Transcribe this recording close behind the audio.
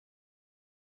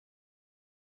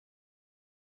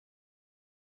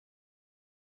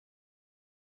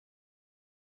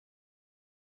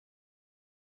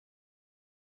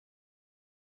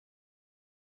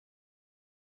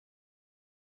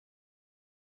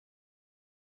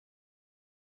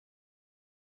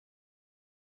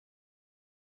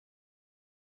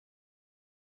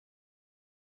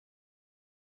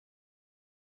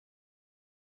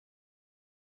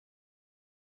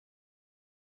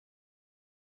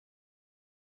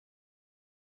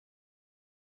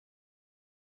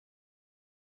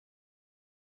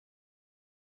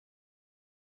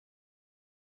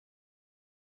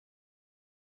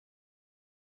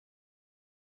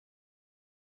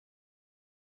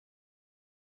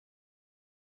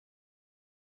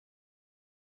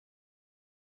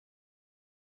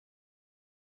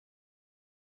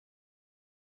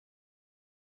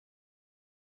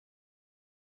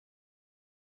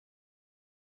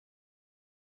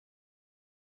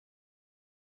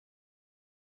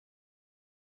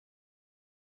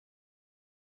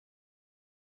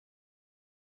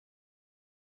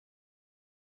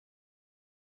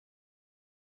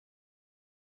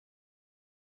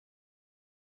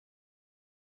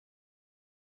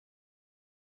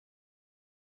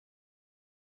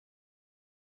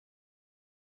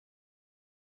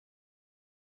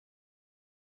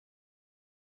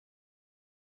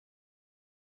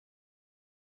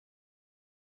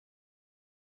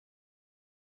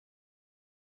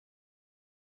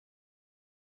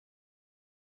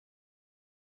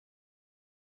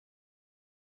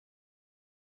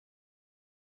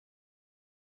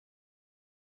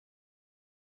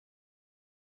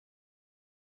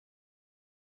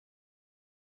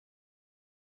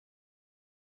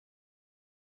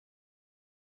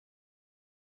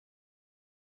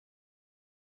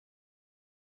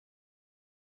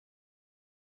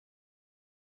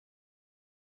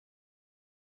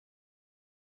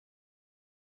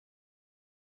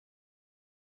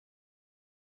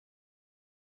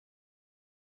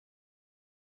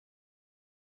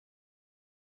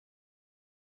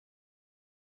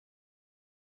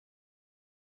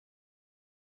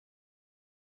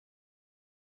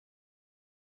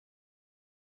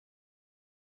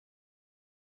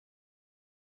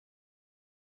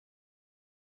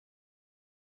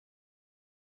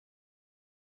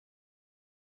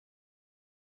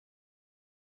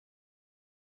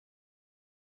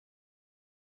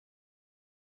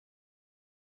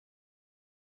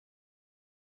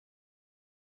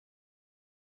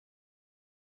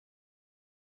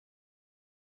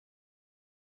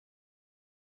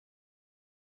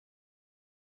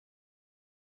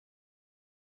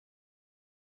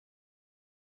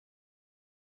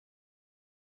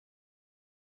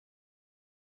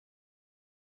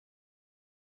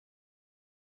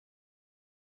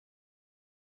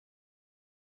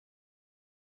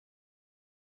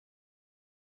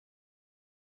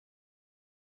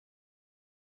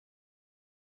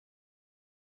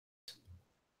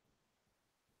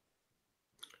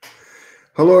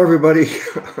Hello, everybody.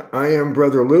 I am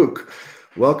Brother Luke.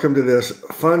 Welcome to this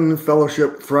fun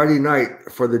fellowship Friday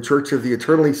night for the Church of the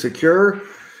Eternally Secure,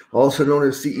 also known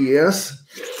as C.E.S.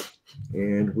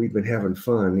 And we've been having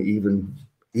fun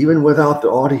even without the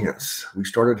audience. We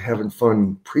started having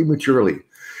fun prematurely.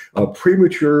 A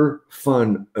premature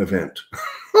fun event.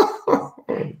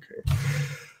 Okay.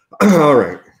 All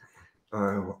right.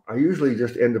 I usually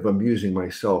just end up amusing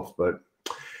myself, but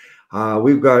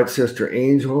we've got Sister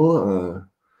Angel,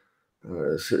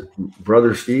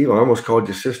 Brother Steve. I almost called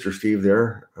you Sister Steve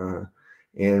there.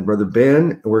 And Brother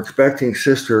Ben. We're expecting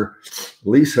Sister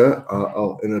Lisa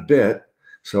in a bit.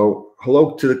 So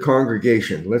hello to the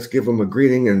congregation. Let's give them a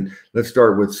greeting, and let's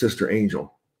start with Sister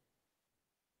Angel.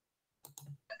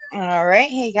 All right.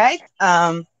 Hey, guys.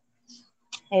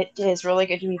 It is really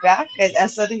good to be back.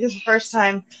 So I think this is the first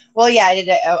time. Well, yeah,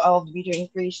 I'll be doing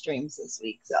 3 streams this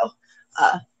week. So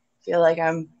feel like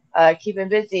I'm keeping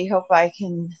busy. Hope I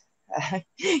can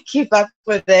keep up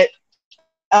with it.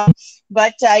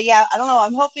 But yeah, I don't know.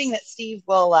 I'm hoping that Steve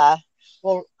will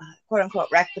quote unquote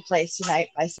wreck the place tonight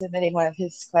by submitting one of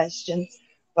his questions.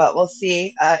 But we'll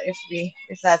see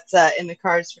if that's in the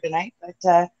cards for tonight. But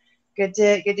good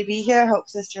to be here. Hope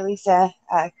Sister Lisa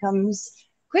comes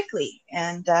quickly.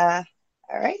 And all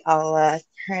right, I'll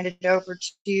hand it over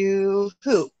to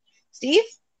who? Steve?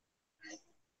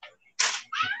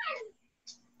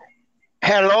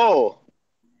 Hello.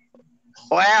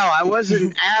 Wow, I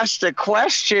wasn't asked a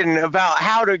question about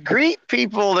how to greet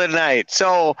people tonight,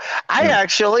 so I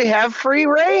actually have free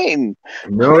reign.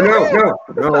 No.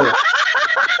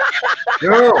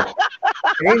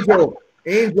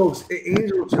 Angels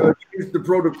changed the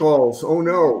protocols. Oh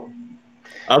no.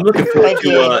 I'm looking forward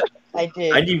to I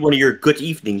did. I need one of your good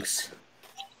evenings.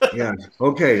 Yes.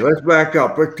 Okay, let's back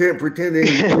up. Pretending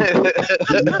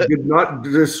did not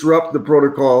disrupt the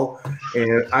protocol.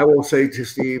 And I will say to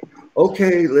Steve,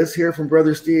 okay, let's hear from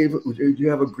Brother Steve. Do you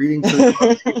have a greeting to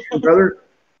the brother?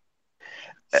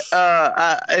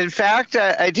 In fact,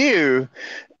 I do.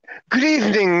 Good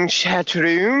evening,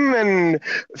 chatroom and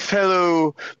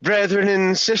fellow brethren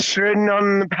and sistren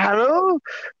on the panel.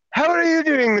 How are you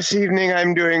doing this evening?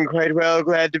 I'm doing quite well.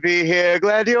 Glad to be here.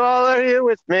 Glad you all are here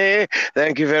with me.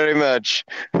 Thank you very much.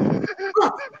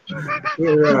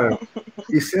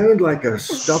 You sound like a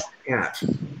stuffed cat.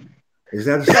 Is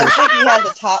that a stuffed cat? He has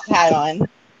a top hat on.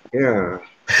 Yeah.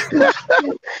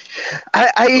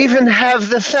 I even have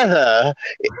the feather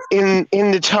in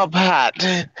the top hat.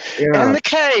 Yeah. And the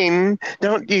cane.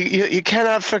 You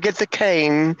cannot forget the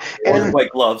cane. And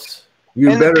white gloves.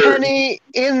 The penny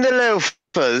in the loafers.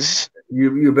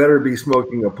 You better be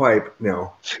smoking a pipe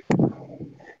now.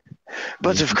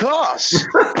 But of course.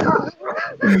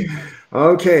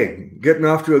 Okay, getting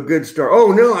off to a good start.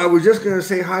 Oh no, I was just going to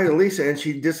say hi to Lisa, and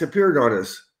she disappeared on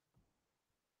us.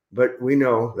 But we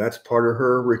know that's part of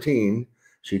her routine.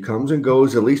 She comes and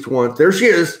goes at least once. There she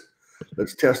is.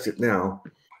 Let's test it now.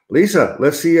 Lisa,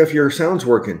 let's see if your sound's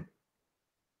working.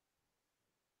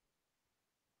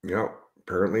 No,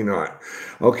 apparently not.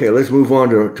 Okay, let's move on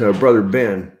to Brother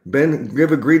Ben. Ben,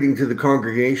 give a greeting to the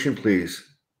congregation, please.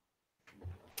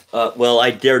 Well,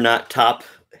 I dare not top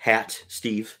hat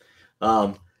Steve.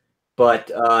 But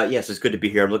yes, it's good to be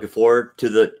here. I'm looking forward to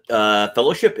the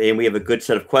fellowship, and we have a good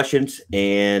set of questions.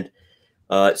 And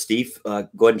Steve, go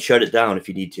ahead and shut it down if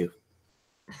you need to.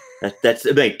 That's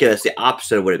the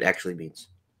opposite of what it actually means.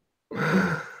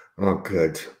 Oh,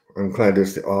 good. I'm glad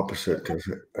it's the opposite because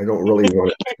I don't really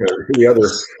want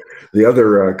the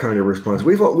other kind of response.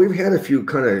 We've had a few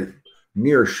kind of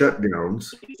near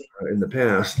shutdowns in the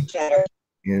past,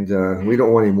 and we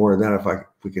don't want any more of that if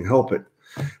we can help it.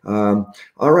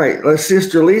 All right,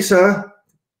 Sister Lisa.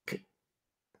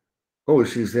 Oh,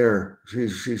 she's there.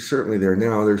 She's certainly there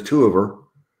now. There's 2 of her.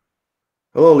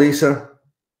 Hello, Lisa.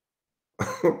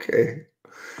 Okay.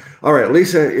 All right,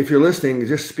 Lisa, if you're listening,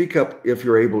 just speak up if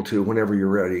you're able to whenever you're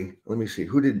ready. Let me see.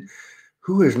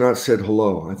 Who has not said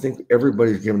hello? I think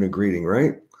everybody's given a greeting,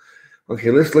 right?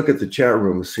 Okay, let's look at the chat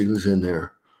room and see who's in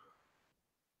there.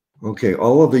 Okay,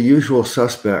 all of the usual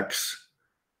suspects.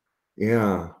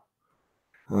 Yeah.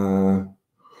 Hello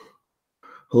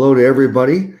to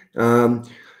everybody. Now,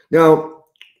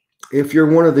 if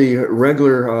you're one of the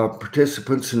regular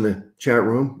participants in the chat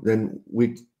room, then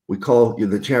we call you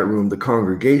the chat room the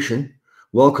congregation.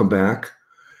 Welcome back.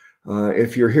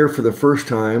 If you're here for the first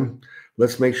time,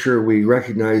 let's make sure we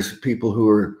recognize people who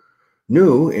are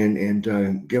new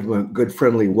and give them a good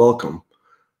friendly welcome.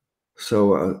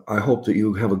 So I hope that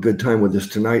you have a good time with us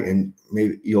tonight, and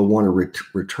maybe you'll want to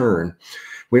return.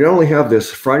 We not only have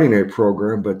this Friday night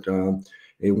program, but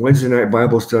a Wednesday night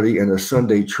Bible study and a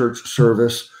Sunday church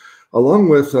service along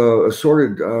with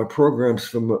assorted programs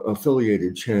from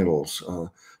affiliated channels.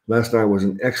 Last night was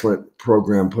an excellent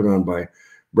program put on by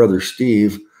Brother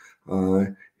Steve.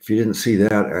 If you didn't see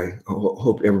that, I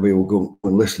hope everybody will go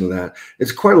and listen to that.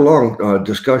 It's quite a long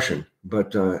discussion,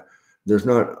 but there's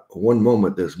not one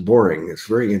moment that's boring. It's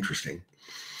very interesting.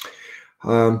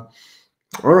 All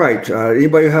right.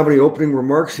 Anybody have any opening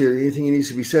remarks? Anything that needs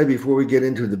to be said before we get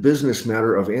into the business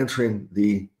matter of answering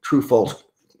the true-false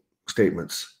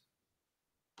statements?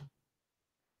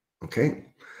 Okay.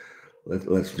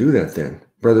 Let's do that then.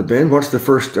 Brother Ben, what's the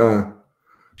first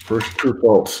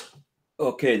true-false?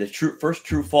 Okay, the first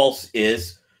true-false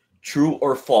is true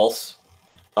or false.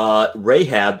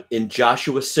 Rahab in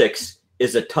Joshua 6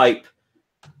 is a type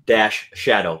dash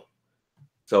shadow.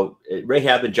 So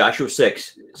Rahab in Joshua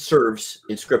 6 serves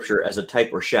in Scripture as a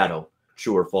type or shadow,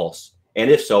 true or false. And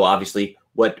if so, obviously,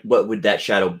 what would that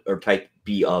shadow or type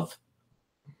be of?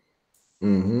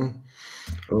 Mm-hmm.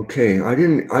 Okay, I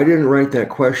didn't write that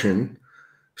question,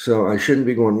 so I shouldn't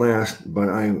be going last. But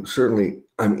I'm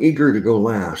eager to go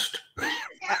last.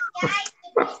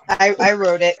 I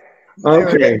wrote it.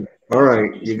 Okay, all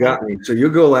right, you got me. So you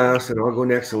go last, and I'll go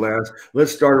next to last.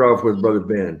 Let's start off with Brother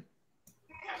Ben.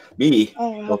 Me?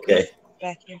 Oh, okay.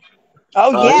 Back here.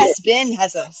 Oh yes, yeah. Ben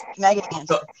has a negative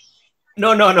answer.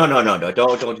 No! Don't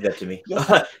do that to me.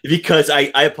 Yes. Because I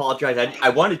apologize. I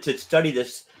wanted to study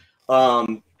this.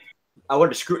 I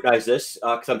wanted to scrutinize this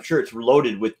because I'm sure it's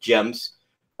loaded with gems,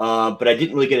 but I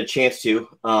didn't really get a chance to.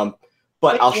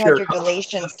 But I'll share. Your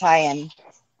Galatians tie-in.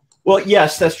 Well,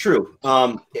 yes, that's true.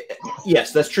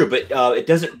 Yes, that's true. But it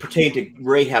doesn't pertain to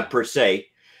Rahab per se.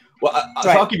 Well, right. So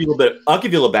I'll give you a little bit. I'll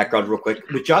give you a little background real quick.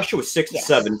 With Joshua 6 and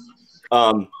 7,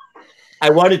 I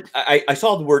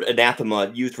saw the word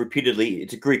anathema used repeatedly.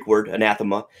 It's a Greek word,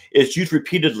 anathema. It's used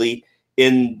repeatedly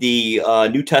in the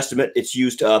New Testament. It's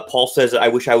used. Paul says, "I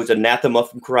wish I was anathema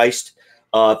from Christ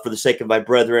for the sake of my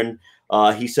brethren."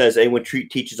 He says, "Anyone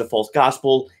teaches a false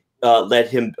gospel, let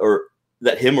him or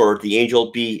the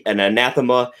angel be an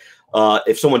anathema.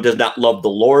 If someone does not love the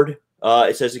Lord,"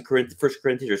 it says in 1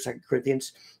 Corinthians or 2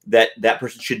 Corinthians, that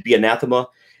person should be anathema.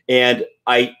 And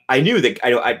I knew that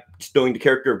I just knowing the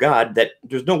character of God that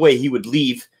there's no way he would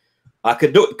leave.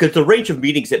 Because the range of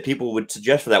meanings that people would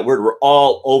suggest for that word were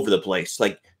all over the place,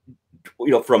 like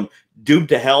from doomed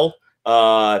to hell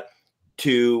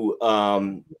to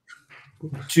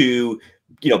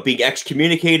being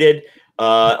excommunicated.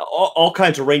 All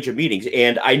kinds of range of meanings.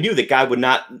 And I knew that God would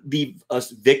not leave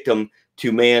us victim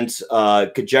to man's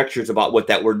conjectures about what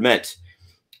that word meant.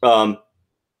 And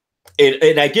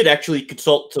I did actually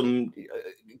consult some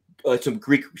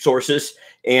Greek sources,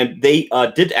 and they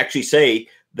did actually say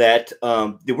that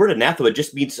the word anathema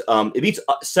just means it means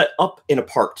set up and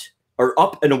apart or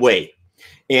up and away.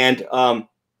 And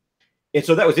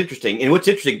so that was interesting. And what's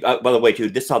interesting, by the way,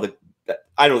 too,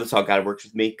 I know this is how God works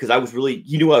with me, because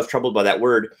he knew I was troubled by that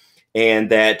word, and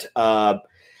that I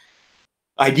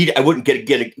wouldn't get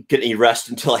any rest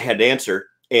until I had an answer.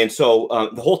 And so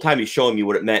the whole time he's showing me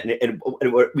what it meant. And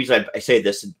the reason I say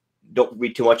this, and don't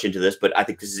read too much into this, but I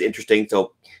think this is interesting.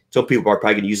 So some people are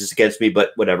probably going to use this against me,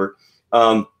 but whatever.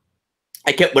 I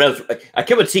kept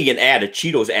on seeing an ad, a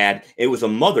Cheetos ad. It was a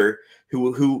mother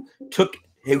who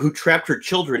trapped her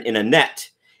children in a net,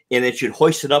 and then she'd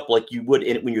hoist it up like you would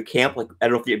when you camp. Like, I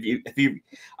don't know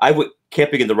I went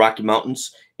camping in the Rocky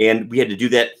Mountains, and we had to do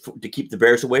that to keep the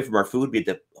bears away from our food. We had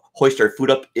to hoist our food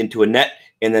up into a net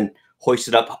and then hoist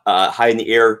it up high in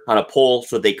the air on a pole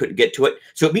so they couldn't get to it.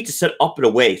 So it means to set up and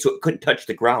away, so it couldn't touch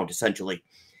the ground, essentially.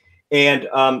 And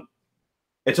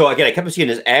so again, I kept seeing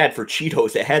this ad for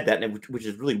Cheetos that had that, which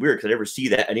is really weird because I never see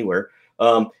that anywhere.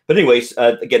 But anyways,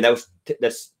 again, that's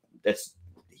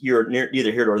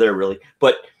neither here nor there really.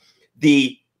 But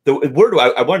the word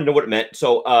I wanted to know what it meant,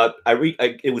 so I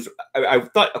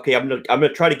thought, okay, I'm gonna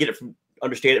try to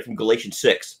understand it from Galatians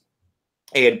 6,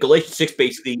 and Galatians 6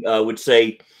 basically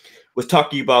was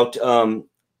talking about again,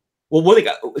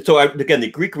 the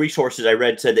Greek resources I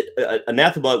read said that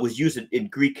anathema was used in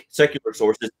Greek secular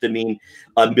sources to mean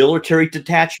a military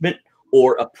detachment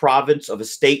or a province of a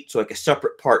state, so like a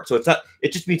separate part. So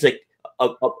it just means like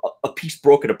a piece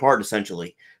broken apart,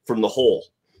 essentially, from the whole,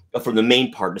 from the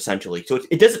main part, essentially. So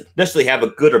it doesn't necessarily have a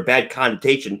good or bad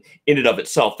connotation in and of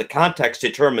itself. The context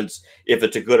determines if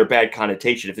it's a good or bad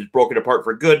connotation, if it's broken apart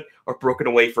for good or broken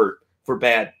away for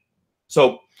bad.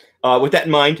 So with that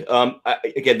in mind,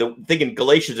 again, the thing in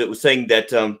Galatians, it was saying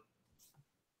that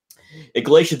in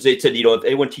Galatians, it said, if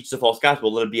anyone teaches a false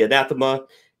gospel, let it be anathema.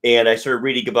 And I started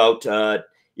reading about,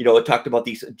 it talked about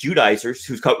these Judaizers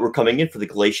who were coming in for the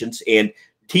Galatians and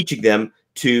teaching them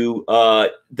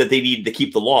that they needed to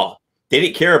keep the law. they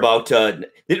didn't care about they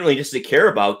didn't really just care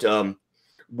about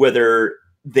whether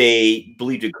they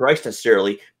believed in Christ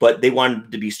necessarily, but they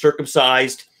wanted to be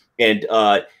circumcised. And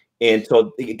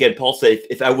so again, Paul said,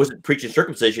 if I wasn't preaching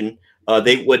circumcision,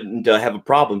 they wouldn't have a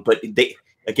problem. But they,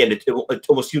 again, it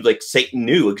almost seems like Satan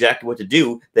knew exactly what to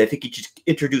do. That I think he just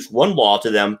introduced one law to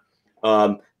them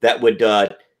that would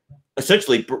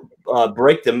essentially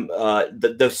break them.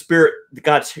 The Spirit,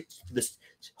 the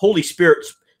Holy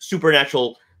Spirit's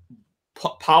supernatural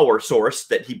power source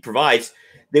that he provides,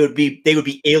 they would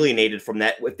be alienated from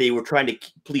that if they were trying to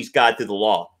please God through the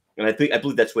law. And I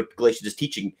believe that's what Galatians is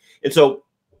teaching. And so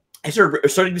I started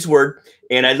studying this word,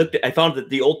 and I found that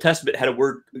the Old Testament had a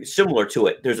word similar to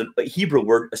it. There's a Hebrew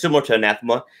word similar to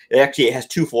anathema. It has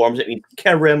two forms. It means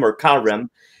kerem or karem.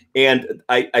 And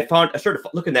I started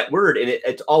looking at that word, and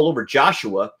it's all over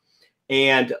Joshua.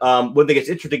 And one thing that's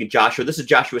interesting in Joshua, this is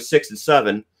Joshua 6 and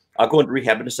 7. I'll go into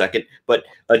rehab in a second. But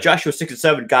Joshua 6 and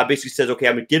 7, God basically says, okay,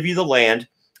 I'm going to give you the land,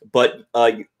 but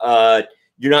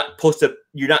you're not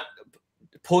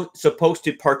supposed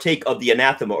to partake of the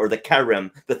anathema or the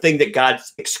karem, the thing that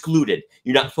God's excluded.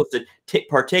 You're not supposed to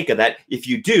partake of that. If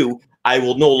you do, I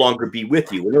will no longer be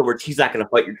with you. In other words, he's not going to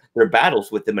fight their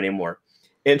battles with them anymore.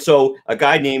 And so a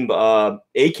guy named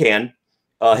Achan,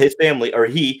 his family, or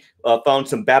he found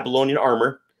some Babylonian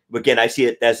armor. Again, I see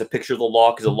it as a picture of the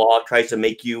law, because the law tries to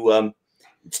make you,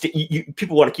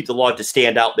 people want to keep the law to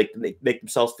stand out, make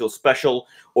themselves feel special,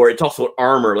 or it's also an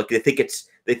armor. Like they think it's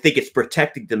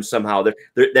protecting them somehow. That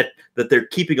their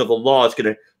keeping of the law is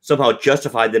going to somehow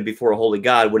justify them before a holy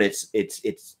God, when it's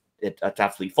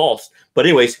absolutely false. But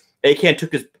anyways, Achan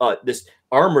took this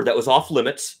armor that was off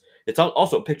limits. It's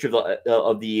also a picture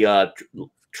of the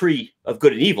tree of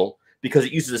good and evil, because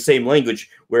it uses the same language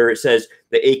where it says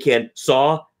that Achan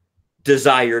saw,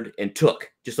 desired, and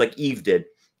took, just like Eve did.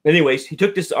 Anyways, he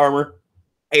took this armor,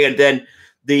 and then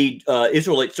the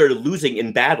Israelites started losing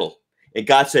in battle. And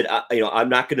God said, I'm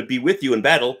not going to be with you in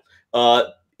battle.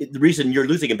 The reason you're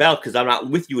losing in battle is because I'm not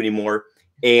with you anymore.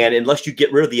 And unless you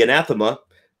get rid of the anathema,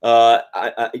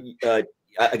 again,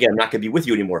 I'm not going to be with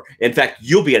you anymore. In fact,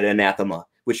 you'll be an anathema,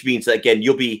 which means, again,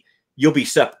 you'll be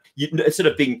separate. Instead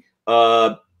of being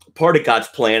part of God's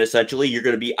plan, essentially, you're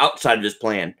going to be outside of his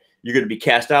plan. You're going to be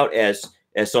cast out as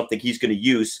something he's going to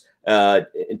use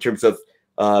in terms of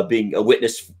being a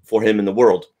witness for him in the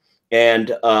world.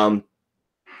 And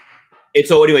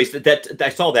so, anyways, that I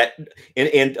saw that, and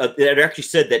it actually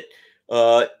said that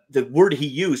the word he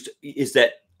used is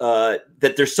that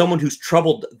there's someone who's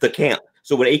troubled the camp.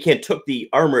 So when Achan took the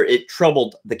armor, it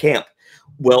troubled the camp.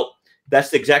 Well, that's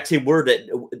the exact same word.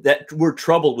 That word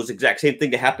 "troubled" was the exact same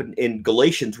thing that happened in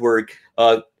Galatians, where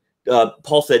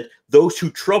Paul said, "Those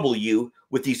who trouble you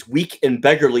with these weak and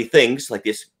beggarly things, like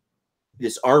this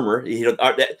armor,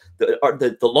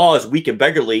 the law is weak and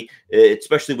beggarly,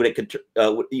 especially when it could.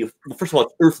 First of all,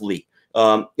 it's earthly.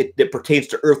 It pertains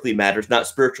to earthly matters, not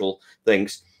spiritual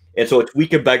things, and so it's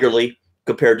weak and beggarly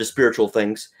compared to spiritual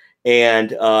things.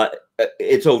 And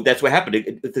so that's what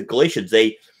happened with the Galatians.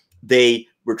 They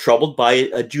were troubled by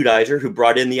a Judaizer who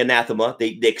brought in the anathema.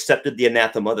 They accepted the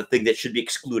anathema, the thing that should be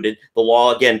excluded. The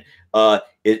law, again,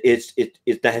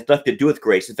 it has nothing to do with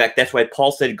grace. In fact, that's why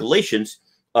Paul said in Galatians,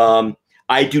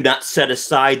 I do not set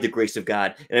aside the grace of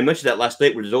God. And I mentioned that last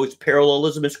night, where there's always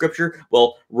parallelism in Scripture.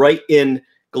 Well, right in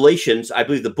Galatians, I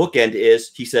believe the bookend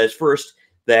is, he says first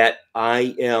that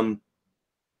I am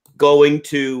going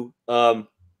to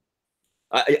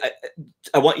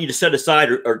I want you to set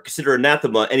aside or consider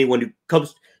anathema anyone who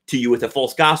comes to you with a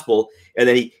false gospel. And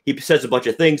then he says a bunch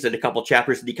of things in a couple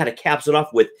chapters, and he kind of caps it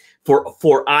off with,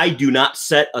 for I do not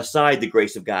set aside the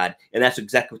grace of God. And that's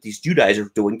exactly what these Judaizers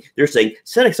are doing. They're saying,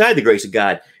 set aside the grace of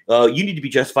God. You need to be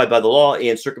justified by the law,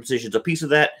 and circumcision is a piece of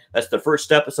that. That's the first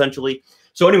step, essentially.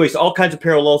 So anyways, all kinds of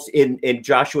parallels in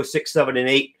Joshua 6, 7, and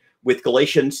 8 with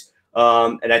Galatians.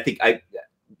 And I think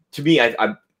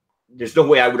there's no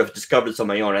way I would have discovered this on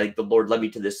my own. I think the Lord led me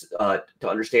to this to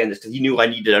understand this, because he knew I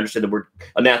needed to understand the word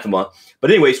anathema.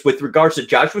 But anyways, with regards to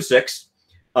Joshua 6,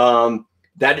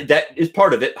 that is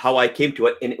part of it, how I came to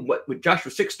it. And what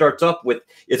Joshua 6 starts up with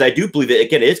is, I do believe it,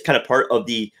 again, it is kind of part of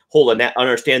the whole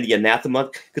understand the anathema.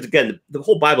 Because again, the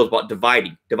whole Bible is about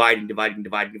dividing,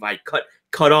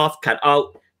 cut off, cut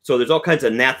out. So there's all kinds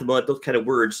of anathema, those kind of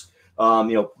words.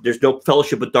 There's no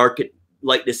fellowship with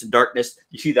lightness and darkness.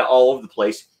 You see that all over the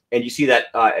place. And you see that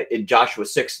in Joshua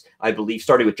 6, I believe,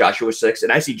 starting with Joshua 6.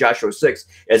 And I see Joshua 6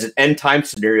 as an end time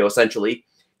scenario, essentially,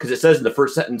 because it says in the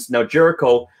first sentence, now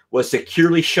Jericho was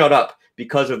securely shut up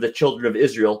because of the children of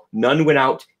Israel. None went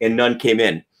out and none came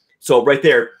in. So right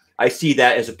there, I see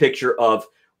that as a picture of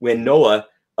when Noah,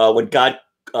 when God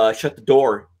shut the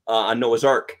door on Noah's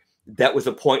Ark, that was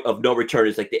a point of no return.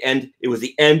 It's like the end. It was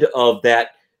the end of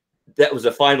that. That was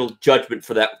a final judgment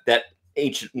for that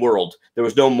ancient world. There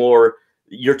was no more.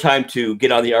 Your time to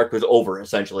get on the ark was over,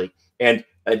 essentially. And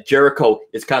Jericho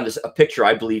is kind of a picture,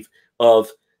 I believe, of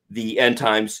the end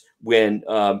times when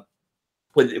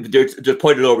there's a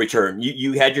point of no return.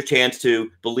 You had your chance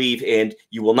to believe, and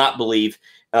you will not believe.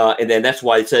 And then that's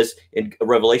why it says in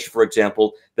Revelation, for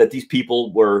example, that these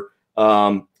people were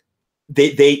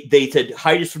they said,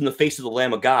 hide us from the face of the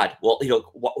Lamb of God. Well,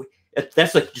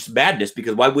 that's like just madness,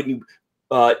 because why wouldn't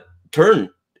you turn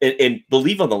and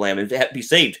believe on the Lamb and be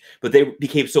saved? But they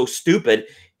became so stupid,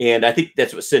 and I think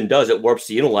that's what sin does. It warps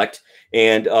the intellect,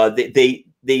 and they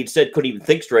instead couldn't even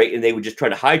think straight, and they would just try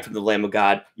to hide from the Lamb of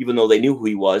God, even though they knew who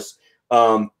he was.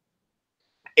 And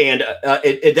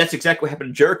that's exactly what happened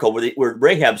in Jericho, where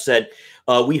Rahab said,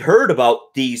 "We heard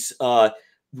about these."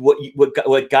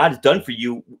 What God has done for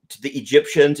you to the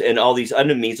Egyptians and all these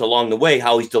enemies along the way,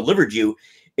 how he's delivered you,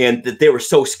 and that they were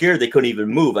so scared they couldn't even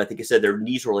move. I think it said their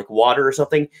knees were like water or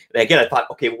something. And again, I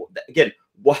thought, okay, well, again,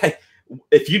 why?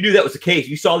 If you knew that was the case,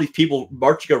 you saw these people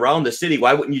marching around the city,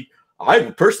 why wouldn't you? I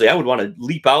would want to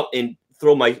leap out and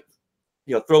throw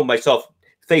myself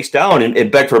face down and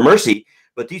beg for mercy.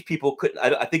 But these people couldn't.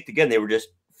 I think again, they were just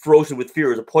frozen with fear.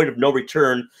 It was a point of no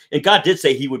return. And God did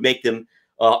say he would make them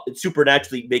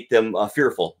supernaturally make them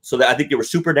fearful. So that I think they were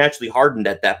supernaturally hardened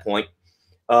at that point.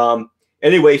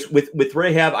 Anyways, with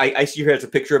Rahab, I see her as a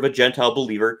picture of a Gentile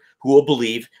believer who will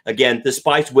believe. Again, the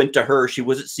spies went to her. She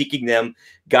wasn't seeking them.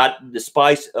 The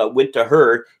spies went to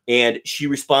her, and she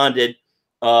responded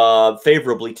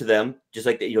favorably to them, just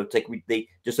like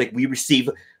we receive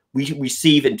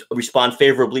and respond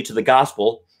favorably to the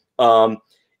gospel.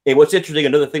 And what's interesting,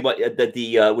 another thing about that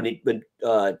when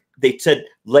they said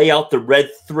lay out the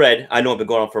red thread. I know I've been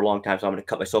going on for a long time, so I'm going to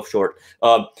cut myself short.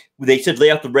 They said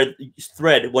lay out the red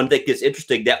thread. One thing that's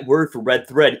interesting, that word for red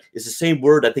thread is the same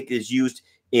word I think is used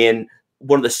in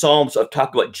one of the Psalms of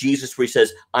talking about Jesus, where he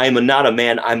says, "I am not a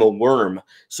man, I'm a worm."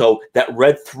 So that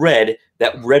red thread,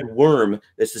 that red worm,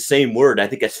 that's the same word. I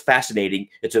think that's fascinating.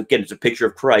 It's a picture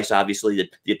of Christ, obviously,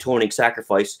 the atoning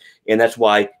sacrifice, and that's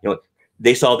why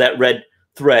they saw that red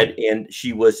thread, and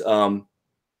she was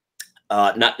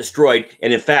not destroyed.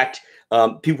 And in fact,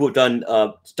 people have done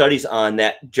studies on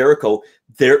that Jericho.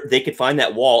 They could find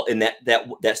that wall, and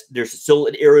that's there's still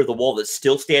an area of the wall that's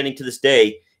still standing to this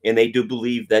day. And they do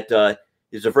believe that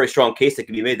there's a very strong case that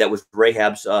can be made that was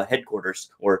Rahab's headquarters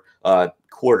or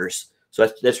quarters. So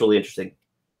that's really interesting.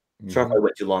 Mm-hmm. Sorry if I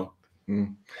went too long.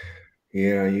 Mm-hmm.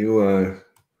 Yeah,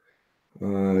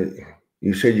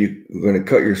 you said you were going to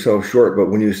cut yourself short, but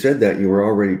when you said that, you were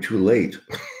already too late.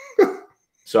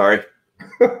 Sorry.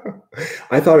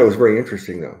 I thought it was very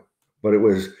interesting, though. But it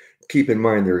was, keep in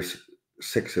mind, there's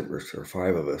 6 of us or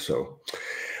 5 of us. So,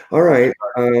 all right.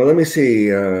 Let me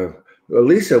see.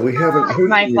 Lisa, we haven't heard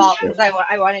my fault, because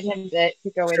I wanted him to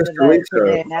go into the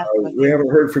Q&A and ask we haven't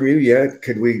heard from you yet.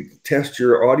 Could we test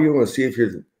your audio and see if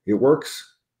it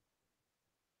works?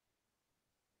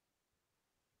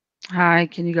 Hi,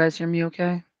 can you guys hear me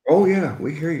okay? Oh, yeah,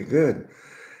 we hear you good.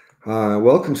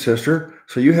 Welcome, sister.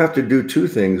 So you have to do 2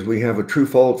 things. We have a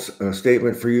true-false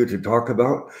statement for you to talk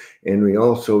about, and we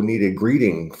also need a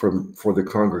greeting for the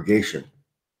congregation.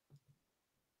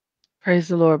 Praise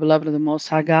the Lord, beloved of the Most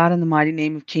High God, in the mighty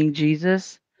name of King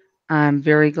Jesus. I'm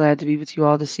very glad to be with you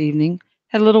all this evening.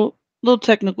 Had a little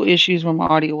technical issues where my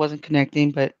audio wasn't connecting,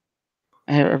 but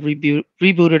I had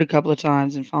rebooted a couple of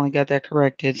times and finally got that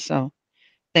corrected. So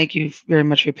thank you very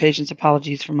much for your patience.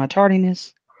 Apologies for my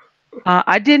tardiness.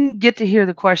 I didn't get to hear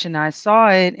the question. I saw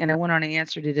it and I went on and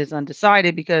answered it as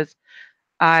undecided, because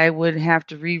I would have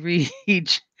to reread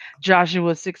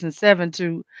Joshua 6 and 7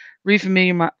 to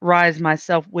refamiliarize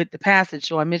myself with the passage.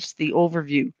 So I missed the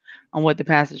overview on what the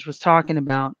passage was talking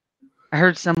about. I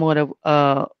heard somewhat of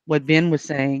what Ben was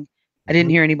saying. I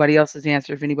didn't hear anybody else's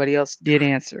answer, if anybody else did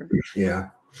answer. Yeah.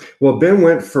 Well, Ben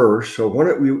went first, so why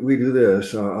don't we do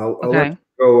this? I'll let you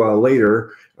go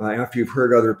later after you've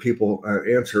heard other people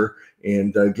answer,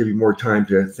 and give you more time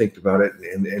to think about it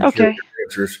and hear your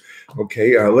answers.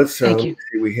 Okay, let's see.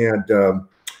 We had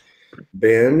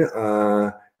Ben,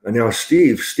 and now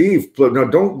Steve. Steve, no,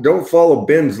 don't follow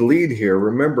Ben's lead here.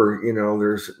 Remember,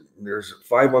 there's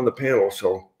 5 on the panel,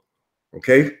 so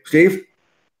okay, Steve.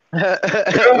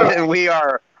 We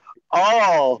are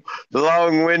all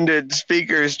long-winded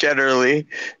speakers generally.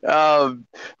 Oh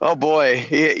boy,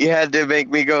 you had to make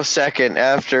me go second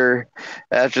after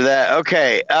that.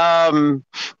 Okay,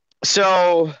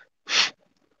 so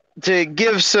to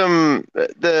give some,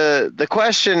 the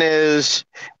question is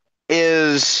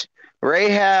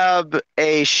Rahab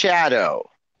a shadow?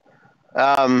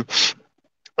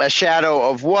 A shadow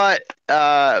of what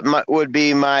would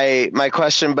be my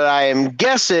question, but I am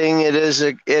guessing does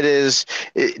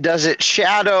it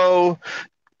shadow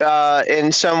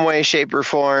in some way, shape, or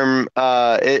form?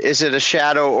 Is it a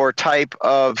shadow or type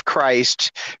of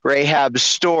Christ, Rahab's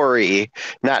story?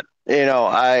 Not,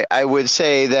 I would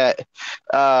say that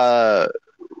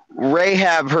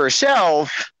Rahab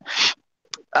herself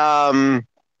um,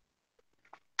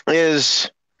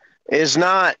 is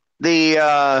not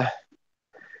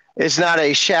is not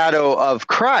a shadow of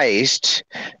Christ,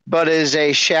 but it is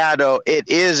a shadow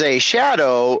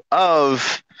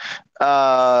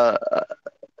uh,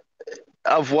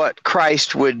 of what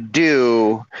Christ would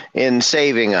do in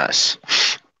saving us.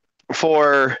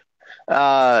 For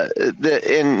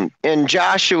in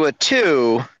Joshua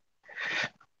 2,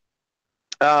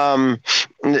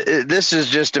 this is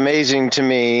just amazing to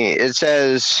me. It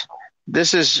says,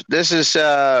 this is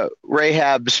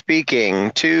Rahab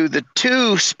speaking to the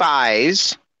two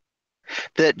spies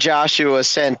that Joshua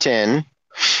sent in,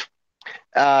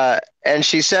 and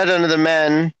she said unto the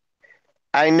men,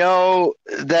 I know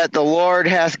that the Lord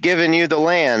hath given you the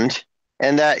land,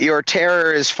 and that your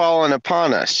terror is fallen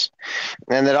upon us,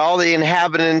 and that all the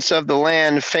inhabitants of the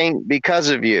land faint because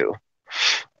of you.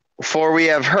 For we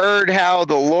have heard how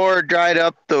the Lord dried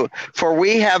up the. For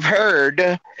we have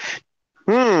heard.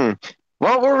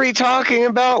 What were we talking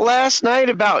about last night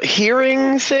about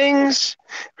hearing things?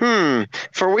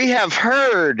 For we have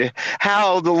heard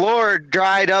how the Lord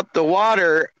dried up the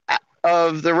water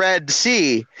of the Red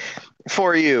Sea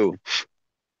for you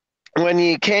when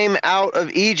ye came out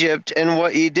of Egypt, and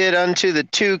what ye did unto the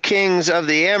two kings of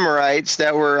the Amorites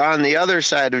that were on the other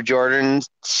side of Jordan,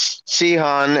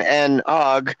 Sihon and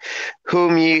Og,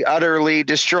 whom ye utterly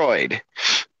destroyed.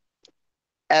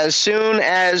 As soon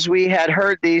as we had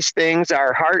heard these things,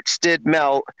 our hearts did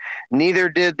melt, neither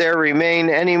did there remain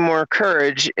any more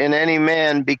courage in any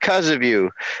man because of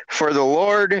you. For the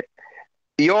Lord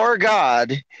your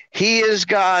God, he is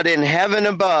God in heaven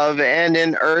above and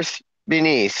in earth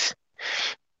beneath.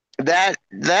 That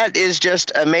is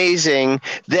just amazing.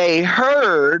 They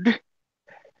heard,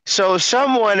 so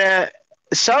someone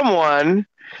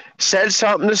said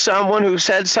something to someone who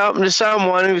said something to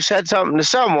someone who said something to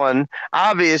someone.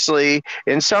 Obviously,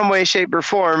 in some way, shape, or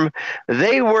form,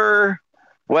 they were,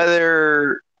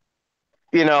 whether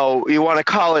you want to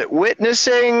call it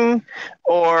witnessing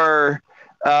or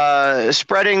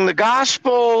spreading the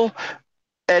gospel,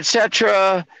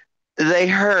 etc. They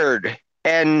heard,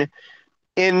 and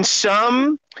in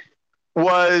some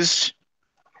was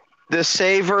the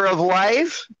savor of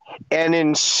life, and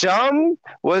in some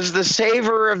was the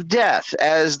savor of death,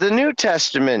 as the New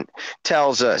Testament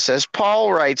tells us, as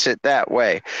Paul writes it that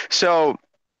way. So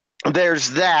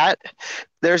there's that.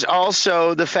 There's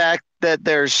also the fact that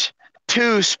there's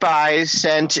two spies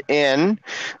sent in,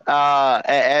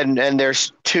 and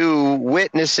there's two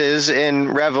witnesses in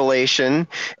Revelation,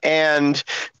 and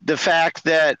the fact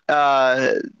that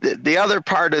the other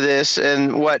part of this,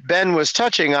 and what Ben was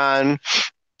touching on,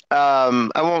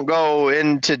 I won't go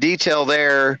into detail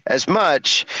there as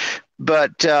much,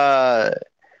 but that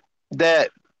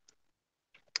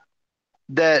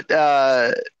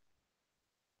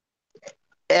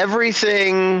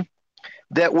everything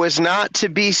that was not to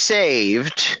be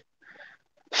saved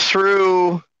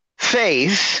through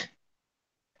faith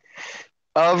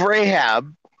of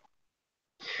Rahab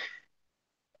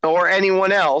or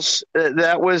anyone else,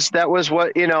 that was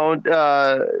what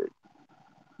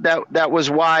that was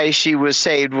why she was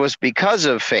saved, was because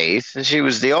of faith. She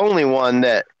was the only one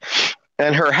that,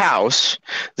 in her house,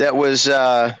 that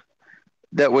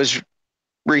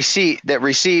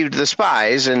received the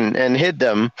spies and hid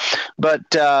them. But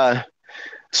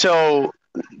so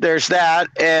there's that,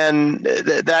 and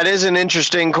that is an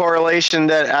interesting correlation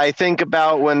that I think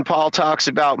about when Paul talks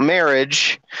about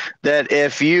marriage, that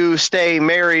if you stay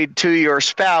married to your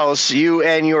spouse, you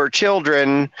and your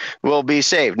children will be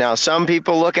saved. Now, some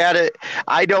people look at it,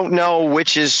 I don't know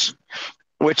which is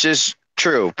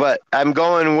true, but I'm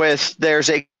going with, there's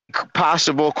a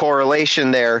possible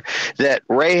correlation there, that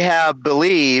Rahab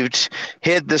believed,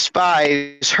 hid the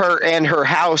spies, her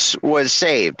house was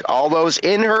saved. All those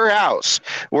in her house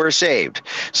were saved.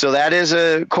 So that is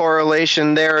a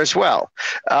correlation there as well.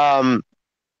 The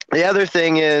other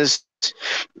thing is,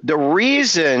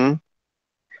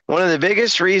 one of the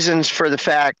biggest reasons for the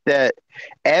fact that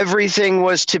everything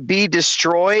was to be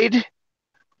destroyed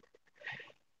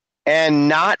and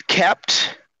not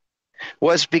kept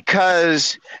was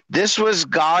because this was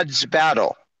God's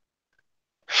battle.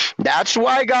 That's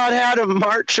why God had to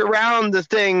march around the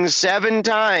thing 7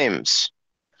 times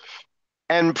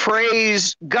and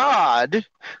praise God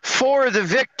for the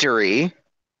victory.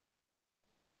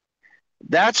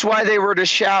 That's why they were to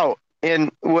shout,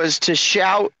 and was to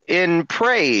shout in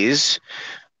praise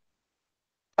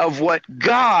of what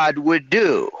God would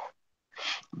do,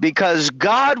 because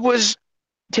God was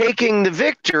taking the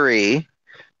victory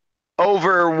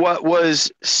over what was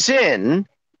sin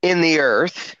in the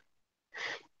earth.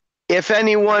 If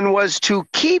anyone was to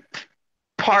keep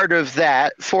part of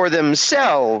that for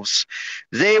themselves,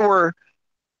 they were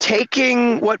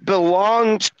taking what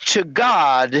belonged to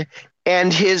God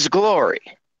and his glory.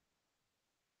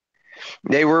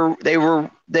 They were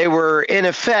in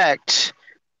effect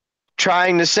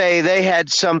trying to say they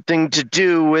had something to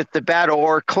do with the battle,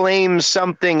 or claim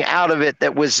something out of it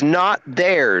that was not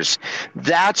theirs.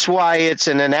 That's why it's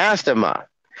an anathema,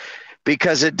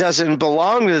 because it doesn't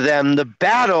belong to them. The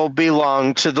battle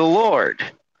belonged to the Lord.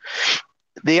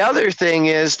 The other thing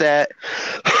is that,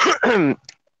 isn't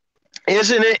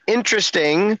it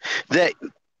interesting that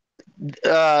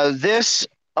this,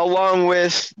 along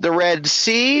with the Red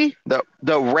Sea,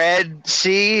 the Red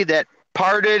Sea that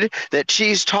parted, that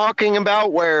she's talking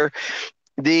about, where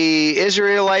the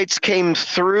Israelites came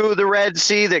through the Red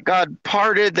Sea that God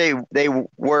parted, they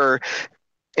were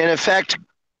in effect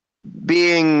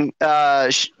being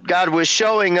God was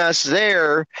showing us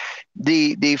there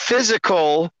the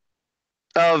physical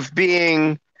of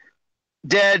being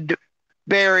dead,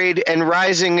 buried, and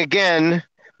rising again,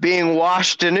 being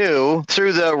washed anew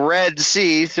through the Red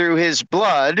Sea, through his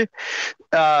blood.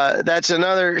 That's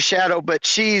another shadow, but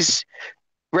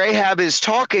Rahab is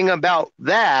talking about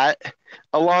that,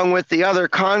 along with the other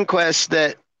conquests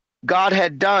that God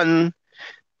had done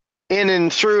in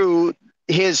and through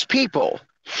his people.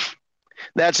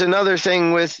 That's another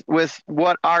thing with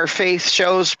what our faith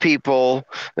shows people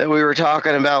that we were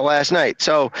talking about last night.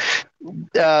 So,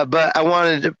 but I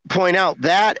wanted to point out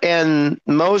that, and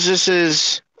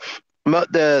Moses's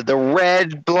the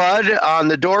red blood on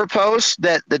the doorpost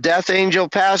that the death angel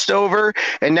passed over,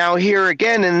 and now here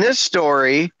again in this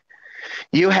story,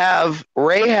 you have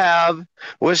Rahab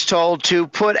was told to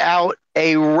put out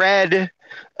a red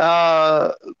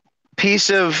piece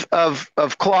of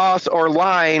cloth or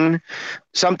line,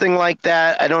 something like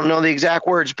that. I don't know the exact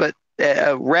words, but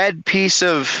a red piece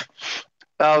of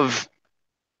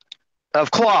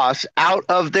cloth out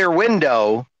of their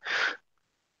window,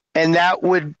 and that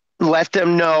would let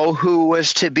them know who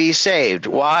was to be saved.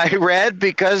 Why red?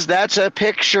 Because that's a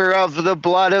picture of the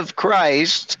blood of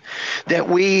Christ that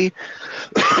we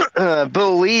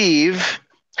believe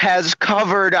has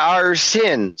covered our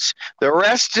sins. The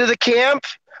rest of the camp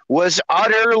was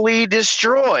utterly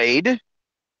destroyed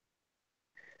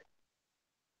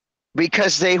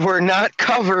because they were not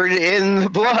covered in the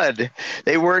blood.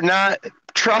 They were not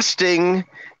trusting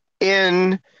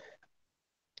in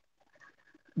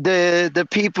the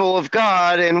people of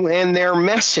God and their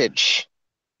message,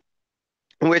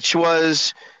 which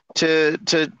was to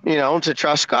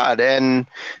trust God,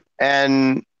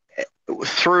 and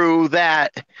through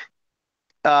that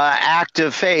act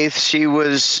of faith, she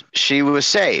was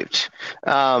saved,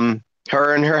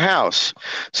 her and her house.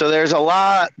 So there's a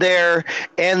lot there.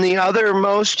 And the other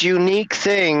most unique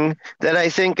thing that I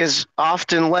think is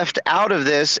often left out of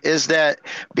this is that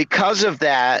because of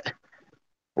that,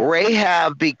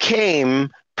 Rahab became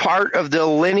part of the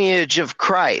lineage of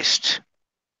Christ,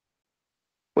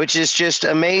 which is just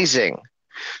amazing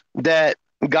that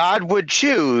God would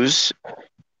choose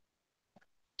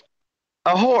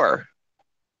a whore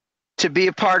to be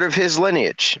a part of his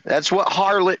lineage. That's what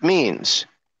harlot means,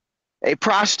 a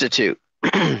prostitute.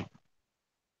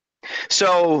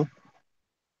 So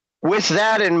with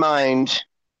that in mind,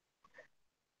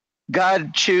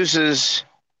 God chooses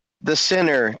the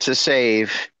sinner to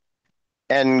save,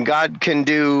 and God can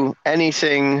do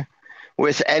anything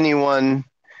with anyone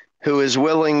who is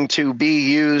willing to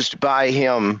be used by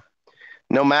him.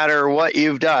 No matter what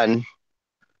you've done,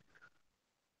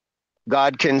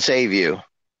 God can save you.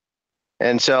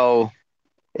 And so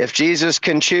if Jesus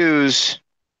can choose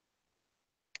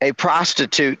a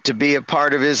prostitute to be a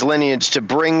part of his lineage, to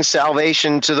bring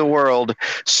salvation to the world,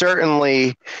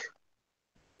 certainly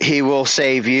he will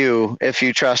save you if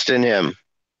you trust in him.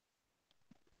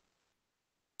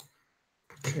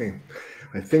 Okay.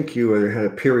 I think you had a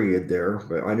period there,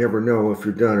 but I never know if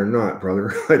you're done or not,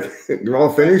 brother. You're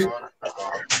all finished?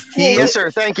 Yes, sir.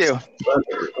 Thank you.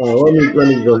 Let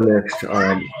me go next.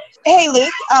 Hey,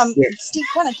 Luke. Yeah. Steve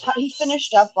he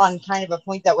finished up on kind of a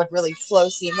point that would really flow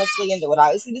seamlessly into what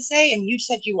I was going to say, and you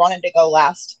said you wanted to go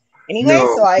last anyway.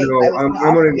 No, So I was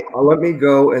I'm gonna let me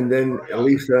go, and then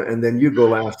Lisa, and then you go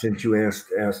last since you asked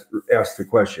the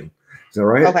question. Is that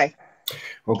right? Okay.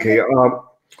 Okay.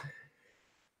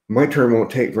 My turn won't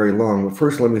take very long. But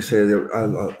first, let me say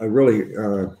that I really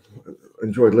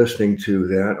enjoyed listening to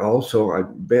that. Also,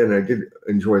 Ben, I did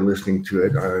enjoy listening to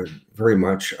it very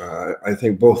much. I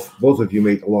think both of you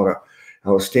made a lot of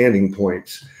outstanding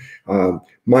points.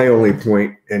 My only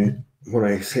point, and when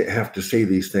I have to say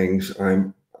these things,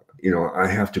 I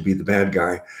have to be the bad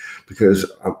guy, because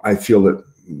I feel that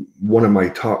one of my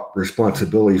top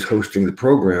responsibilities hosting the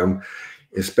program,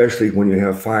 especially when you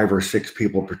have 5 or 6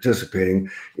 people participating,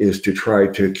 is to try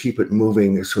to keep it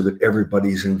moving so that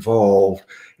everybody's involved.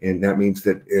 And that means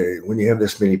that when you have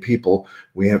this many people,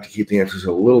 we have to keep the answers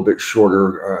a little bit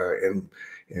shorter,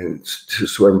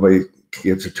 so everybody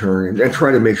gets a turn, and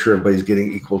try to make sure everybody's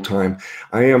getting equal time.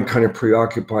 I am kind of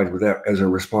preoccupied with that as a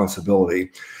responsibility.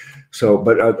 So,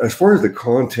 but as far as the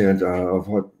content of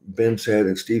what Ben said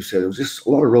and Steve said, it was just a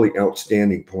lot of really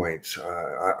outstanding points.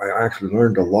 I actually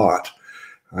learned a lot.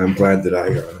 I'm glad that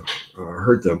I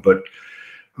heard them. But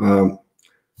um,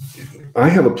 I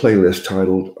have a playlist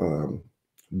titled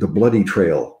The Bloody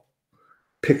Trail,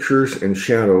 Pictures and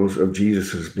Shadows of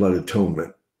Jesus' Blood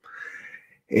Atonement.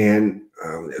 And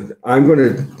I'm going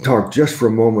to talk just for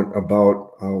a moment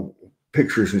about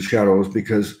pictures and shadows,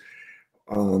 because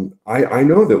I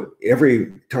know that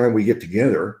every time we get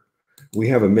together, we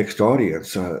have a mixed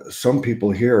audience. Some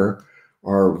people here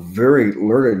are very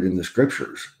learned in the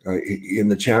scriptures. In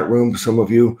the chat room, some of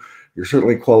you, you're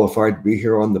certainly qualified to be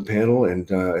here on the panel,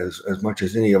 and as much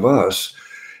as any of us.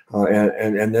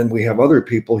 And then we have other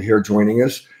people here joining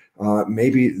us.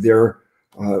 Maybe they're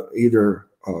either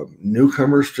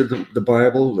newcomers to the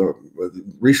Bible,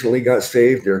 recently got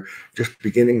saved, they're just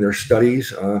beginning their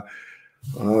studies.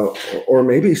 Or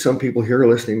maybe some people here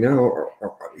listening now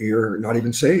you're not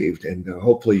even saved, and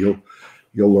hopefully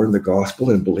you'll learn the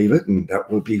gospel and believe it, and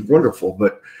that would be wonderful.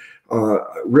 But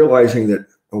realizing that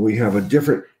we have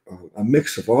a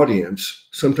mix of audience,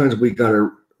 sometimes we got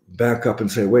to back up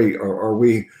and say, wait, are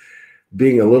we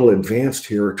being a little advanced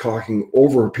here, talking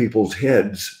over people's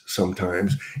heads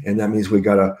sometimes? And that means we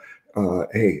got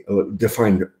to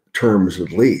define terms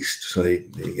at least, so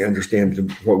they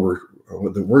understand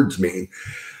what the words mean.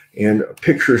 And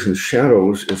pictures and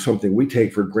shadows is something we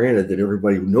take for granted that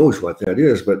everybody knows what that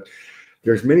is, but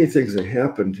there's many things that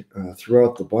happened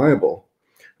throughout the Bible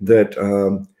that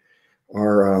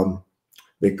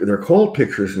they're called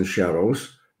pictures and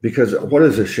shadows, because what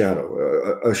is a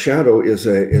shadow? A shadow is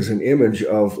an image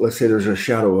of, let's say there's a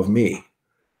shadow of me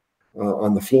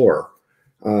on the floor.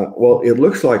 Well, it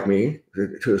looks like me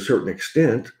to a certain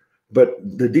extent, but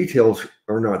the details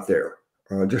are not there,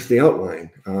 just the outline.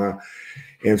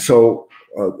 And so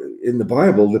in the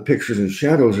Bible, the pictures and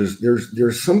shadows is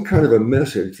there's some kind of a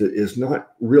message that is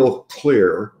not real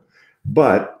clear,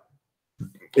 but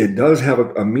it does have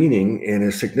a meaning and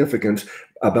a significance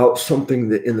about something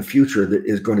that in the future that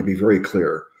is going to be very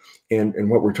clear. And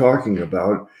what we're talking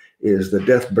about is the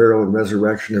death, burial, and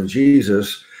resurrection of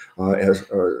Jesus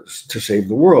to save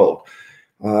the world.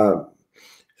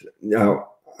 Now,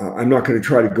 I'm not going to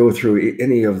try to go through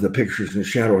any of the pictures and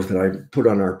shadows that I put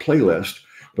on our playlist,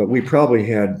 but we probably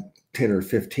had 10 or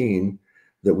 15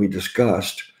 that we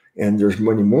discussed, and there's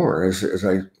many more. As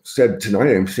I said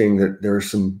tonight, I'm seeing that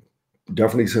there's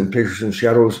definitely some pictures and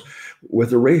shadows with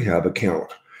the Rahab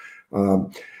account.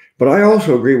 But I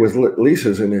also agree with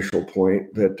Lisa's initial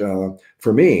point that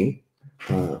for me,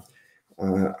 I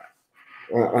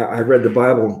read the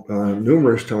Bible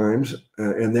numerous times,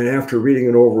 and then after reading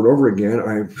it over and over again,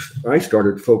 I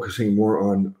started focusing more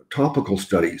on topical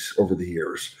studies over the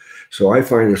years. So I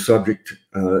find a subject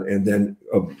and then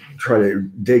try to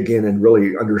dig in and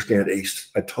really understand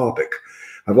a topic.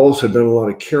 I've also done a lot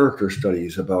of character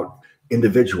studies about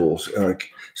individuals,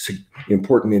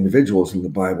 important individuals in the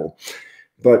Bible.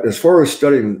 But as far as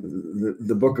studying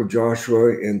the book of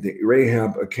Joshua and the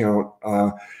Rahab account,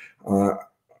 I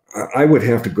would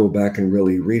have to go back and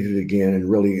really read it again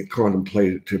and really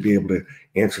contemplate it to be able to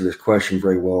answer this question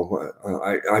very well.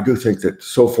 I do think that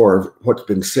so far what's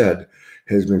been said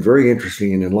has been very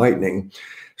interesting and enlightening.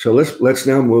 So let's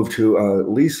now move to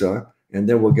Lisa, and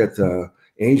then we'll get the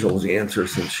Angel's answer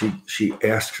since she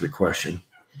asked the question.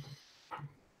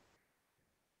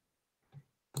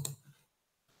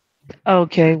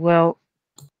 Okay, well,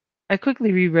 I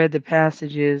quickly reread the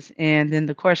passages, and then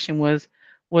the question was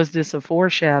this a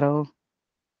foreshadow?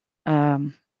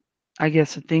 I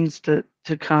guess of things to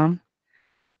come.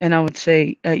 And I would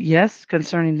say yes,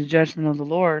 concerning the judgment of the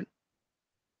Lord.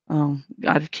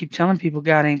 I keep telling people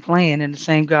God ain't playing, and the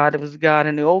same God that was God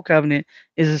in the old covenant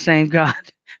is the same God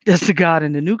that's the God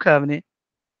in the new covenant.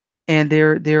 And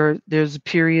there's a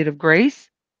period of grace,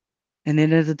 and then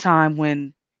there's a time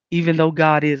when Even though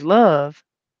God is love,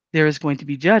 there is going to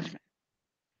be judgment.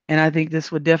 And I think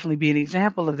this would definitely be an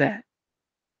example of that.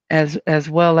 As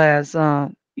well as I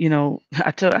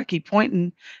keep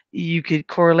pointing, you could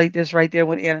correlate this right there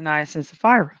with Ananias and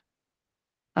Sapphira.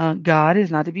 God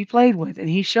is not to be played with, and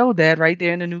he showed that right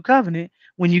there in the new covenant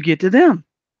when you get to them.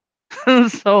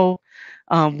 So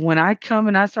when I come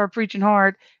and I start preaching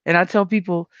hard and I tell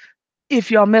people,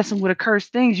 if y'all messing with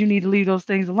accursed things, you need to leave those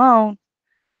things alone.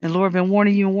 And Lord been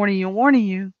warning you and warning you and warning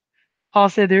you. Paul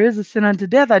said there is a sin unto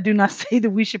death. I do not say that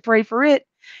we should pray for it.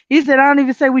 He said I don't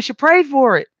even say we should pray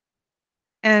for it.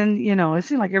 And it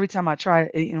seems like every time I try,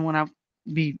 when I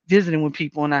be visiting with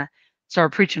people and I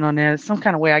start preaching on that, some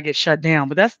kind of way I get shut down.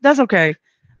 But that's okay.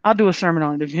 I'll do a sermon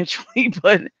on it eventually.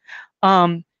 But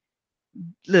um,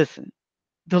 listen,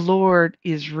 the Lord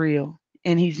is real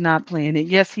and he's not playing it.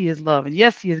 Yes, he is love, and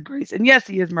yes, he is grace, and yes,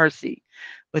 he is mercy.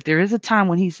 But there is a time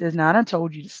when he says, "Now I done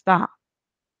told you to stop."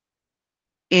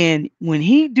 And when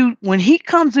he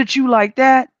comes at you like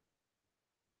that,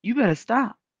 you better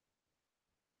stop.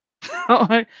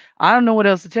 I don't know what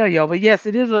else to tell y'all, but yes,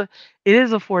 it is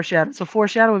a foreshadow. It's a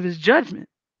foreshadow of his judgment,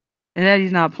 and that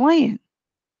he's not playing.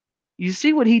 You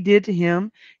see what he did to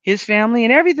him, his family,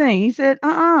 and everything. He said,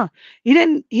 He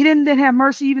didn't then have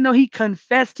mercy, even though he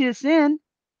confessed his sin.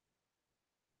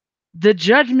 The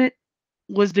judgment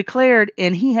was declared,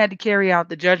 and he had to carry out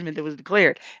the judgment that was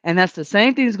declared. And that's the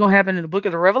same thing that's going to happen in the book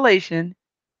of the Revelation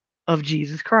of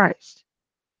Jesus Christ.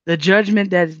 The judgment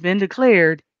that has been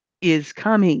declared is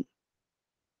coming.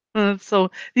 So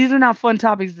these are not fun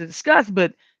topics to discuss,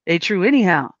 but they true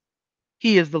anyhow.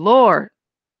 He is the Lord.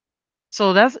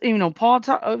 So that's Paul.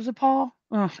 Was it Paul?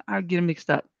 I get them mixed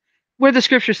up. Where the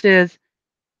scripture says,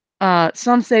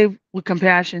 "Some save with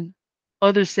compassion,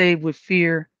 others save with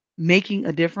fear, making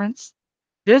a difference."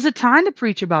 There's a time to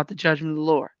preach about the judgment of the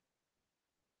Lord.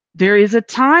 There is a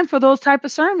time for those type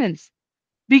of sermons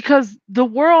because the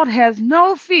world has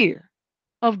no fear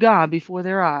of God before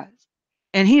their eyes,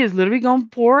 and He is literally going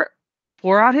to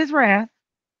pour out His wrath.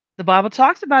 The Bible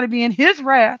talks about it being His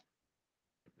wrath.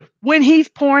 When He's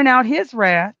pouring out His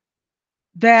wrath,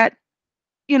 that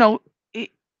you know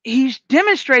He's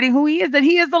demonstrating who He is, that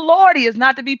He is the Lord. He is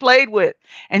not to be played with,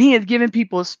 and He has given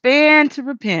people a span to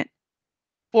repent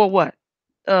for what?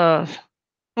 Uh,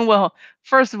 well,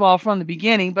 first of all, from the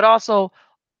beginning, but also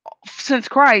since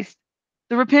Christ,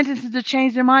 the repentance is to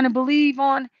change their mind and believe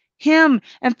on Him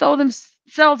and throw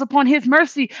themselves upon His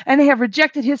mercy, and they have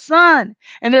rejected His Son.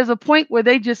 And there's a point where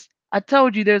I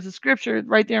told you, there's a scripture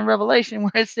right there in Revelation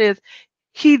where it says,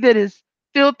 "He that is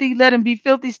filthy, let him be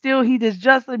filthy still. He that is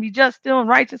just, let him be just still and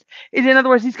righteous." In other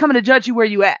words, He's coming to judge you where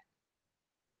you at.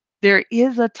 There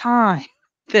is a time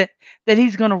that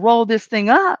He's going to roll this thing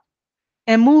up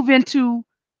and move into,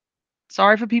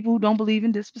 sorry for people who don't believe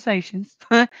in dispensations,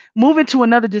 move into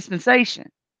another dispensation.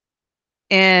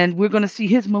 And we're going to see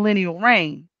His millennial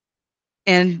reign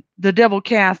and the devil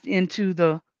cast into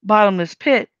the bottomless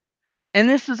pit. And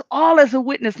this is all as a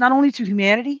witness, not only to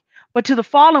humanity, but to the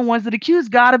fallen ones that accuse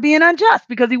God of being unjust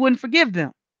because He wouldn't forgive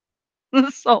them.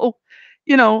 So,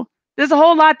 there's a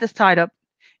whole lot that's tied up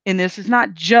in this. It's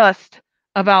not just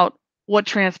about what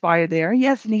transpired there.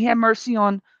 Yes, and He had mercy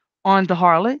on the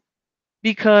harlot,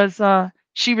 because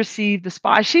she received the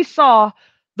spy. She saw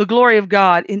the glory of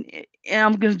God. And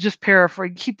I'm going to just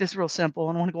paraphrase, keep this real simple.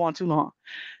 I don't want to go on too long.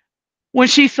 When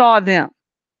she saw them,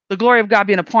 the glory of God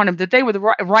being upon them, that they were the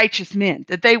righteous men,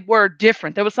 that they were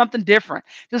different. There was something different.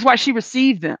 That's why she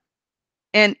received them.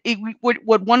 And what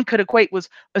one could equate was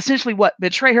essentially what?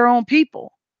 Betray her own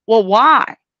people. Well,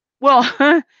 why?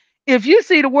 Well, if you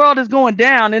see the world is going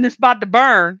down and it's about to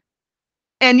burn,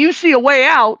 and you see a way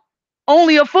out,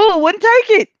 only a fool wouldn't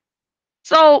take it.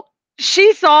 So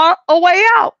she saw a way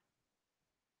out,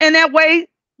 and that way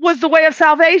was the way of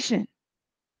salvation.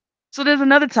 So there's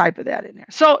another type of that in there.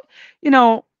 So,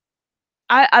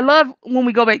 I love when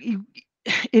we go back.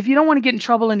 If you don't want to get in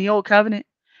trouble in the old covenant,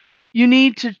 you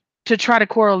need to try to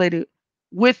correlate it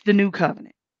with the new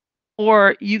covenant,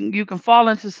 or you can fall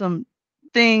into some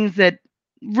things that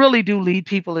really do lead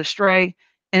people astray,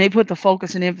 and they put the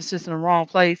focus and emphasis in the wrong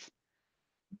place,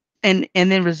 and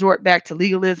then resort back to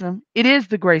legalism. It is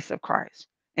the grace of Christ,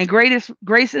 and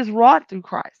grace is wrought through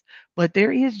Christ, but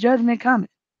there is judgment coming,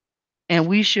 and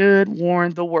we should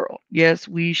warn the world. Yes,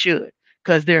 we should,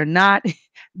 because they're not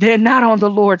they're not on the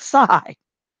Lord's side.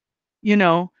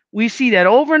 We see that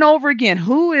over and over again.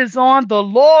 Who is on the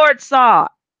Lord's side?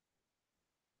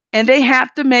 And they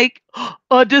have to make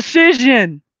a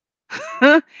decision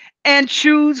and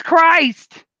choose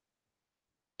Christ.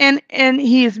 And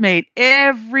he has made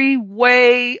every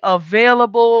way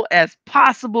available as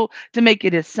possible to make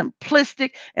it as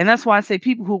simplistic. And that's why I say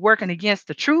people who are working against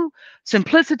the true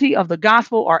simplicity of the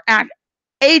gospel are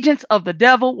agents of the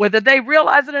devil, whether they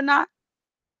realize it or not.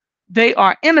 They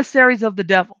are emissaries of the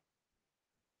devil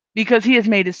because he has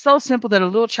made it so simple that a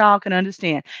little child can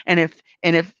understand. And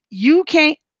if you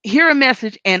can't hear a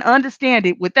message and understand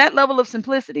it with that level of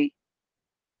simplicity,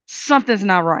 something's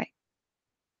not right.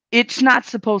 It's not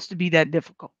supposed to be that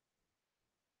difficult.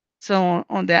 So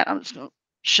on that, I'm just going to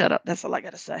shut up. That's all I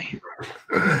got to say.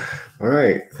 All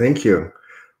right. Thank you.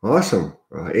 Awesome.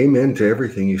 Amen to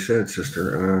everything you said,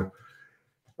 sister.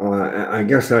 I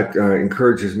guess that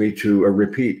encourages me to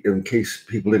repeat, in case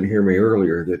people didn't hear me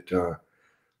earlier, that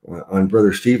on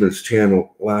Brother Stephen's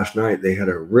channel last night, they had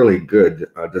a really good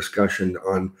discussion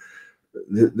on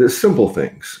the simple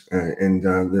things and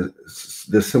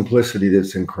the simplicity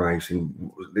that's in Christ.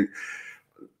 And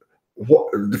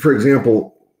for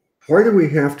example, why do we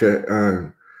have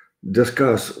to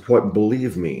discuss what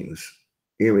believe means?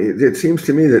 It seems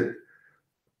to me that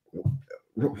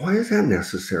why is that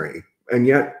necessary? And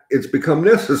yet it's become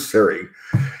necessary.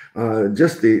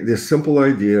 Just the simple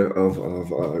idea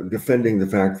of defending the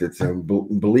fact that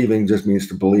believing just means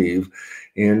to believe.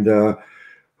 And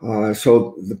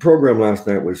so the program last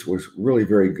night was really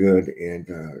very good.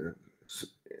 And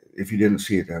if you didn't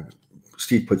see it,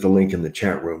 Steve put the link in the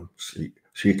chat room so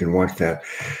you can watch that.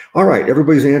 All right,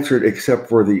 everybody's answered except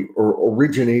for the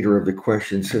originator of the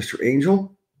question, Sister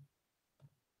Angel.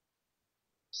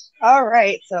 All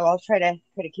right, so I'll try to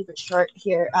keep it short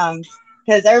here,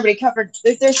 because everybody covered.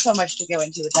 There's so much to go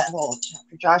into with that whole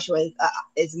chapter. Joshua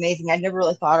is amazing. I never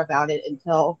really thought about it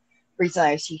until recently.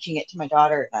 I was teaching it to my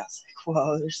daughter, and I was like,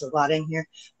 "Whoa, there's a lot in here."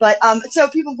 But so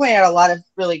people point out a lot of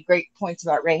really great points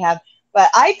about Rahab. But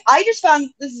I just found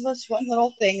this is just one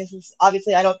little thing. This is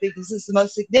obviously I don't think this is the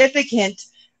most significant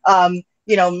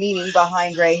meaning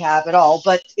behind Rahab at all.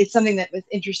 But it's something that was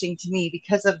interesting to me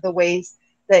because of the ways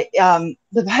that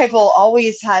the Bible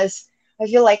always has. I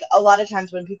feel like a lot of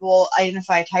times when people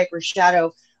identify a type or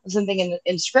shadow of something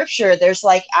in Scripture, there's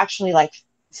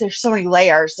there's so many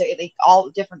layers, they all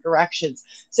different directions.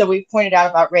 So we pointed out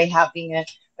about Rahab being a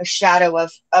shadow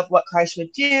of what Christ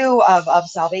would do, of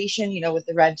salvation, with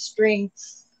the red string.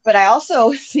 But I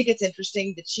also think it's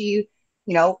interesting that she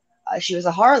was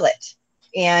a harlot.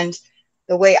 And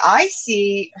the way I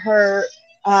see her,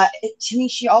 to me,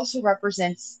 she also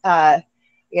represents I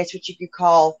guess what you could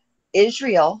call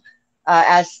Israel,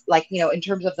 as in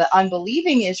terms of the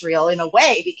unbelieving Israel in a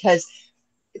way, because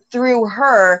through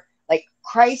her,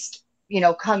 Christ,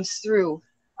 comes through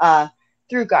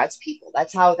God's people.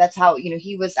 That's how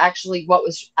he was actually what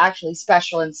was actually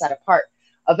special and set apart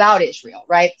about Israel,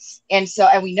 right? And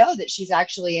we know that she's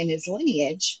actually in his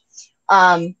lineage,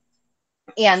 and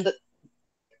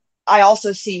I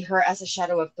also see her as a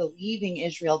shadow of believing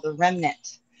Israel, the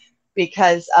remnant,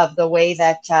 because of the way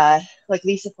that, like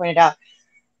Lisa pointed out,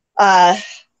 I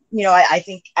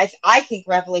think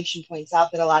Revelation points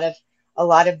out that a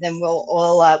lot of them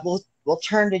will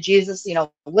turn to Jesus,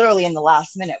 literally in the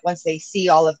last minute once they see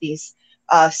all of these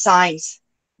signs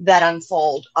that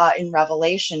unfold in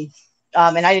Revelation.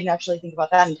 And I didn't actually think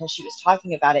about that until she was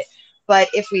talking about it. But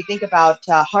if we think about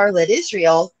harlot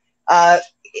Israel,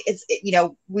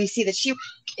 we see that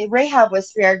Rahab was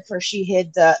spared for she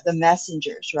hid the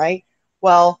messengers, right?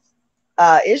 Well,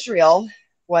 Israel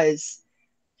was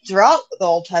throughout the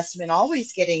Old Testament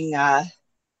always getting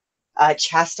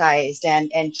chastised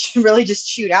and really just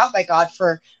chewed out by God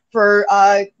for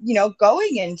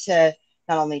going into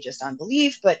not only just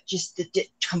unbelief but just the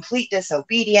complete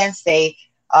disobedience. They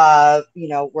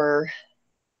were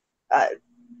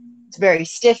very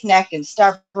stiff-necked and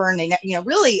stubborn. They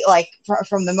really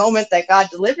from the moment that God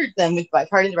delivered them by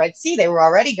parting the Red Sea, they were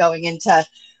already going into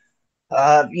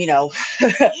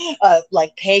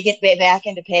pagan, back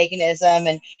into paganism,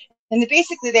 and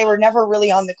basically they were never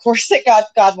really on the course that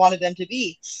God wanted them to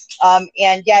be.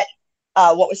 And yet,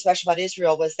 what was special about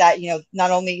Israel was that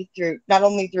not only through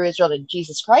Israel did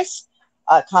Jesus Christ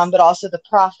come, but also the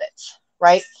prophets,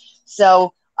 right?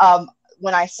 So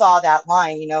when I saw that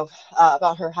line,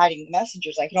 about her hiding the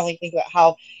messengers, I can only think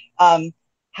about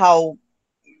how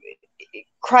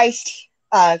Christ.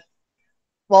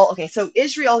 So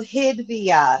Israel hid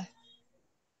the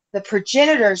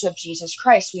progenitors of Jesus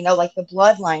Christ. We know, like the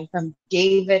bloodline from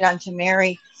David unto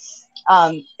Mary.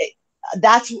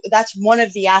 That's one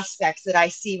of the aspects that I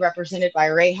see represented by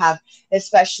Rahab,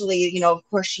 especially, of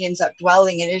course, she ends up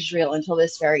dwelling in Israel until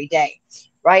this very day,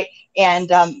 right?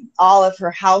 And all of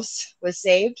her house was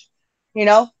saved,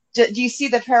 do you see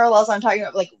the parallels I'm talking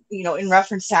about, like, in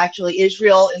reference to actually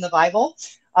Israel in the Bible?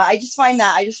 I just find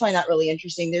that really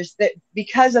interesting. There's that,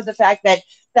 because of the fact that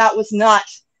that was not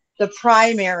the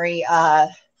primary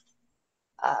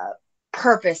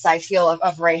purpose, I feel,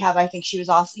 of Rahab. I think she was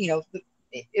also,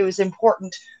 it was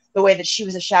important the way that she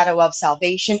was a shadow of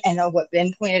salvation and of what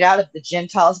Ben pointed out of the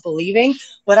Gentiles believing.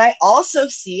 But I also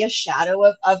see a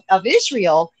shadow of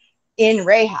Israel in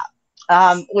Rahab,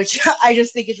 which I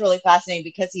just think is really fascinating,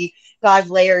 because God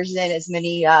layers in as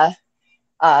many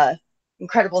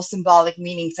incredible symbolic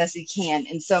meanings as he can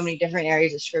in so many different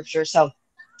areas of scripture. So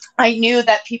I knew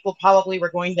that people probably were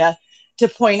going to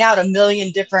point out a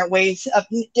million different ways of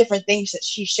different things that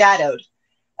she shadowed.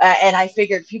 And I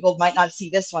figured people might not see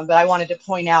this one, but I wanted to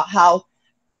point out how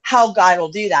God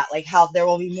will do that, like how there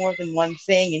will be more than one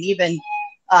thing, and even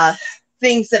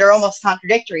things that are almost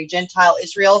contradictory, Gentile,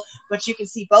 Israel, but you can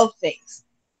see both things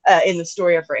in the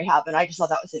story of Rahab. And I just thought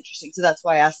that was interesting. So that's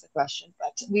why I asked the question,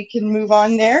 but we can move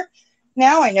on there.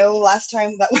 Now, I know last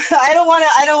time that I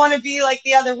don't want to be like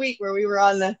the other week where we were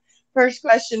on the first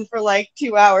question for like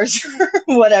 2 hours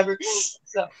or whatever.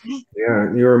 So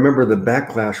yeah, you remember the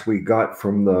backlash we got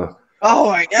from the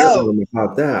I know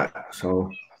about that. So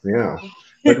yeah,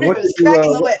 but it was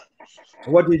cracking the whip.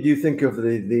 What did you think of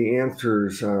the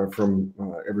answers from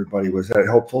everybody? Was that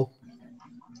helpful?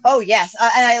 Oh yes,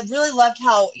 and I really loved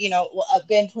how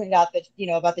Ben pointed out that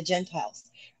about the Gentiles,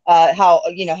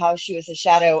 how she was a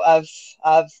shadow of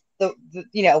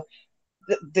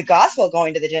the gospel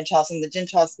going to the Gentiles, and the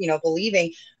Gentiles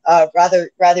believing rather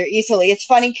easily. It's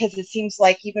funny because it seems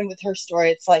like even with her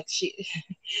story, it's like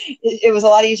it was a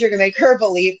lot easier to make her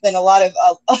believe than a lot of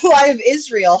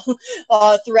Israel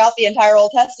throughout the entire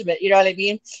Old Testament. You know what I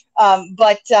mean?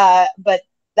 But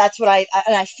that's what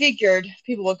I figured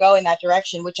people would go in that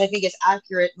direction, which I think is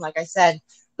accurate. And like I said,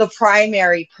 the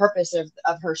primary purpose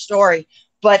of her story.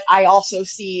 But I also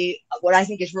see what I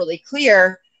think is really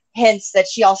clear, hence that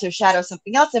she also shadows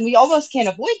something else. And we almost can't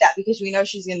avoid that because we know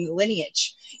she's in the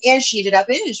lineage and she ended up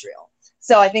in Israel.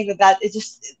 So I think that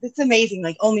it's amazing.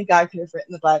 Like only God could have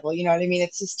written the Bible. You know what I mean?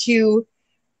 It's just too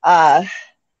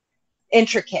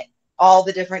intricate, all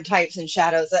the different types and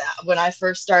shadows. When I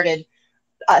first started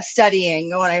studying,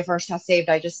 when I first got saved,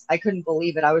 I couldn't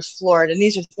believe it. I was floored. And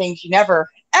these are things you never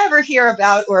ever hear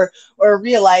about or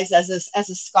realize as a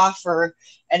scoffer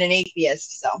and an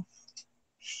atheist. So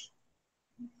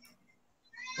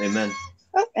amen.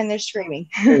 oh, and they're screaming.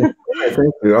 Thank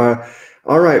you.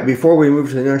 All right, before we move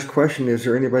to the next question, is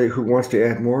there anybody who wants to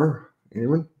add more?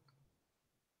 Anyone?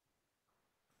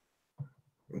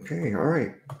 Okay, all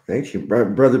right. Thank you.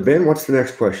 Brother Ben, what's the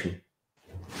next question?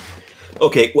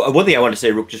 Okay, well, one thing I want to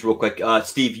say real quick,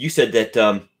 Steve, you said that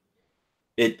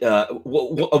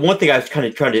one thing I was kind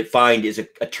of trying to find is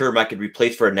a term I could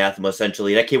replace for anathema,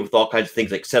 essentially. And I came with all kinds of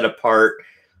things like set apart.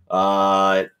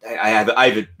 I have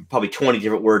probably 20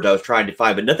 different words I was trying to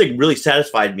find, but nothing really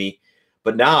satisfied me.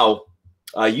 But now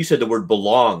you said the word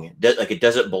belong, like it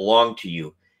doesn't belong to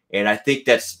you. And I think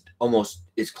that's almost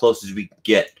as close as we can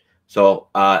get. So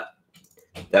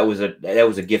that was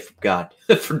a gift from God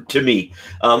to me.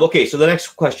 Okay, so the next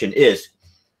question is,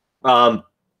 the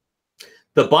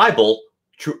Bible,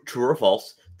 true or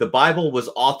false? The Bible was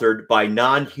authored by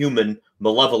non-human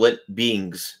malevolent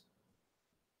beings.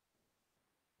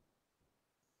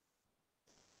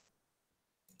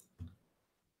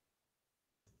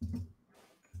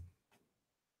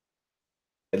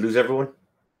 I lose everyone.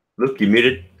 Luke, you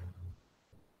muted.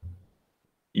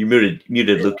 You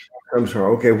muted, Luke. I'm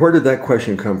sorry. Okay, where did that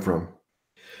question come from?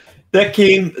 That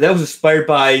was inspired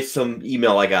by some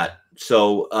email I got.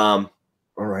 So, all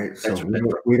right. So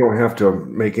we don't have to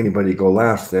make anybody go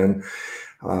last then.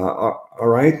 All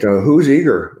right. Who's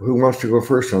eager? Who wants to go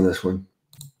first on this one?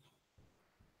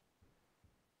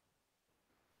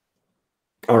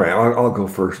 All right, I'll go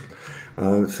first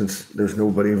since there's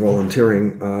nobody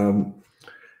volunteering.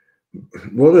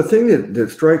 Well, the thing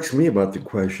that strikes me about the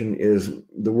question is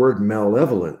the word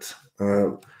malevolence.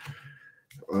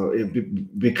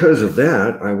 Because of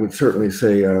that, I would certainly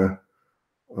say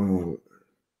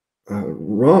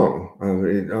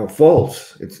wrong,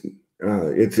 false.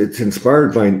 It's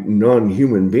inspired by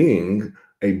non-human being,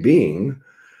 a being,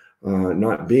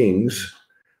 not beings.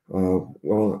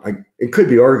 Well, it could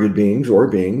be argued beings or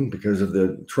being because of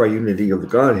the triunity of the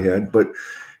Godhead, but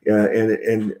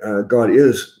and God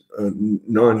is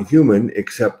non-human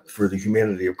except for the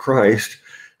humanity of Christ.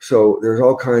 So there's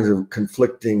all kinds of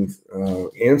conflictions.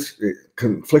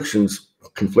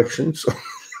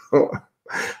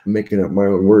 Making up my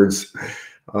own words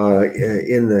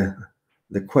in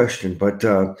the question, but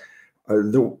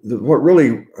what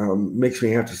really makes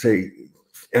me have to say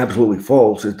absolutely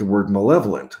false is the word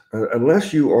malevolent.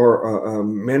 Unless you are a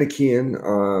Manichaean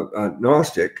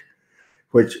Gnostic,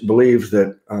 which believes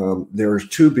that there's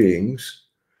two beings,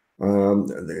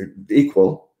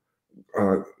 equal,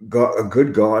 God, a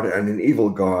good God and an evil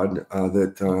God,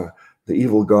 that the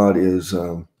evil God is,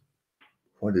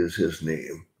 what is his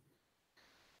name?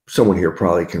 Someone here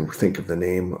probably can think of the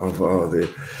name of the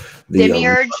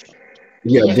Demiurge.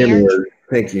 yeah, Demiurge. demiurge.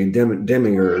 Thank you,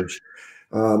 demiurge.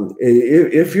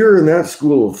 If you're in that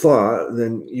school of thought,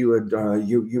 then you would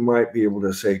you might be able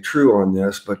to say true on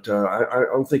this, but I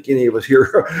don't think any of us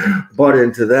here bought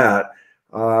into that.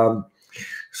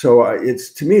 So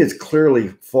it's, to me, it's clearly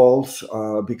false,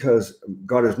 because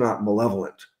God is not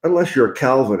malevolent. Unless you're a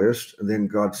Calvinist, then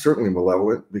God's certainly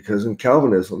malevolent, because in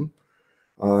Calvinism,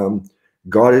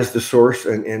 God is the source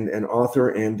and author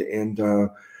and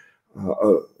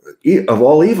of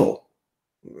all evil.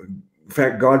 In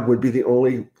fact, God would be the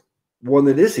only one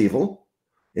that is evil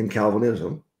in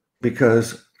Calvinism,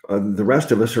 because the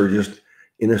rest of us are just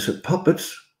innocent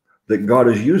puppets that God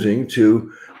is using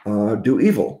to do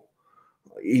evil.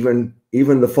 Even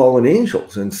the fallen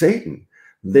angels and Satan,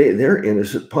 they're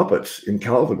innocent puppets in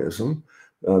Calvinism,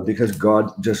 because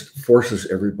God just forces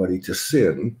everybody to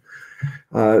sin.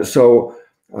 So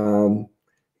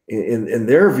in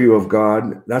their view of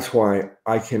God, that's why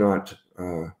I cannot.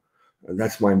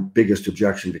 That's my biggest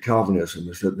objection to Calvinism,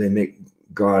 is that they make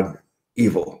God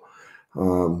evil.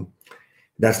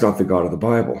 That's not the God of the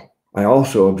Bible. I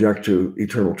also object to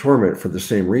eternal torment for the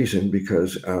same reason,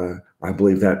 because I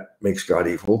believe that makes God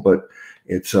evil, but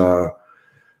it's I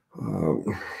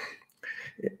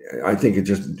think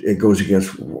it goes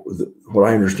against what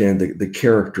I understand the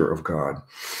character of God.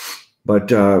 But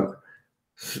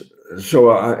so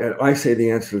I say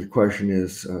the answer to the question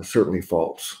is certainly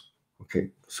false. Okay,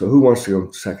 so who wants to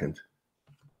go second?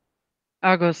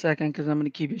 I'll go second because I'm going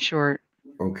to keep it short.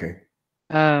 Okay.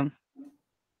 Um,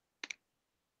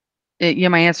 yeah,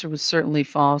 my answer was certainly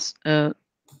false.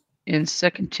 In 2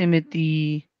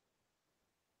 Timothy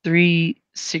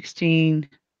 3:16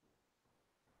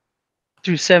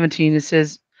 through 17, it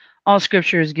says, all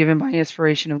scripture is given by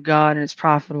inspiration of God and is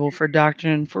profitable for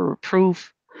doctrine, for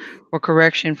reproof, for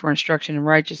correction, for instruction in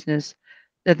righteousness,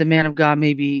 that the man of God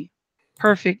may be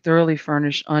perfect, thoroughly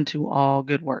furnished unto all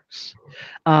good works.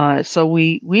 So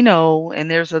we know, and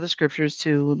there's other scriptures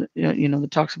too, that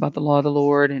talks about the law of the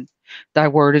Lord and thy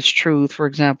word is truth, for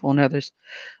example, and others.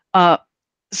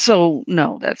 So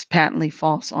no, that's patently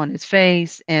false on its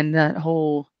face. And that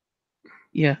whole,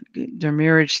 the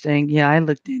marriage thing. Yeah, I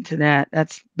looked into that.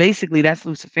 That's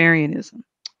Luciferianism.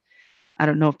 I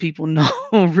don't know if people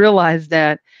realize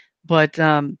that, but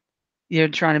you're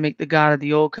trying to make the God of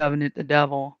the old covenant the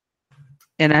devil.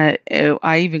 And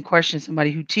I even questioned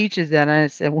somebody who teaches that. And I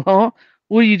said, well,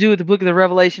 what do you do with the book of the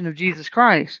Revelation of Jesus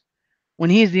Christ when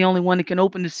he's the only one that can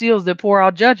open the seals that pour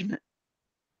out judgment?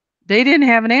 They didn't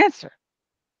have an answer.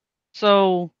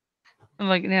 So I'm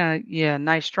like, yeah,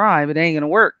 nice try, but it ain't going to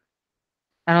work.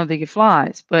 I don't think it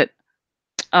flies. But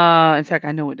in fact,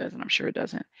 I know it doesn't. I'm sure it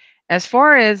doesn't. As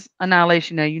far as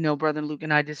annihilation, now, Brother Luke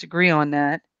and I disagree on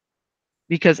that,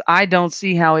 because I don't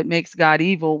see how it makes God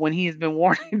evil when he has been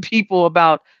warning people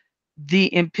about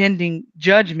the impending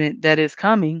judgment that is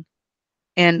coming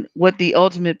and what the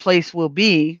ultimate place will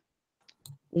be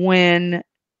when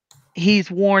he's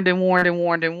warned and warned and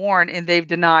warned and warned, and they've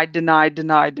denied.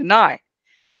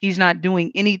 He's not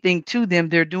doing anything to them.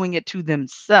 They're doing it to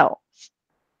themselves.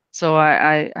 So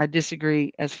I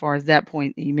disagree as far as that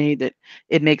point that you made, that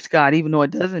it makes God, even though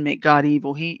it doesn't make God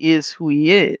evil, he is who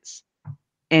he is.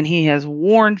 And he has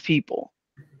warned people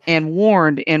and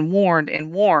warned and warned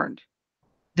and warned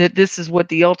that this is what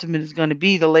the ultimate is going to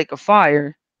be, the lake of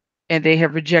fire. And they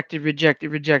have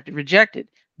rejected.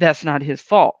 That's not his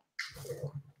fault.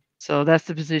 So that's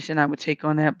the position I would take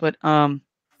on that. But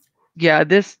yeah,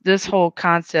 this whole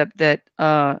concept that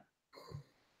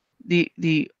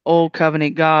the old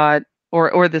covenant God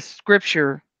or the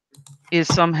scripture is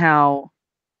somehow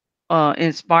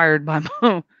inspired by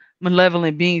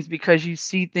malevolent beings, because you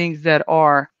see things that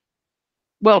are,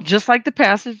 well, just like the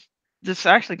passage. This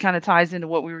actually kind of ties into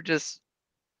what we were just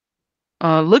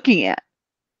looking at.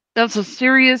 That's a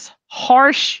serious,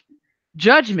 harsh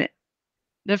judgment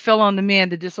that fell on the man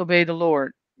that disobeyed the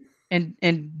Lord and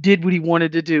did what he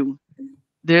wanted to do.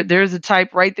 There's a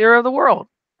type right there of the world.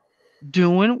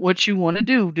 Doing what you want to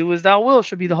do. Do as thou wilt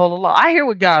should be the whole of law. I hear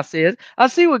what God says. I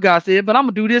see what God said, but I'm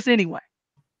gonna do this anyway.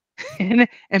 and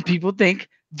people think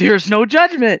there's no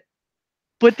judgment.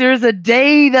 But there's a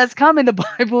day that's coming, the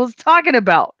Bible is talking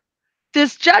about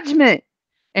this judgment.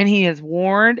 And he has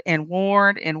warned and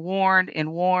warned and warned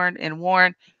and warned and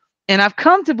warned. And I've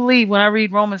come to believe when I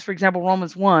read Romans, for example,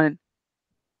 Romans 1,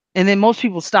 and then most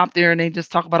people stop there and they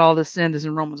just talk about all the sin that's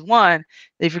in Romans 1.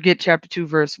 They forget chapter 2,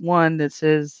 verse 1 that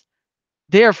says,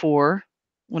 therefore,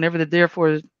 whenever the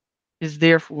therefore is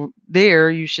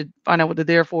there, you should find out what the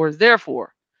therefore is there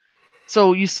for.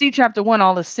 So you see chapter 1,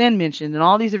 all the sin mentioned and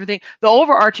all these different things. The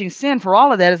overarching sin for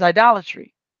all of that is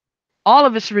idolatry. All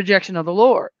of it's rejection of the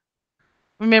Lord.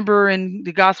 Remember in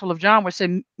the Gospel of John where it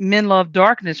said men love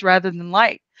darkness rather than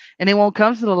light, and they won't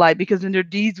come to the light because then their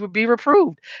deeds would be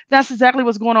reproved. That's exactly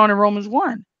what's going on in Romans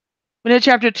 1. But in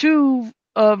chapter 2,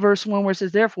 verse 1, where it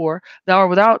says, therefore, thou art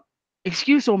without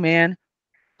excuse, O man,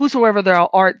 whosoever thou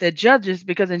art that judges,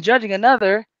 because in judging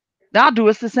another, thou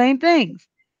doest the same things.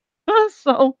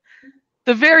 So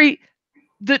the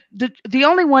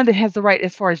only one that has the right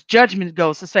as far as judgment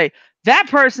goes to say that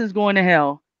person's going to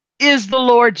hell is the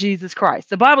Lord Jesus Christ.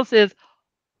 The Bible says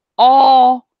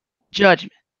all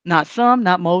judgment, not some,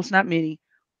 not most, not many,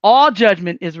 all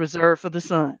judgment is reserved for the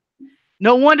Son.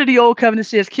 No wonder the old covenant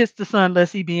says, kiss the Son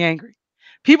lest he be angry.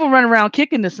 People run around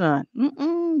kicking the Son.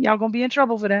 Y'all gonna be in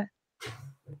trouble for that.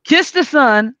 Kiss the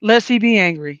Son lest he be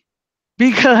angry,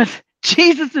 because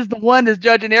Jesus is the one that's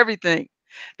judging everything.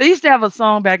 They used to have a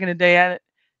song back in the day.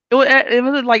 It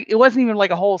was like, it wasn't even like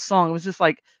a whole song. It was just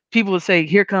like people would say,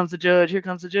 "Here comes the judge. Here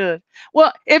comes the judge."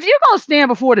 Well, if you're gonna stand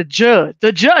before the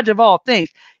judge of all things,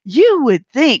 you would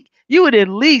think you would at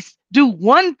least do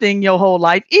one thing your whole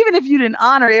life, even if you didn't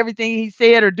honor everything he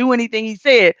said or do anything he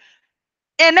said,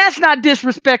 and that's not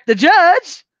disrespect the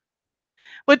judge.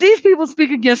 But these people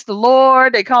speak against the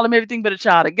Lord. They call him everything but a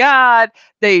child of God.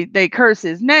 They curse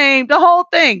his name. The whole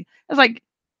thing. It's like,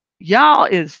 y'all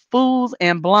is fools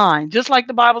and blind. Just like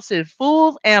the Bible says,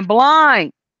 fools and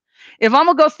blind. If I'm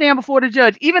going to go stand before the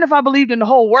judge, even if I believed in the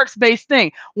whole works-based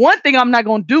thing, one thing I'm not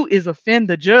going to do is offend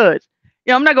the judge.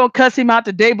 I'm not going to cuss him out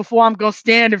the day before I'm going to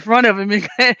stand in front of him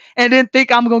and then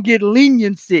think I'm going to get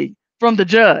leniency from the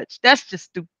judge. That's just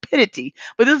stupidity.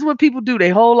 But this is what people do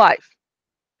their whole life.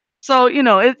 So,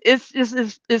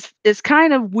 it's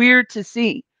kind of weird to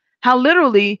see how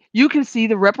literally you can see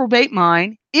the reprobate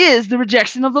mind is the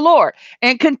rejection of the Lord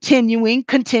and continuing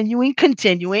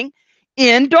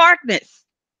in darkness.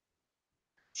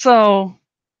 So,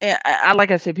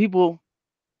 like I said, people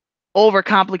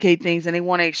overcomplicate things and they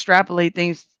want to extrapolate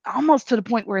things almost to the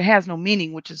point where it has no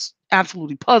meaning, which is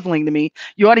absolutely puzzling to me.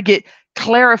 You ought to get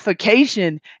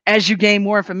clarification as you gain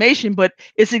more information, but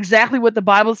it's exactly what the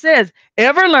Bible says,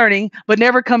 ever learning, but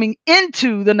never coming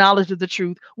into the knowledge of the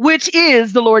truth, which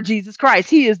is the Lord Jesus Christ.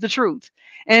 He is the truth.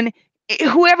 And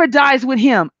whoever dies with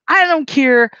him, I don't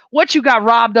care what you got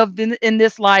robbed of in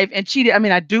this life and cheated. I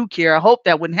mean, I do care. I hope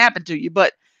that wouldn't happen to you,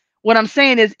 but what I'm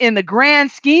saying is, in the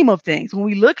grand scheme of things, when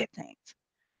we look at things,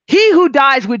 he who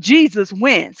dies with Jesus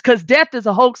wins, because death is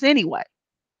a hoax anyway.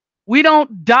 We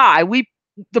don't die.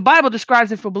 The Bible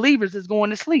describes it for believers as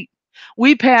going to sleep.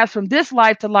 We pass from this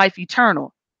life to life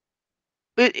eternal.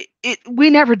 We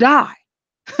never die.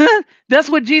 That's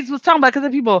what Jesus was talking about.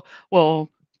 Because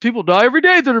people die every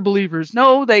day that are believers.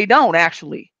 No, they don't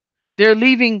actually. They're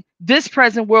leaving this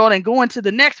present world and going to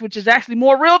the next, which is actually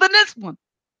more real than this one.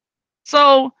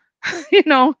 So,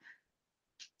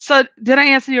 So did I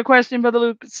answer your question, Brother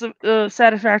Luke,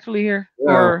 satisfactorily here,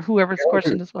 Yeah, or whoever's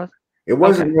question this was? it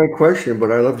wasn't my question,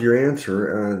 but I loved your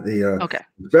answer. Okay.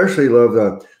 Especially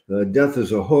love the death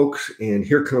is a hoax and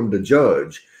here come the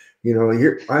judge.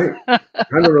 Here I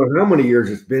don't know how many years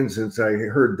it's been since I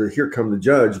heard the here come the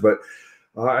judge, but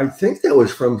I think that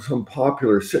was from some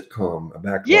popular sitcom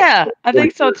back. Yeah, I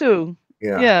think so too.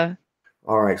 Yeah.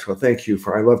 All right. So thank you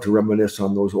I love to reminisce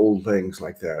on those old things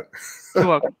like that. You're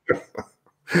welcome.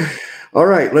 All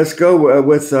right, let's go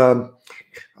with.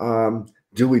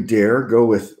 Do we dare go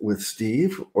with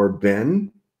Steve or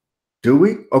Ben? Do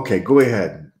we? Okay, go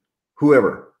ahead.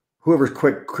 Whoever's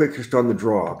quickest on the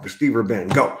draw, Steve or Ben,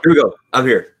 go. Here we go. I'm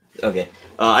here. Okay.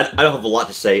 I don't have a lot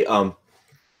to say.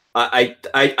 I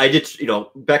did,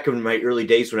 back in my early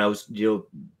days when I was,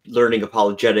 learning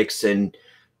apologetics and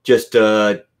just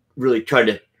really trying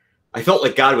to. I felt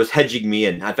like God was hedging me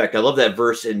in. In fact, I love that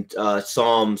verse in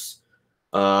Psalms.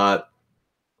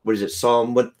 What is it?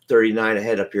 Psalm 139. I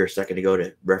had up here a second ago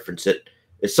to reference it.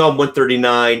 It's Psalm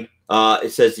 139.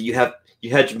 It says that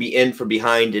you hedged me in from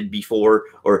behind and before,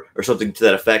 or something to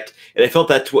that effect. And I felt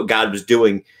that's what God was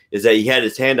doing, is that he had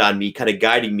his hand on me, kind of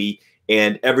guiding me.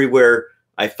 And everywhere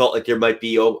I felt like there might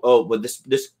be, well, this,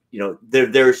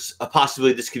 there's a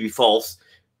possibility this could be false,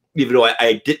 even though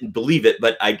I didn't believe it,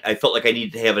 but I felt like I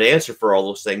needed to have an answer for all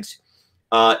those things.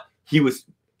 He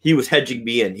was hedging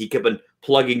me in. He kept on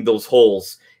plugging those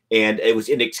holes, and it was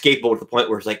inescapable to the point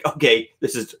where it's like, okay,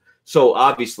 this is so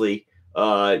obviously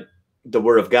the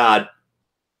Word of God.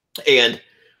 And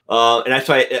that's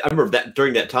why I remember that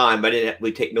during that time, I didn't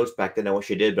really take notes back then. I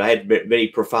wish I did, but I had many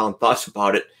profound thoughts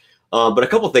about it. But a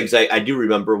couple of things I do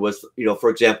remember was, for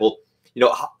example,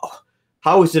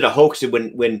 how is it a hoax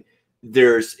when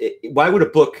there's, why would a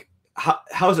book,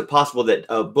 how is it possible that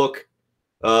a book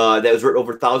that was written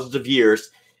over thousands of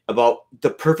years about the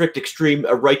perfect extreme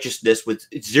of righteousness with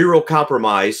zero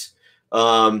compromise,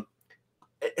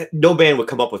 no man would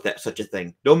come up with such a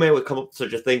thing. No man would come up with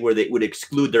such a thing where they would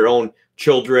exclude their own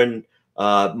children,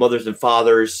 mothers and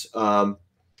fathers,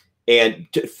 and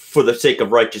for the sake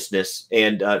of righteousness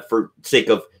and for sake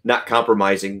of not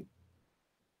compromising,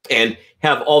 and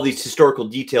have all these historical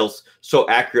details so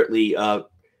accurately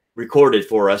recorded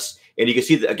for us. And you can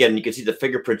see that, again, you can see the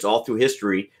fingerprints all through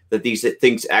history that these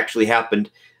things actually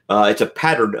happened. It's a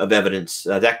pattern of evidence.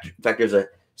 In fact, there's a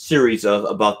series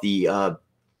about the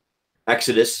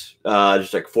Exodus.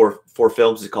 There's like four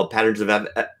films. It's called Patterns of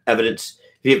Evidence.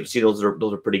 If you haven't seen those,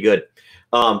 those are pretty good.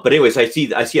 But anyways, I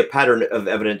see a pattern of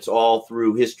evidence all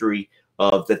through history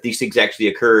of that these things actually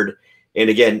occurred. And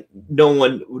again, no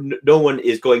one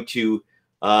is going to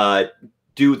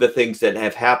do the things that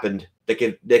have happened that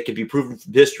can be proven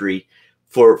from history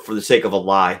for the sake of a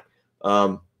lie.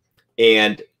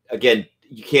 And again,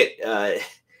 I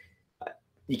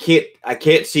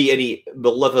can't see any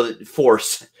malevolent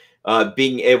force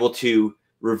being able to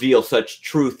reveal such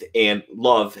truth and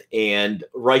love and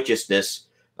righteousness.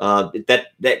 That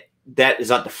is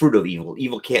not the fruit of evil.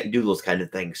 Evil can't do those kind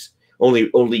of things.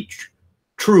 Only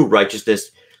true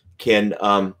righteousness can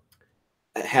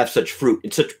have such fruit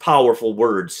and such powerful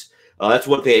words. That's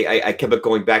one thing I kept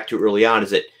going back to early on,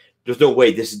 is that there's no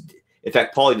way this is, in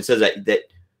fact, Paul even says that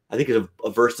I think it's a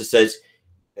verse that says,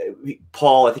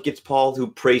 I think it's Paul who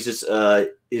praises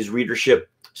his readership,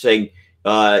 saying,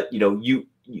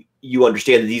 you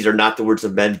understand that these are not the words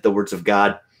of men, but the words of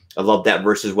God. I love that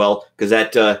verse as well, because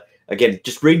that, again,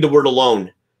 just reading the word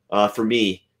alone, for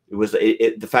me, it was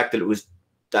the fact that it was,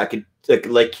 I could,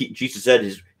 like Jesus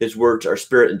said, his words are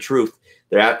spirit and truth.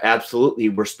 They absolutely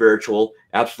were spiritual,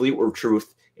 absolutely were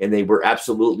truth, and they were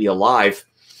absolutely alive.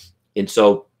 And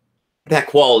so that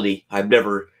quality, I've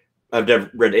never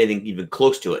read anything even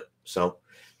close to it. So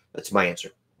that's my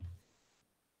answer.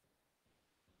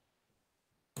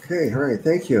 Okay, all right,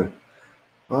 thank you.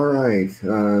 All right,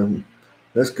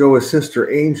 let's go with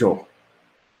Sister Angel.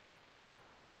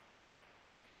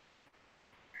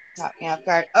 Caught me off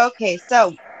guard. Okay,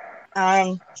 so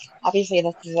obviously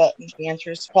the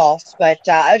answer is false, but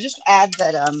I'll just add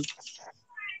that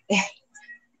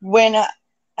when I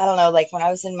don't know, like when I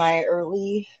was in my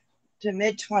early to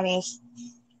mid 20s,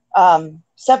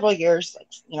 several years,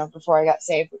 before I got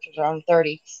saved, which was around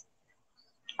 30,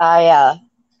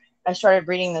 I started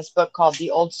reading this book called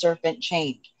The Old Serpent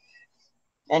Chained.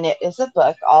 And it is a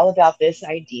book all about this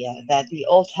idea that the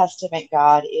Old Testament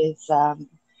God is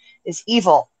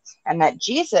evil, and that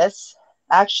Jesus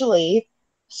actually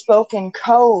spoke in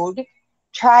code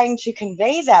trying to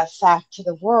convey that fact to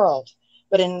the world,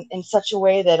 but in such a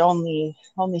way that only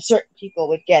certain people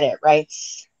would get it, right?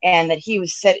 And that he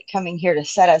was coming here to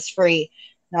set us free,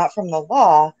 not from the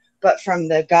law, but from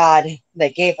the God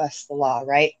that gave us the law,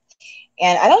 right?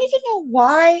 And I don't even know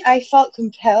why I felt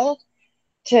compelled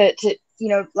to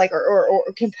or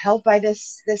compelled by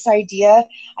this idea.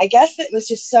 I guess it was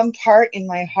just some part in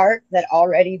my heart that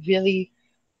already really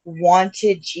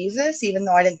wanted Jesus, even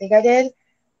though I didn't think I did,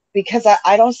 because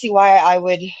I don't see why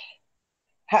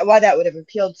why that would have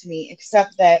appealed to me,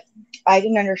 except that I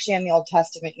didn't understand the Old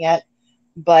Testament yet,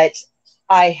 but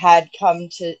I had come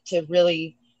to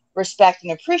really respect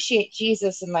and appreciate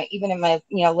Jesus even in my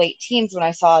late teens, when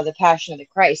I saw the Passion of the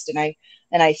Christ, and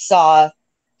I saw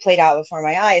played out before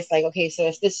my eyes, like, okay, so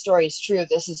if this story is true,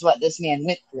 this is what this man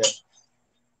went through,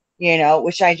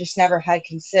 which I just never had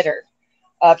considered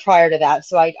prior to that.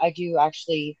 So I do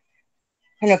actually,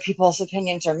 I know people's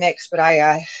opinions are mixed, but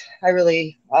I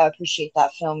really appreciate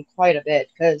that film quite a bit,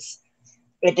 because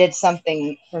it did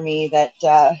something for me that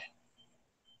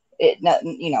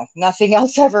nothing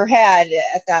else ever had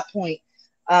at that point.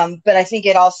 But I think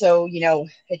it also,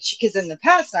 because in the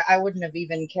past I wouldn't have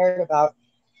even cared about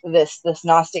this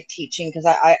Gnostic teaching, because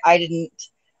I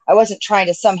wasn't trying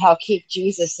to somehow keep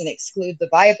Jesus and exclude the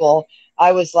Bible.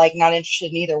 I was like not interested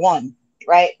in either one,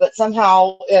 right? But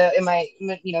somehow in my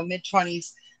mid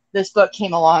 20s, this book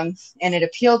came along and it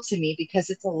appealed to me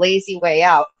because it's a lazy way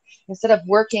out. Instead of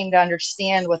working to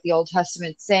understand what the Old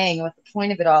Testament's saying and what the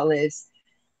point of it all is,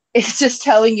 it's just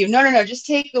telling you, no, just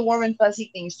take the warm and fuzzy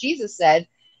things Jesus said,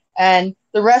 and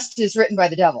the rest is written by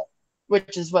the devil,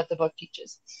 which is what the book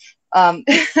teaches. And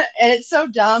it's so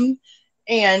dumb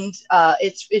and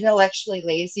it's intellectually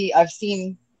lazy. I've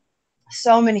seen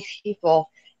so many people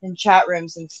in chat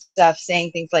rooms and stuff saying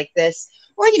things like this,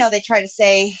 or they try to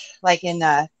say, like in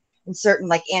certain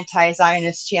like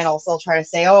anti-Zionist channels, they'll try to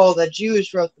say, oh, the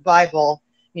Jews wrote the Bible.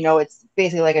 It's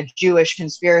basically like a Jewish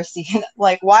conspiracy.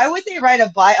 Like, why would they write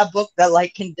a book that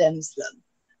like condemns them?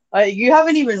 You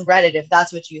haven't even read it if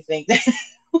that's what you think.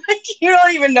 Like, you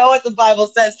don't even know what the Bible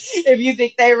says if you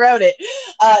think they wrote it.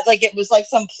 Like it was like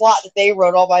some plot that they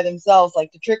wrote all by themselves,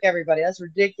 like to trick everybody. That's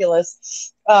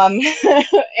ridiculous. And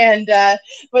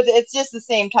but it's just the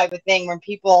same type of thing when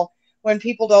people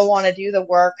don't want to do the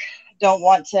work, don't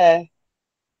want to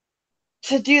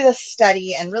do the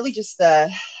study, and really just the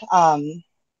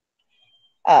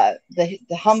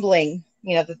humbling,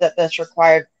 that's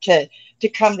required to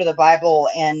come to the Bible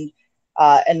and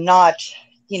not,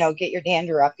 get your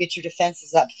dander up, get your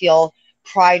defenses up, feel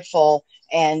prideful,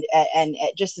 and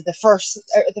just the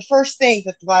first thing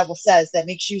that the Bible says that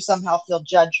makes you somehow feel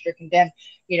judged or condemned,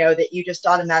 that you just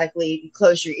automatically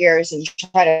close your ears and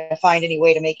try to find any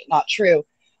way to make it not true.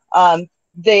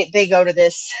 They go to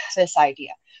this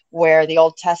idea where the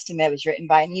Old Testament was written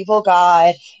by an evil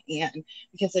God, and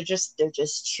because they're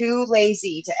just too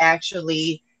lazy to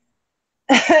actually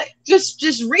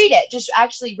just read it. Just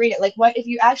actually read it. Like, what if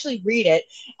you actually read it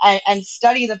and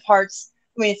study the parts?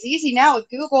 I mean, it's easy now with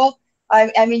Google.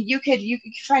 I mean, you could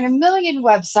find a million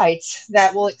websites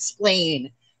that will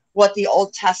explain what the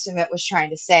Old Testament was trying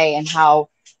to say, and how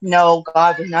no,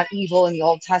 God was not evil in the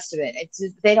Old Testament.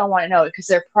 They don't want to know it because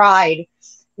their pride,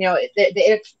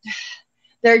 they're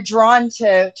drawn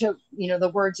to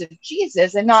the words of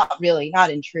Jesus, and not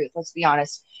in truth. Let's be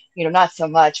honest, not so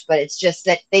much, but it's just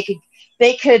that they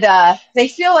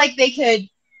feel like they could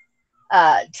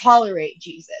tolerate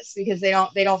Jesus because they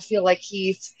don't feel like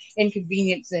he's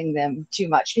inconveniencing them too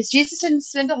much, because Jesus didn't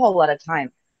spend a whole lot of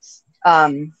time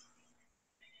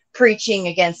preaching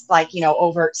against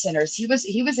overt sinners. He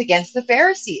was against the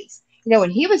Pharisees. When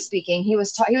he was speaking, he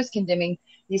was condemning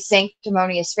these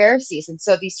sanctimonious Pharisees. And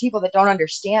so these people that don't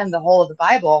understand the whole of the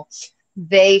Bible,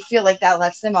 they feel like that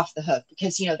lets them off the hook,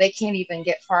 because they can't even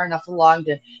get far enough along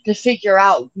to figure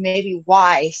out maybe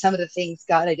why some of the things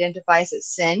God identifies as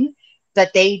sin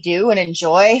that they do and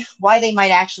enjoy, why they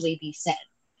might actually be sin.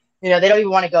 They don't even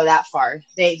want to go that far.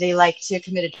 They like to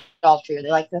commit adultery, or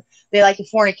they like to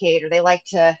fornicate, or they like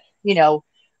to, any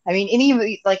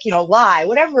lie,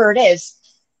 whatever it is.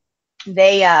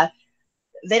 They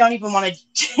don't even want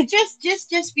to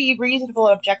just be reasonable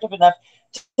and objective enough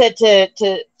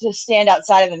to stand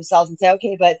outside of themselves and say,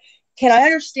 okay, but can I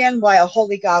understand why a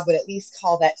holy God would at least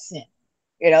call that sin?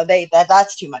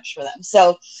 That's too much for them.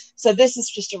 So this is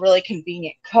just a really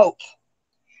convenient cope.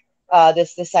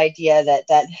 This idea that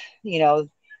the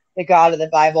God of the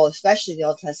Bible, especially the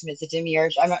Old Testament, is a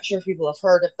demiurge. I'm not sure if people have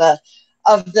heard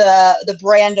of the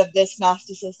brand of this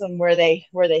Gnosticism where they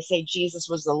say Jesus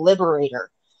was the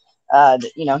liberator.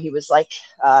 He was like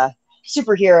a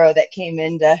superhero that came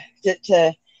in to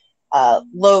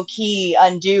low key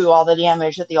undo all the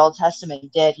damage that the Old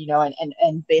Testament did,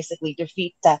 and basically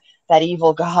defeat that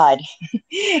evil God,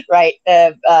 right?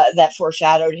 That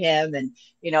foreshadowed him, and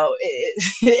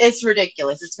it's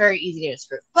ridiculous. It's very easy to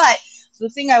disprove. But the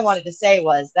thing I wanted to say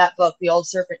was that book, The Old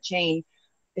Serpent Chain,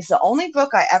 is the only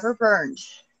book I ever burned.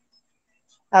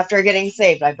 After getting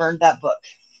saved, I burned that book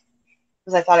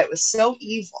because I thought it was so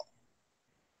evil.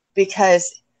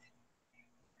 Because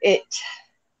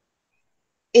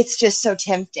it's just so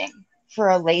tempting for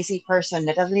a lazy person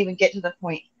that doesn't even get to the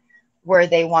point where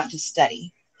they want to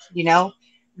study.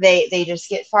 They just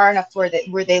get far enough where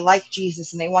they like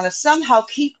Jesus and they want to somehow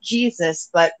keep Jesus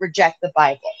but reject the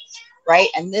Bible, right?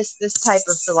 And this type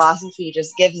of philosophy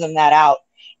just gives them that out,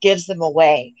 gives them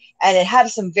away, and it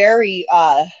has some very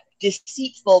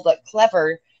deceitful but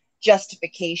clever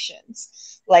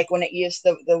justifications, like when it used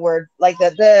the word, like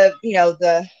the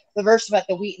verse about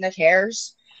the wheat and the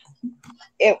tares.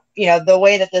 The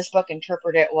way that this book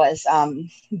interpreted it was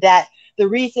that the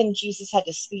reason Jesus had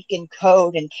to speak in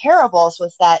code and parables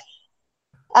was that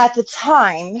at the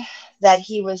time that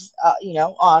he was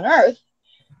on earth,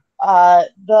 I'm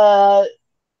trying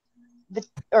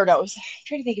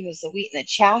to think if it was the wheat and the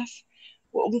chaff.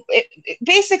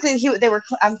 Basically,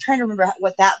 I'm trying to remember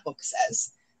what that book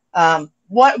says.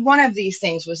 One of these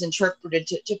things was interpreted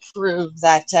to prove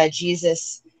that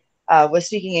Jesus was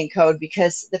speaking in code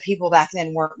because the people back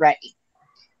then weren't ready.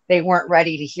 They weren't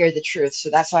ready to hear the truth. So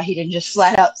that's why he didn't just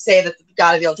flat out say that the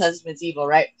God of the Old Testament is evil,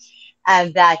 right?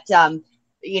 And that, at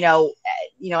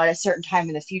a certain time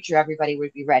in the future, everybody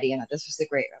would be ready, and that this was the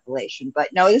great revelation.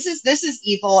 But no, this is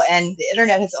evil, and the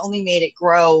internet has only made it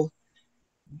grow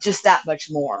just that much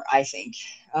more, I think.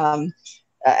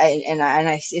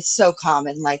 It's so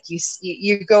common. Like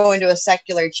you go into a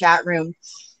secular chat room,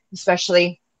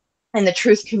 especially in the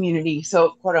truth community,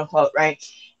 so quote unquote, right?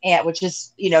 And which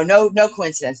is, no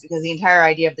coincidence, because the entire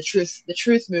idea of the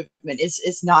truth movement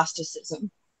is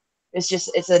Gnosticism.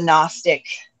 It's a Gnostic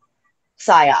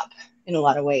psyop in a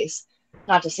lot of ways.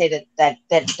 Not to say that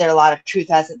there a lot of truth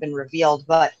hasn't been revealed,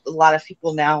 but a lot of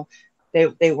people now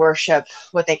they worship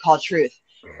what they call truth,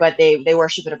 but they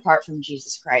worship it apart from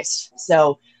Jesus Christ.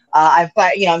 So I'm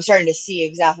starting to see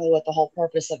exactly what the whole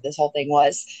purpose of this whole thing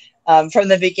was, from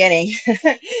the beginning,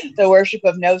 the worship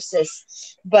of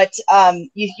gnosis. But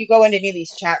you go into any of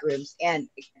these chat rooms, and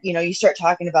you start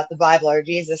talking about the Bible or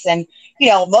Jesus, and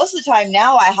most of the time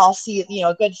now I'll see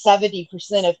a good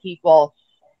 70% of people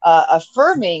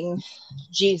affirming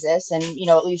Jesus, and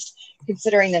at least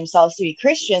considering themselves to be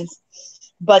Christians,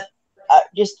 but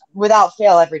just without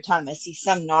fail, every time I see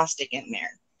some Gnostic in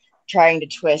there trying to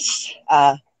twist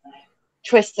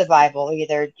the Bible,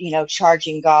 either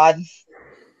charging God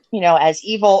as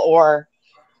evil, or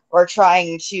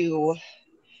trying to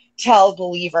tell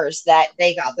believers that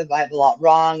they got the Bible all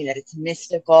wrong and that it's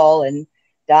mystical and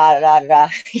da da da da.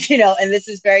 And this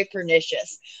is very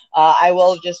pernicious. I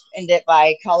will just end it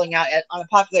by calling out on a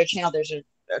popular channel. There's a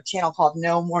channel called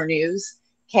No More News,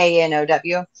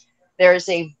 KNOW. There's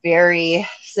a very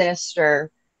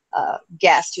sinister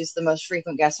guest who's the most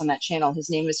frequent guest on that channel. His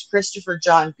name is Christopher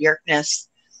John Bjerknes,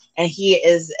 and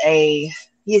he's a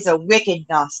wicked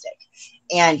Gnostic,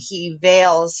 and he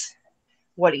veils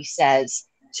what he says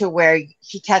to where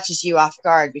he catches you off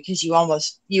guard, because you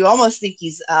almost think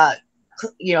he's a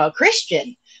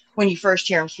Christian when you first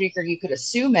hear him speak, or you could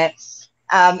assume it,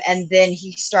 and then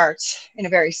he starts in a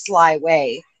very sly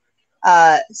way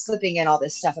slipping in all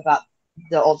this stuff about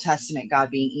the Old Testament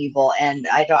God being evil. And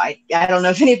I don't know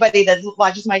if anybody that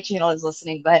watches my channel is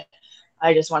listening, but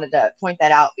I just wanted to point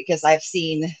that out, because I've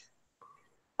seen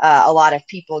a lot of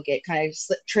people get kind of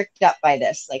tricked up by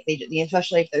this. Like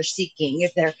especially if they're seeking,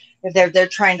 if they're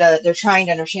trying to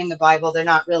understand the Bible, they're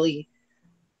not really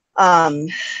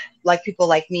like people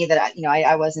like me that I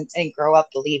didn't grow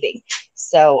up believing.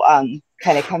 So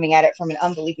kind of coming at it from an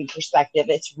unbelieving perspective,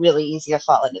 it's really easy to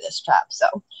fall into this trap. So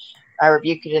I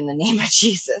rebuke it in the name of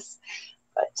Jesus.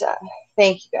 But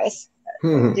thank you guys.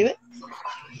 Do it.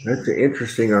 That's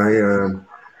interesting.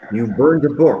 You burned a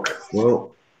book.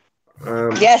 Well,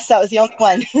 yes, that was the only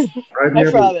one.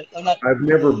 I've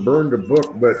never burned a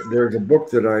book, but there's a book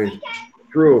that I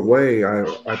threw away.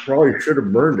 I probably should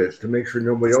have burned it to make sure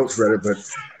nobody else read it, but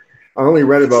I only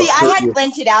read about. See, I had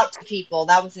lent it out to people.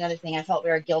 That was another thing. I felt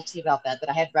very guilty about that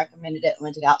I had recommended it and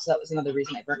lent it out. So that was another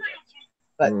reason I burned it.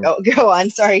 But go on.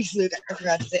 Sorry, Luke, I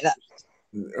forgot to say that.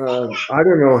 I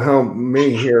don't know how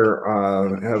many here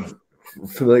have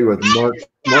familiar with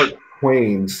Mark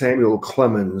Twain, Samuel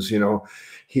Clemens.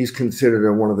 He's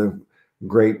considered one of the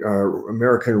great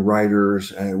American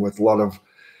writers, and with a lot of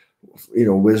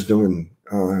wisdom.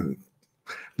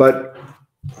 But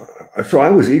so I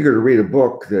was eager to read a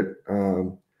book that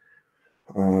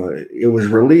it was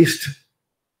released,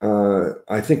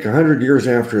 I think, 100 years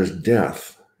after his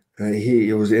death.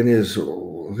 It was in his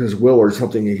will or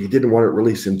something. He didn't want it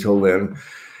released until then,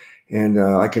 and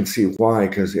I can see why,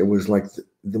 because it was like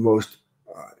the most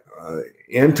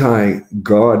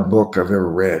anti-God book I've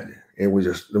ever read. It was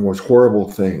just the most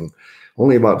horrible thing.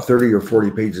 Only about 30 or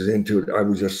 40 pages into it, I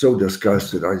was just so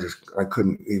disgusted. I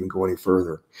couldn't even go any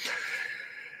further.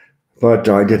 But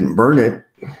I didn't burn it.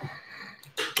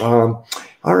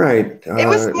 All right. It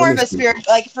was more of a spirit.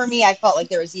 Like for me, I felt like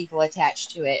there was evil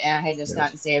attached to it, and I had just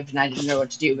gotten saved, and I didn't know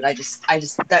what to do. But I just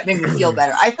that made me feel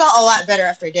better. I felt a lot better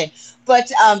after I did.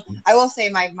 But I will say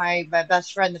my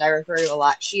best friend that I refer to a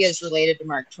lot, she is related to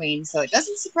Mark Twain, so it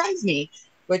doesn't surprise me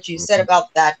what you said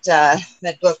about that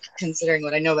book, considering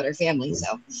what I know about her family.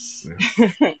 So.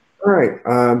 All right,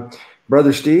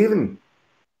 Brother Steve.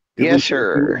 Yes,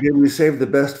 sir. Did we save the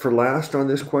best for last on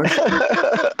this question?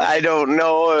 I don't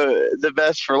know. The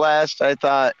best for last. I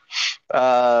thought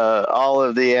all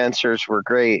of the answers were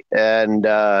great, and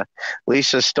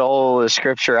Lisa stole the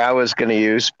scripture I was going to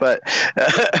use, but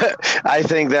I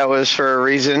think that was for a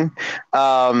reason.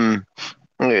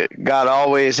 God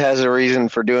always has a reason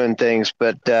for doing things,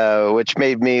 but which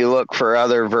made me look for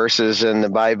other verses in the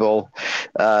Bible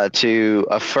to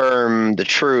affirm the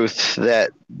truth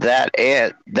that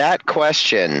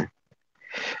question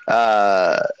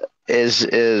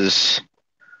is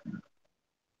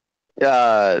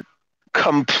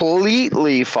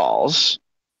completely false,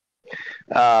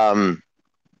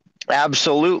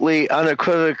 absolutely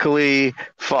unequivocally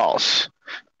false,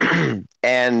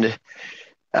 and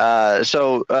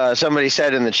So somebody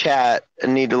said in the chat, I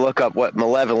need to look up what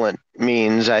malevolent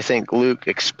means. I think Luke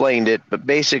explained it, but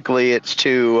basically it's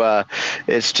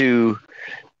to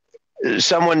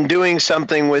someone doing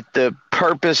something with the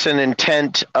purpose and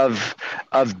intent of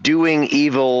doing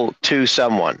evil to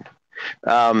someone.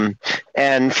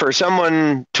 And for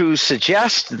someone to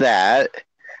suggest that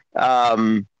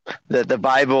that the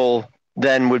Bible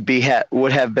then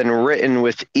would have been written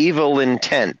with evil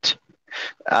intent,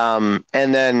 and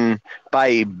then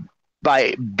by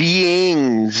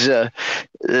beings,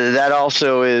 that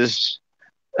also is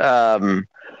um,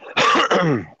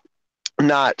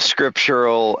 not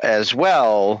scriptural as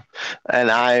well.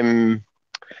 And I'm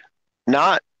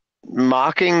not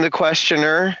mocking the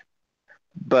questioner,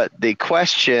 but the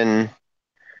question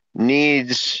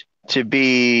needs to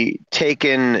be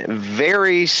taken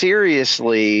very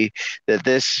seriously, that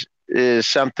this is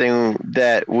something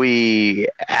that we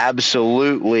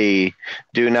absolutely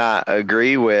do not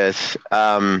agree with.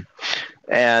 And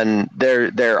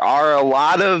there are a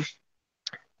lot of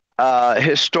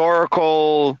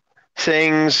historical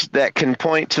things that can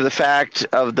point to the fact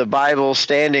of the Bible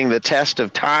standing the test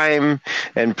of time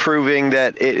and proving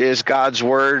that it is God's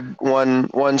word.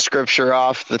 One scripture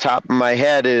off the top of my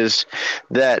head is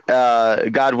that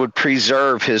God would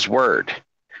preserve his word.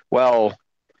 Well,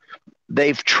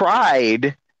 they've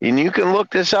tried, and you can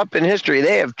look this up in history,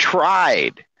 they have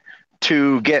tried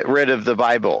to get rid of the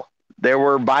Bible. There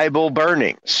were Bible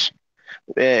burnings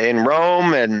in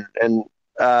Rome and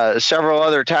several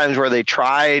other times where they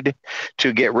tried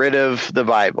to get rid of the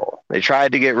Bible. They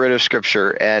tried to get rid of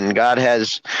Scripture, and God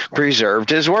has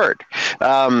preserved His Word.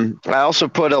 I also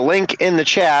put a link in the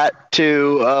chat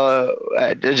to,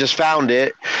 I just found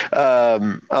it,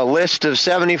 a list of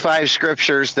 75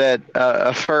 scriptures that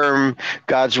affirm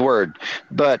God's Word.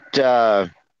 But when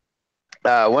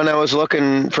I was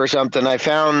looking for something, I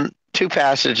found two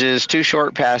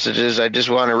short passages I just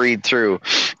want to read through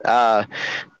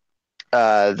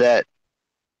that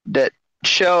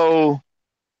show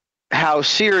how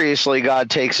seriously God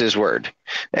takes his word.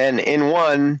 And in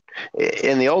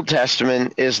the Old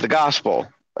Testament is the gospel.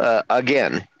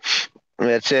 Again,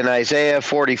 it's in Isaiah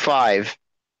 45,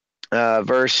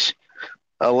 verse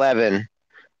 11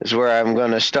 is where I'm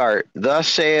going to start. Thus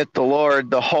saith the Lord,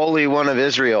 the Holy One of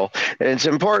Israel. And it's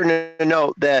important to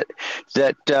note that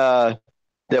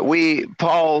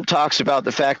Paul talks about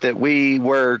the fact that we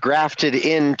were grafted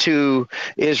into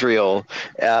Israel.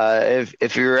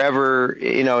 If you're ever,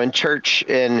 in church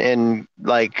and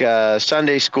like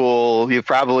Sunday school, you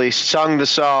probably sung the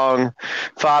song,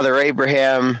 Father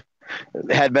Abraham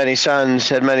had many sons,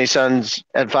 had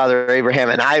Father Abraham,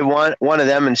 and I want one of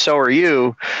them, and so are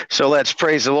you. So let's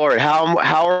praise the Lord. How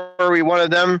are we one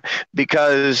of them?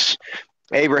 Because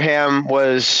Abraham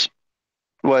was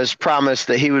promised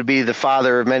that he would be the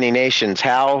father of many nations.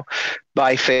 How?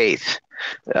 By faith.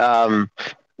 That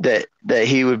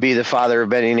he would be the father of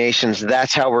many nations.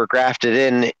 That's how we're grafted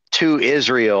in to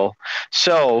Israel.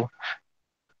 So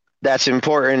that's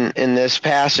important in this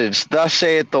passage. Thus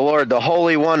saith the Lord, the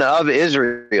Holy One of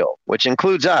Israel, which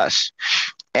includes us,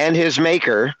 and his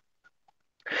maker.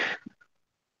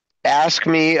 Ask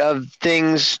me of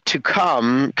things to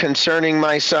come concerning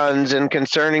my sons, and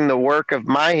concerning the work of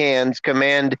my hands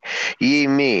command ye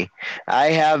me. I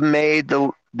have made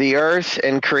the earth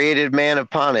and created man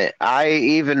upon it. I,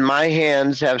 even my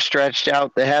hands, have stretched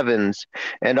out the heavens,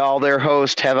 and all their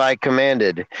host have I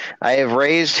commanded. I have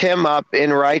raised him up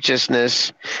in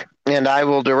righteousness, and I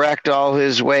will direct all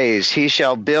his ways. He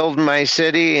shall build my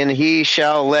city, and he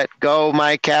shall let go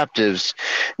my captives,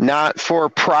 not for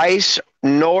price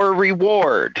nor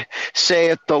reward,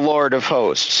 saith the Lord of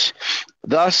hosts.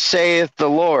 Thus saith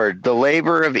the Lord, the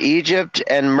labor of Egypt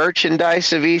and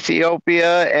merchandise of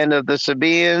Ethiopia and of the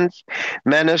Sabaeans,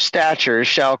 men of stature,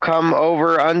 shall come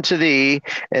over unto thee,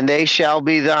 and they shall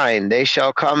be thine. They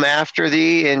shall come after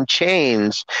thee in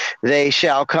chains, they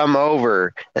shall come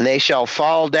over, and they shall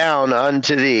fall down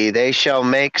unto thee. They shall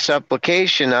make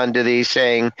supplication unto thee,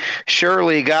 saying,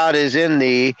 surely God is in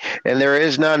thee, and there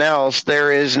is none else,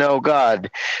 there is no God.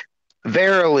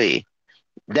 Verily,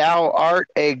 thou art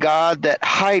a God that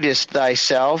hidest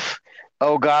thyself,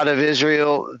 O God of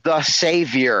Israel, the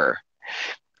Savior.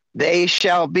 They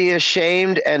shall be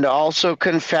ashamed and also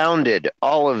confounded,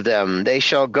 all of them. They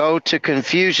shall go to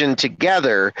confusion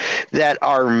together that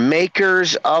are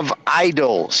makers of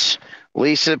idols.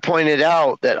 Lisa pointed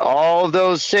out that all of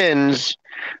those sins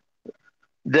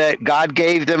that God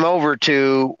gave them over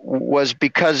to was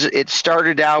because it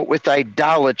started out with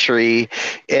idolatry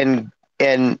and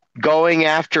going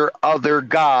after other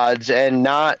gods and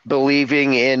not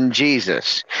believing in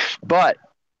Jesus. But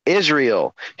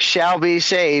Israel shall be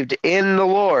saved in the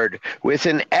Lord with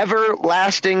an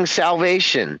everlasting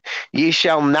salvation. Ye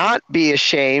shall not be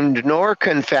ashamed nor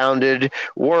confounded,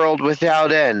 world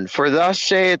without end. For thus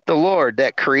saith the Lord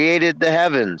that created the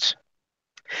heavens,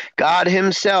 God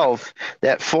himself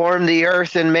that formed the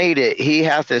earth and made it. He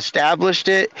hath established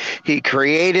it. He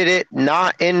created it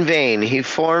not in vain. He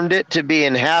formed it to be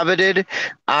inhabited.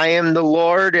 I am the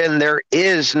Lord, and there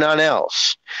is none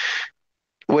else.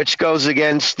 Which goes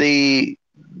against the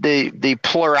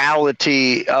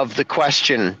plurality of the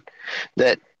question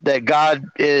that God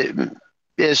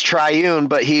is triune,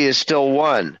 but he is still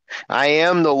one. I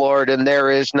am the Lord, and there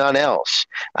is none else.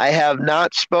 I have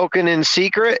not spoken in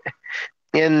secret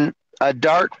in a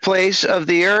dark place of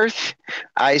the earth.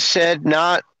 I said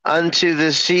not unto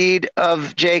the seed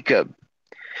of Jacob,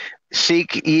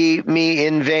 seek ye me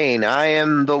in vain. I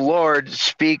am the Lord,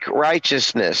 speak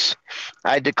righteousness.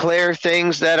 I declare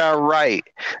things that are right.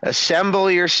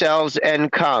 Assemble yourselves and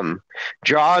come.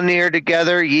 Draw near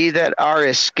together, ye that are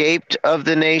escaped of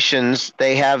the nations.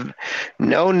 They have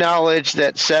no knowledge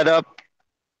that set up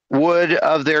wood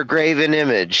of their graven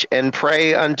image, and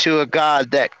pray unto a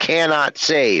God that cannot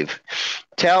save.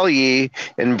 Tell ye,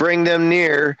 and bring them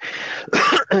near,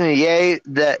 yea,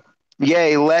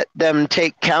 let them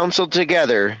take counsel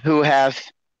together, who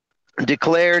hath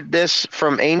declared this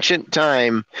from ancient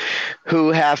time,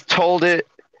 who hath told it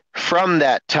from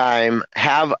that time.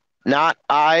 Have not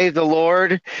I the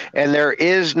Lord, and there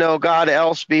is no God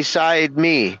else beside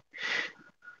me,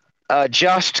 a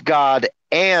just God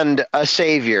and a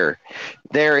Savior.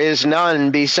 There is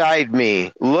none beside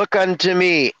me. Look unto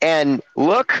me, and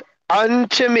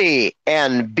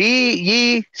be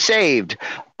ye saved,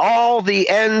 all the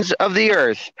ends of the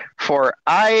earth. For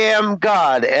I am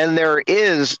God, and there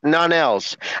is none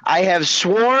else. I have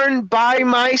sworn by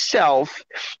myself,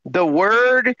 the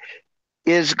word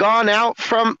is gone out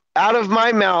of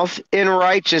my mouth in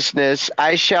righteousness.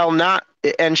 I shall not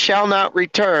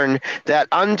return, that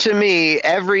unto me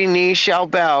every knee shall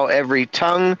bow, every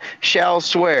tongue shall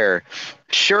swear.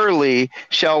 Surely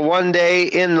shall one day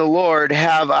in the Lord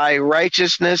have I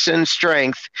righteousness and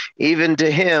strength, even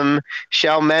to him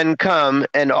shall men come,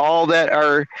 and all that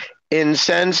are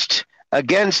incensed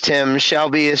against him shall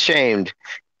be ashamed.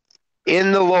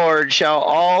 In the Lord shall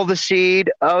all the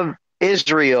seed of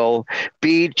Israel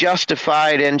be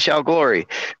justified and shall glory.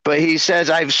 But he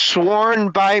says, I've sworn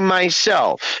by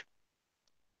myself.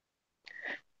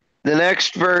 The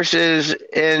next verse is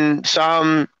in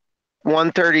Psalm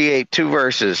 138, 2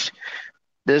 verses.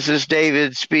 This is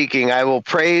David speaking. I will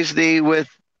praise thee with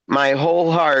my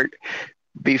whole heart.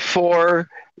 Before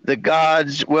the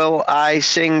gods will I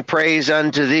sing praise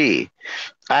unto thee.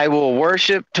 I will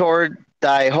worship toward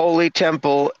thy holy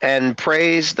temple and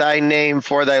praise thy name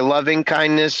for thy loving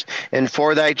kindness and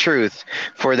for thy truth.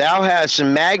 For thou hast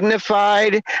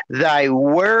magnified thy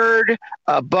word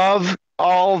above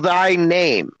all thy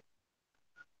name.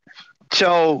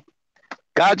 So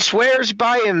God swears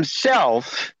by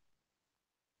himself,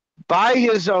 by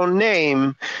his own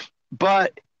name,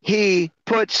 but he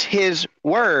puts his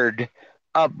word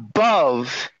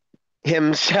above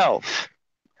himself.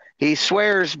 He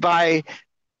swears by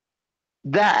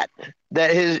that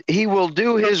he will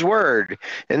do his word.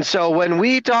 And so when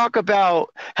we talk about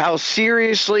how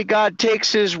seriously God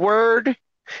takes his word,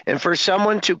 and for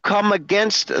someone to come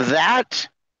against that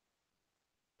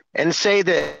and say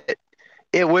that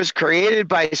it was created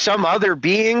by some other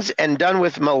beings and done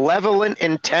with malevolent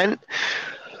intent,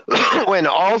 when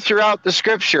all throughout the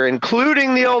scripture,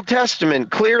 including the Old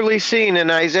Testament, clearly seen in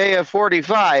Isaiah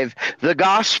 45, the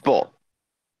gospel,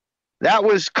 that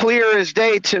was clear as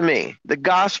day to me, the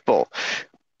gospel.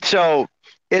 So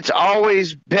it's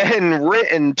always been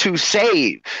written to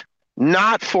save,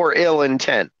 not for ill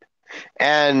intent.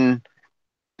 And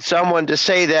someone to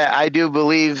say that, I do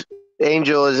believe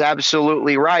Angel is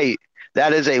absolutely right.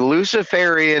 That is a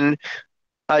Luciferian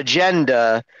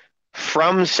agenda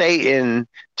from Satan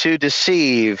to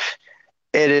deceive.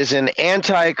 It is an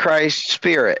antichrist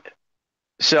spirit.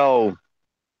 So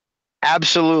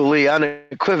absolutely,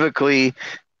 unequivocally,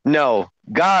 no.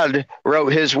 God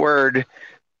wrote his word,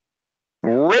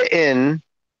 written.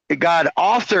 God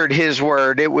authored his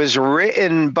word. It was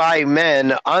written by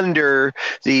men under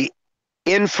the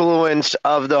influence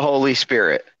of the Holy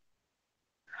Spirit.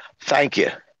 Thank you.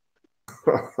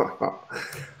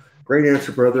 Great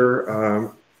answer,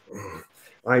 brother.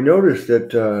 I noticed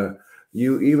that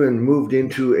you even moved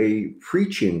into a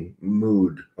preaching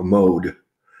mode.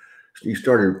 You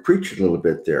started preaching a little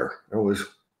bit there. That was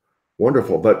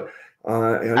wonderful. But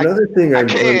Another thing I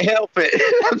can't help it.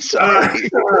 I'm sorry.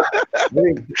 I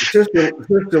think Sister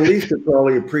Lisa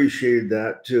probably appreciated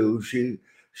that too.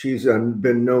 She's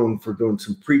been known for doing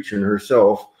some preaching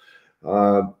herself.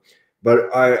 But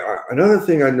another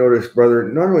thing I noticed, brother,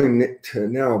 not only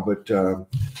now, but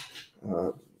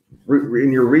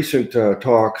in your recent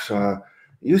talks,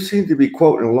 you seem to be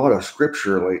quoting a lot of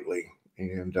scripture lately,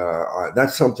 and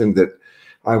that's something that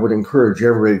I would encourage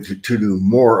everybody to do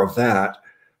more of that.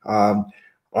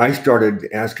 I started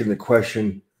asking the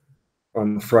question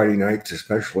on Friday nights,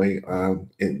 especially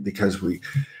because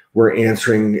we're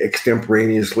answering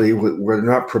extemporaneously. We're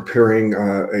not preparing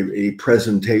a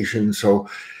presentation, so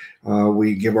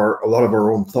we give a lot of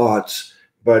our own thoughts.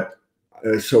 But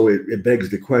so it begs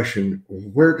the question: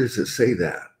 where does it say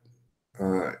that?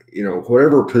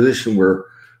 Whatever position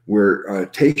we're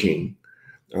taking,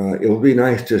 it will be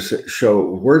nice to show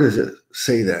where does it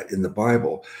say that in the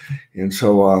Bible. And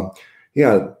so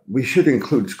yeah, we should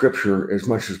include scripture as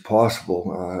much as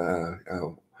possible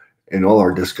in all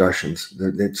our discussions.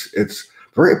 It's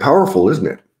very powerful, isn't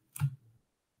it?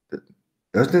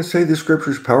 Doesn't it say the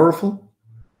scripture is powerful?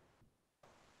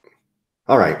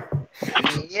 All right.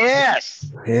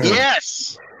 Yes. Yeah.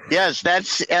 Yes.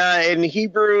 That's in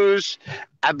Hebrews,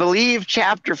 I believe,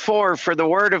 chapter 4. For the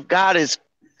word of God is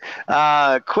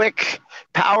quick,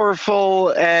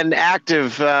 powerful, and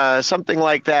active, something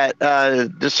like that.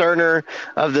 Discerner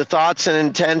of the thoughts and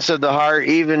intents of the heart,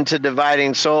 even to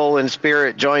dividing soul and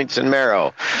spirit, joints and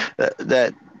marrow.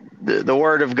 That the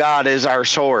word of God is our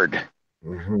sword.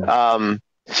 Mm-hmm.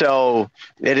 So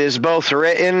it is both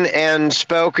written and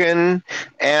spoken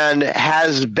and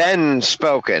has been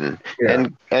spoken. Yeah.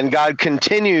 And God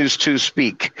continues to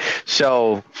speak.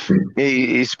 So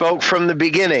he spoke from the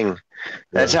beginning.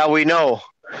 That's how we know.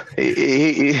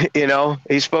 He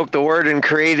spoke the word and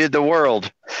created the world.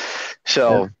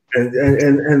 So and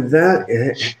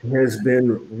that has been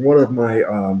one of my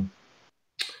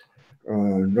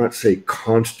not say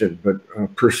constant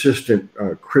but persistent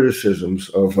criticisms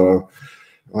of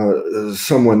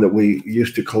someone that we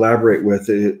used to collaborate with.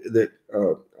 That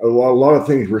a lot of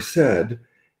things were said,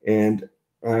 and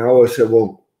I always said,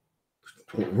 well,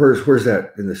 where's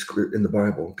that in the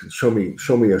Bible? Show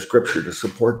me a scripture to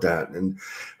support that, and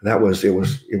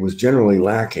it was generally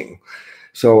lacking.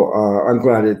 So I'm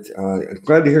glad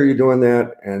to hear you doing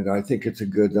that, and I think it's a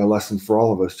good lesson for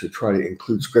all of us to try to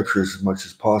include scriptures as much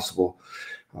as possible.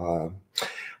 All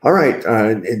right,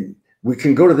 and we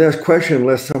can go to this question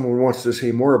unless someone wants to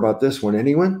say more about this one.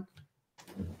 Anyone?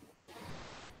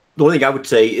 The only thing I would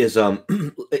say is,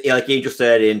 like Angel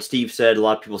said and Steve said, a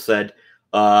lot of people said,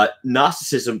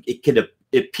 Gnosticism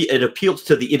it appeals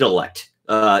to the intellect,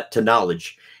 to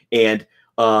knowledge, and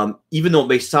even though it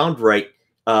may sound right,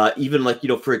 even like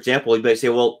for example, you may say,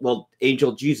 well,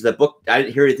 Angel, Jesus, that book, I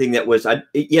didn't hear anything that was,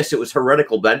 yes, it was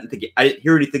heretical, but I didn't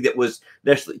hear anything that was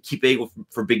necessarily keep Angel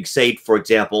from being saved, for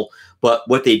example. But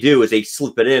what they do is they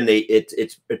slip it in.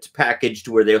 It's packaged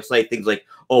where they'll say things like,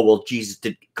 oh, well, Jesus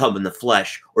didn't come in the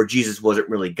flesh, or Jesus wasn't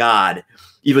really God,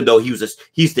 even though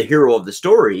he's the hero of the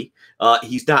story.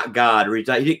 He's not God, or he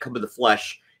didn't come in the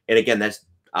flesh. And again, that's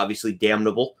obviously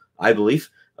damnable, I believe.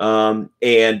 And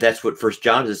that's what First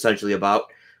John is essentially about.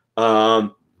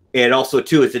 And also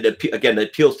too, it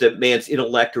appeals to man's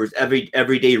intellect or his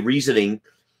everyday reasoning.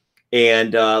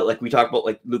 And like we talked about,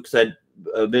 like Luke said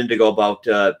a minute ago about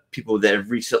people that have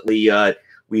recently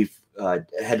we've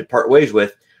had to part ways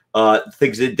with.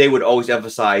 Things that they would always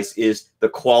emphasize is the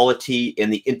quality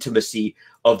and the intimacy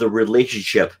of the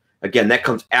relationship. Again, that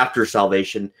comes after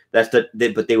salvation. But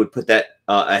they would put that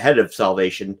ahead of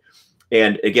salvation.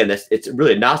 And again, it's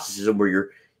really a Gnosticism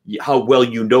where how well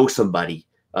you know somebody.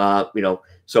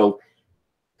 So.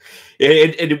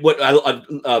 And what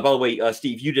by the way,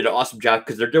 Steve, you did an awesome job,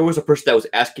 because there was a person that was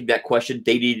asking that question.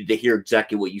 They needed to hear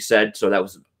exactly what you said, so that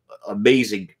was an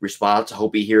amazing response. I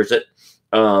hope he hears it.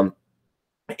 And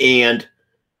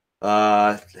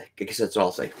I guess that's all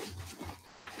I'll say.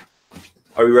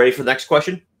 Are we ready for the next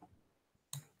question?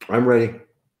 I'm ready.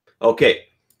 Okay.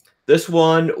 This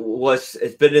one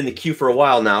it's been in the queue for a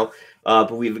while now,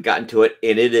 but we've gotten to it,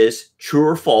 and it is true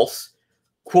or false,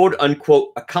 quote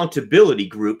unquote, accountability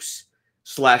groups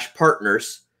 /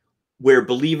 partners where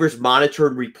believers monitor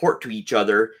and report to each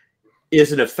other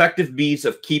is an effective means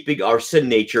of keeping our sin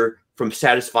nature from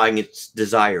satisfying its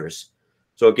desires.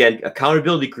 So again,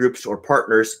 accountability groups or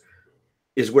partners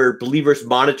is where believers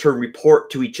monitor and report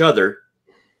to each other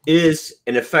is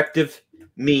an effective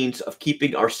means of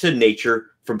keeping our sin nature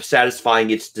from satisfying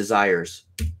its desires.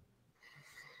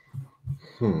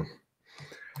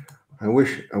 I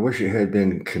wish it had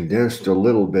been condensed a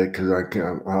little bit because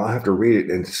I'll have to read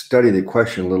it and study the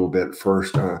question a little bit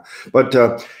first. But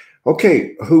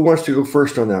okay, who wants to go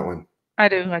first on that one? I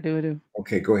do.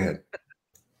 Okay, go ahead.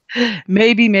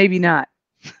 Maybe, maybe not.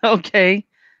 Okay.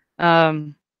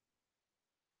 Um,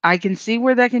 I can see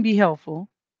where that can be helpful,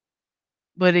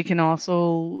 but it can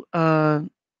also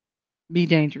be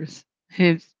dangerous,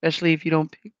 especially if you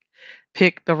don't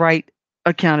pick the right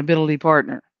accountability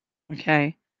partner.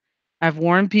 Okay. I've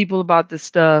warned people about this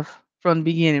stuff from the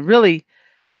beginning. Really,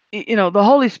 the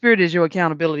Holy Spirit is your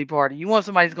accountability partner. You want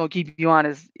somebody who's gonna keep you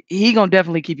honest. He gonna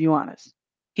definitely keep you honest.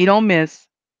 He don't miss.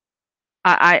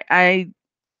 I'm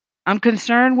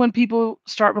concerned when people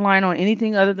start relying on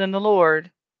anything other than the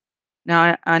Lord.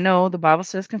 Now I know the Bible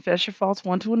says confess your faults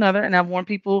one to another, and I've warned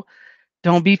people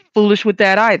don't be foolish with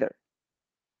that either.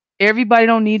 Everybody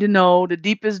don't need to know the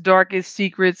deepest, darkest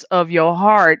secrets of your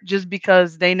heart just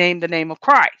because they name the name of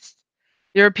Christ.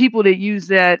 There are people that use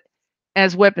that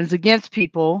as weapons against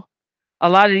people. A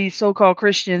lot of these so-called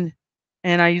Christian,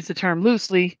 and I use the term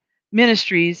loosely,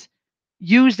 ministries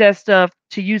use that stuff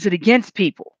to use it against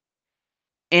people.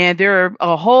 And there are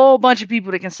a whole bunch of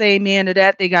people that can say amen to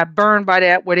that. They got burned by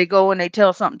that, where they go and they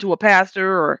tell something to a pastor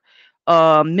or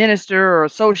a minister or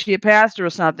associate pastor or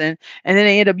something, and then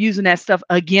they end up using that stuff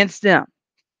against them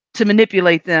to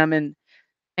manipulate them and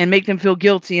make them feel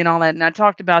guilty and all that. And I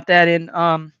talked about that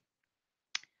in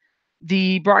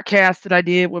the broadcast that I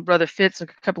did with Brother Fitz a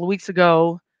couple of weeks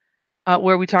ago,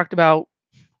 where we talked about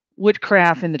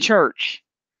witchcraft in the church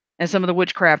and some of the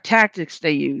witchcraft tactics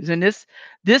they use. And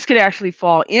this could actually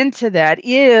fall into that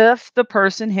if the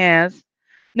person has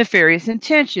nefarious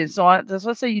intentions. So that's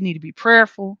why I say you need to be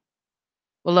prayerful,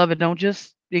 beloved. Don't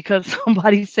just because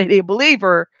somebody say they're a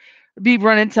believer, be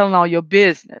running telling all your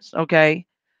business. Okay.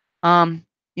 Um,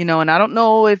 and I don't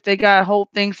know if they got whole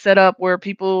things set up where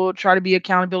people try to be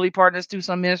accountability partners to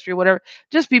some ministry or whatever.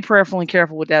 Just be prayerful and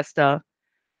careful with that stuff.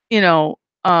 You know,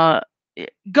 uh,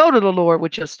 go to the Lord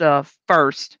with your stuff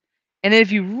first. And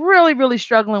if you're really, really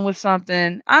struggling with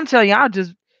something, I'm telling you,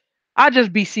 I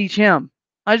just beseech him.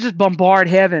 I just bombard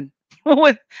heaven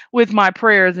with my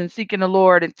prayers and seeking the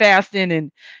Lord and fasting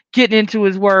and getting into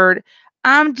his word.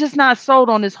 I'm just not sold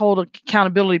on this whole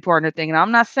accountability partner thing. And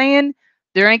I'm not saying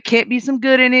there can't be some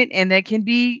good in it and that can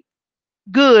be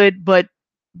good, but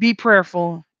be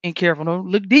prayerful and careful. Don't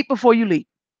look deep before you leap.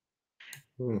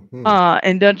 Mhm.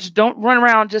 And don't run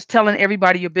around just telling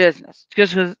everybody your business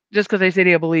just because they say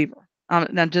they're a believer.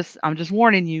 I'm just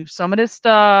warning you. Some of this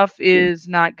stuff is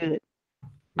not good.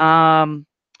 Um,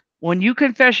 when you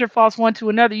confess your faults one to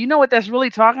another, you know what that's really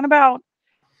talking about.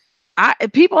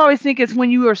 People always think it's when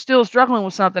you are still struggling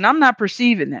with something. I'm not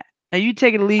perceiving that. Now you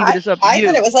take it or leave it. It's up to I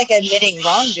thought you. it was like admitting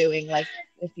wrongdoing, like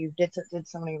if you did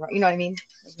somebody wrong. You know what I mean?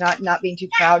 Like not being too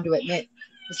proud to admit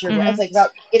that you're. hmm It's like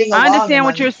about getting I along understand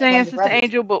what among you're saying, the Sister brothers.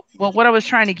 Angel, but what I was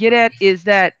trying to get at is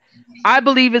that I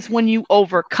believe it's when you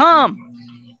overcome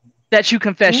that you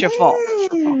confess your faults.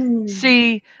 Mm.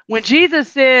 See, when Jesus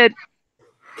said,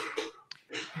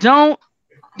 "Don't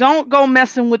don't go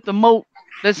messing with the mote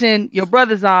that's in your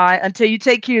brother's eye until you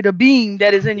take care of the beam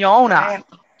that is in your own eye."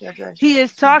 Right. He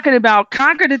is talking about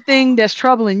conquer the thing that's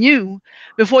troubling you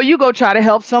before you go try to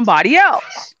help somebody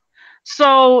else.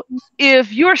 So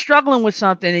if you're struggling with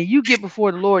something and you get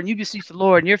before the Lord and you beseech the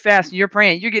Lord and you're fasting, you're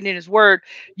praying, you're getting in his word,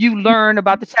 you learn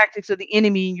about the tactics of the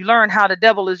enemy, and you learn how the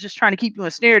devil is just trying to keep you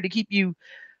ensnared to keep you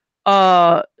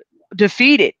uh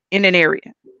defeated in an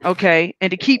area, okay, and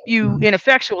to keep you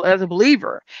ineffectual as a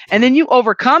believer, and then you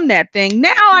overcome that thing.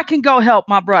 Now I can go help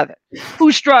my brother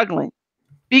who's struggling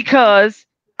because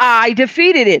I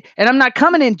defeated it. And I'm not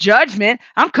coming in judgment.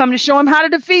 I'm coming to show him how to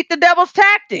defeat the devil's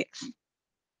tactics.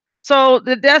 So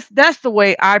that's the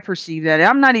way I perceive that.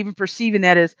 I'm not even perceiving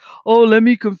that as, oh, let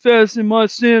me confess in my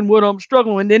sin what I'm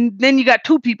struggling with. Then you got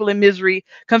two people in misery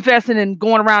confessing and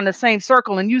going around the same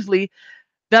circle. And usually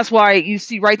that's why you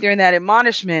see right there in that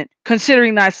admonishment,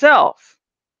 considering thyself,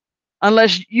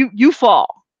 unless you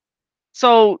fall.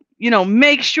 So,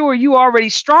 make sure you already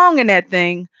strong in that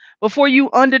thing before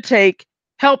you undertake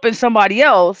helping somebody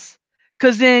else,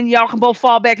 because then y'all can both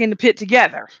fall back in the pit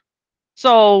together.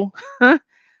 So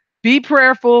be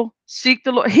prayerful, seek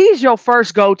the Lord. He's your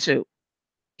first go-to.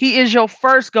 He is your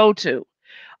first go-to.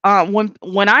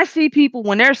 When I see people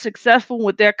when they're successful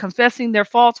with their confessing their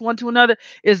faults one to another,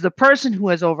 is the person who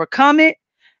has overcome it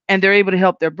and they're able to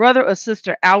help their brother or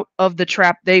sister out of the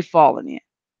trap they've fallen in.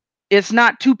 It's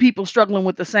not two people struggling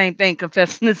with the same thing,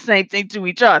 confessing the same thing to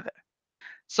each other.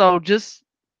 So just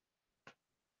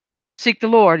seek the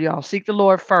Lord, y'all. Seek the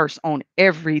Lord first on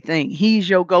everything. He's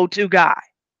your go-to guy.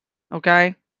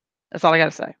 Okay? That's all I got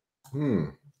to say. Hmm.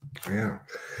 Yeah,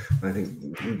 I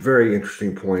think very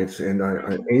interesting points. And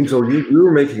Angel, you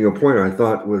were making a point I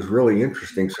thought was really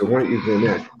interesting. So why don't you go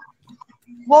next?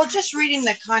 Well, just reading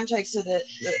the context of the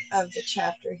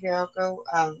chapter here, I'll go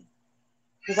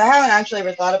because I haven't actually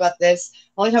ever thought about this. The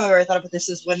only time I've ever thought about this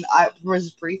is when I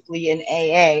was briefly in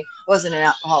AA. I wasn't an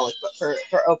alcoholic, but for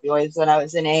opioids, when I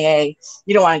was in AA,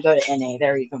 you don't want to go to NA.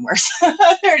 They're even worse.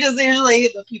 They're just usually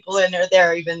the people in there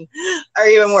are even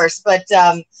worse. But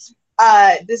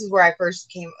this is where I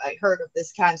heard of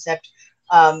this concept,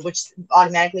 which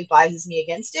automatically biases me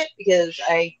against it because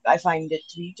I find it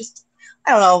to be just,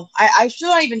 I don't know. I'm still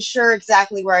not even sure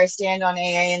exactly where I stand on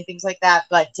AA and things like that,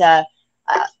 but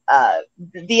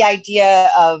the idea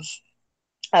of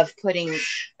putting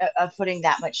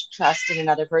that much trust in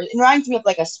another person, it reminds me of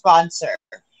like a sponsor,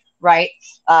 right?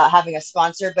 Having a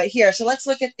sponsor. But here, so let's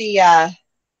look at the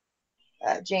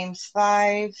James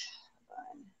 5.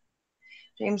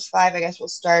 James 5, I guess we'll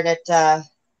start at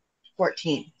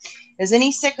 14. Is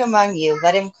any sick among you?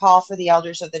 Let him call for the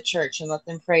elders of the church and let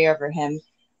them pray over him,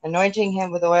 anointing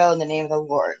him with oil in the name of the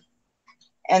Lord.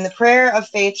 And the prayer of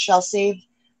faith shall save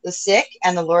the sick,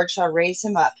 and the Lord shall raise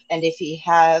him up. And if he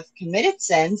have committed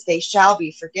sins, they shall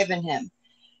be forgiven him.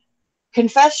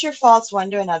 Confess your faults one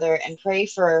to another, and pray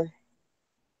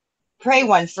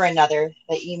one for another,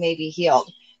 that ye may be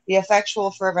healed. The effectual,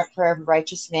 fervent prayer of a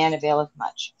righteous man availeth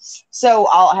much. So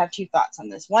I'll have two thoughts on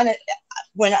this. One,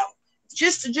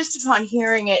 just upon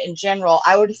hearing it in general,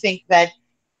 I would think that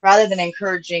rather than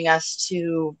encouraging us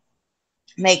to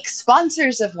make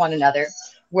sponsors of one another,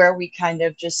 where we kind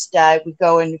of just we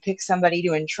go and pick somebody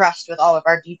to entrust with all of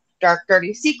our deep, dark,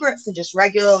 dirty secrets and just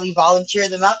regularly volunteer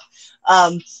them up,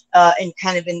 and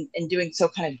kind of in doing so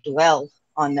kind of dwell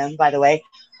on them, by the way.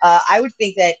 I would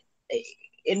think that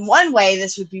in one way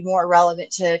this would be more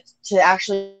relevant to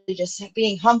actually just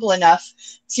being humble enough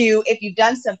to, if you've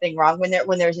done something wrong, when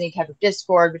there's any type of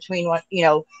discord between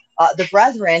the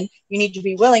brethren, you need to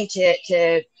be willing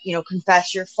to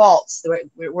confess your faults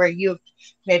where you've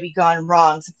maybe gone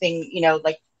wrong, something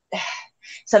like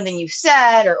something you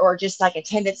said, or just like a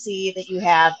tendency that you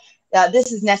have.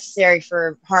 This is necessary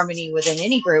for harmony within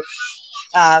any group,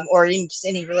 or in just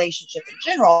any relationship in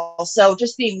general. So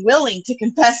just being willing to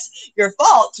confess your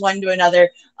faults one to another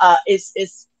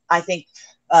is I think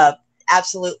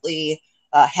absolutely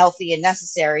healthy and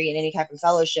necessary in any type of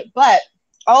fellowship. But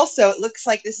also, it looks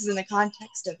like this is in the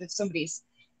context of if somebody's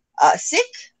sick,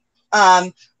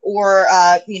 or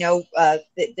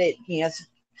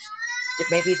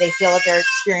maybe they feel that they're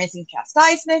experiencing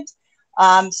chastisement.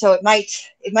 So it might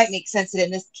make sense that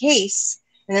in this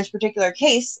particular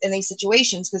case, in these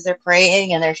situations, because they're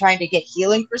praying and they're trying to get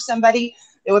healing for somebody,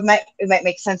 it might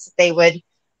make sense that they would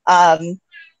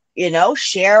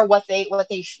share what they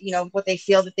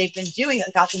feel that they've been doing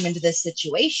that got them into this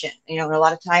situation. A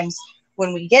lot of times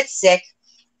when we get sick,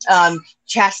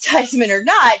 chastisement or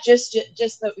not, just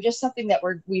something that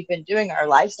we've been doing, our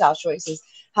lifestyle choices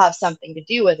have something to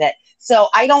do with it. So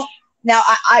I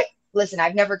listen,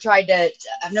 I've never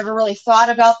really thought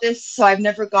about this, so I've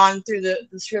never gone through the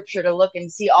scripture to look and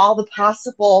see all the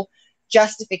possible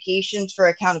justifications for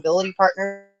accountability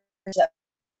partners.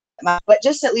 But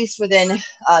just at least within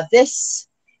this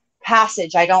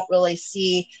passage, I don't really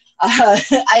see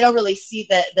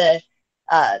the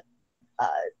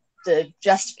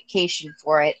justification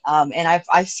for it. And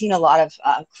I've seen a lot of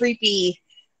creepy,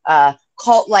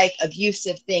 cult-like,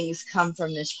 abusive things come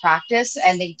from this practice,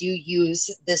 and they do use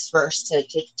this verse to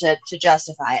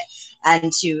justify it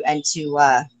and to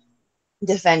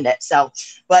defend it. So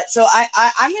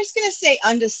I'm just going to say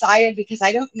undecided, because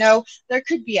I don't know. There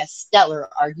could be a stellar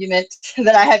argument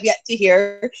that I have yet to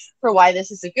hear for why this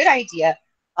is a good idea.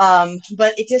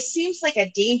 But it just seems like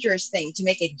a dangerous thing to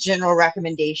make a general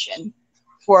recommendation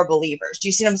for believers. Do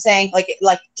you see what I'm saying? Like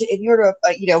if you were to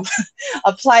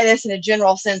apply this in a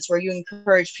general sense, where you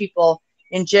encourage people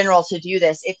in general to do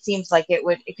this, it seems like it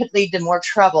could lead to more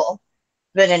trouble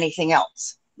than anything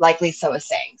else, like Lisa was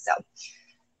saying. So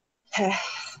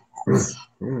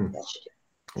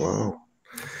Wow.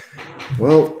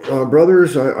 Well,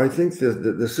 brothers, I think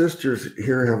the sisters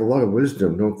here have a lot of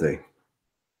wisdom, don't they?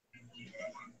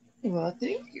 Well,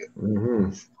 thank you.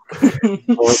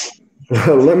 Mm-hmm. Well,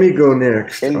 let me go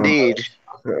next. Indeed.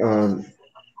 The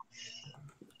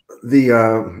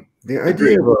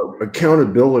idea of an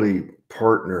accountability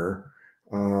partner,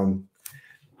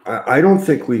 I don't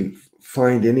think we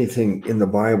find anything in the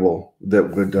Bible that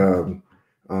would,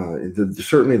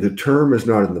 certainly the term is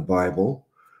not in the Bible.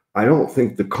 I don't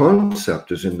think the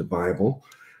concept is in the Bible.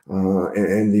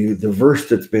 And the verse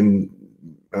that's been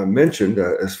mentioned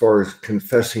as far as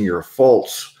confessing your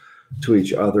faults to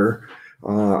each other,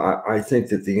 I think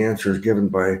that the answers given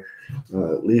by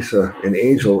Lisa and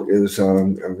Angel is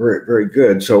very, very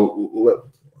good. So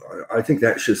I think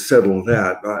that should settle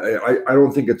that. I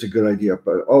don't think it's a good idea,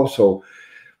 but also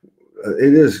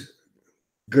it is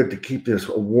good to keep this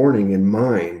a warning in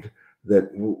mind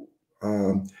that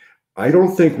I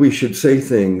don't think we should say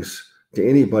things to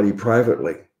anybody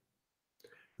privately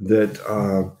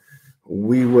that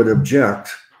we would object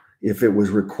if it was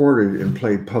recorded and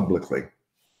played publicly.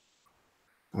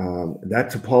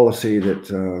 That's a policy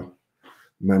that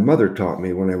my mother taught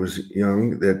me when I was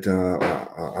young that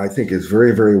I think is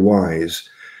very, very wise.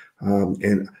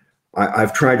 And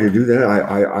I've tried to do that.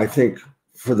 I think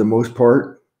for the most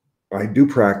part, I do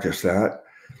practice that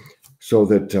so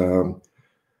that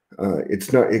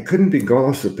it's not, it couldn't be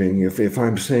gossiping if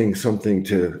I'm saying something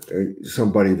to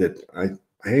somebody that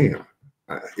hey,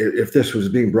 if this was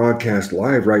being broadcast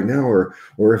live right now, or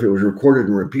if it was recorded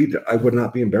and repeated, I would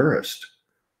not be embarrassed.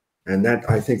 And that,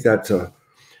 I think that's a,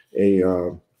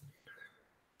 uh,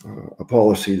 a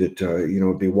policy that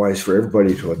would be wise for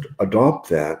everybody to adopt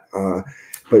that.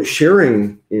 But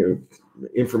sharing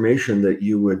information that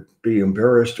you would be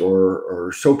embarrassed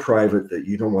or so private that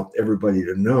you don't want everybody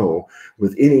to know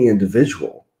with any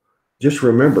individual, just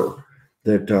remember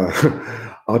that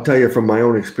I'll tell you from my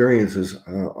own experiences,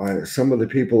 some of the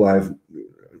people I've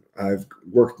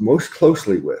worked most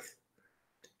closely with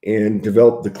and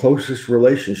developed the closest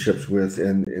relationships with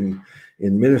in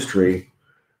ministry.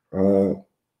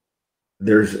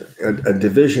 There's a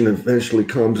division eventually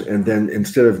comes, and then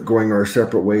instead of going our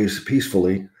separate ways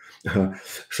peacefully,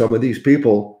 some of these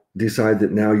people decide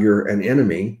that now you're an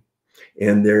enemy,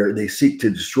 and they seek to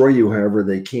destroy you however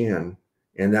they can,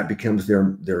 and that becomes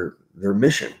their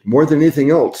mission more than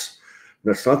anything else.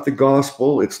 That's not the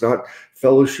gospel. It's not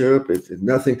fellowship. It's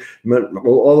nothing.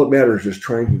 All that matters is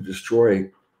trying to destroy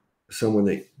someone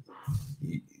that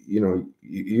you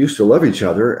used to love each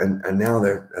other, and now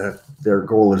their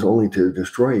goal is only to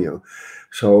destroy you.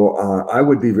 So I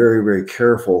would be very, very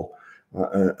careful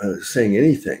saying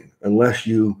anything unless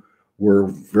you were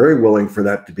very willing for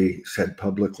that to be said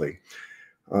publicly.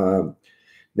 Now,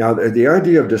 the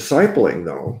idea of discipling,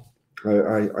 though,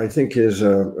 I think is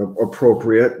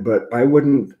appropriate, but I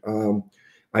wouldn't.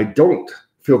 I don't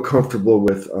feel comfortable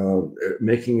with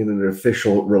making it an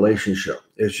official relationship.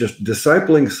 It's just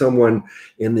discipling someone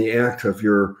in the act of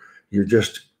your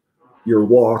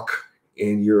walk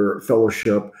and your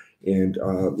fellowship. And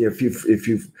if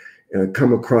you've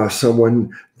come across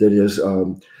someone that is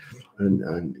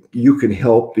and you can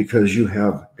help because you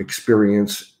have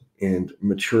experience and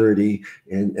maturity,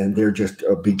 and they're just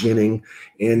a beginning,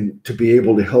 and to be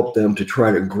able to help them to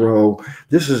try to grow.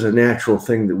 This is a natural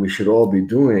thing that we should all be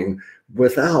doing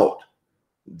without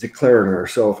declaring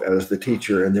ourselves as the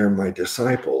teacher and they're my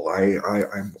disciple. I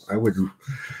would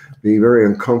be very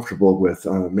uncomfortable with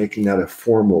making that a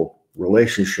formal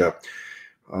relationship.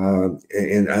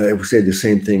 And I would say the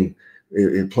same thing,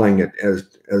 applying it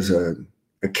as an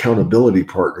accountability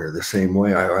partner the same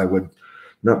way. I would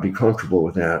not be comfortable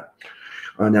with that.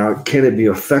 Now, can it be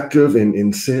effective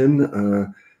in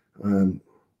sin?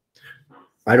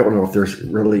 I don't know if there's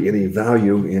really any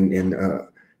value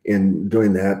in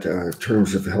doing that in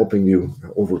terms of helping you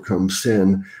overcome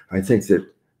sin. I think that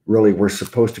really we're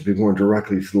supposed to be going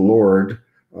directly to the Lord.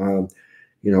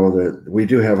 That we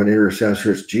do have an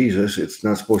intercessor, it's Jesus. It's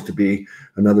not supposed to be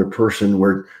another person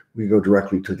where we go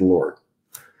directly to the Lord.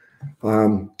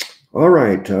 All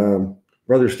right,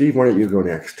 Brother Steve, why don't you go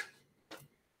next?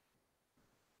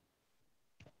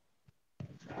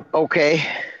 Okay.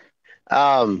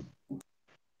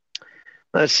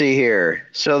 Let's see here.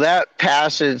 So that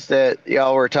passage that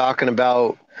y'all were talking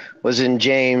about was in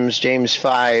James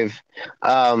 5.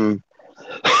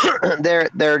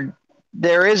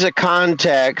 There is a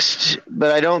context,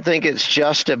 but I don't think it's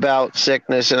just about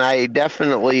sickness. And I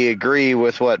definitely agree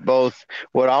with what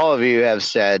all of you have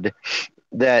said,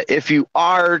 that if you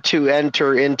are to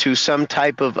enter into some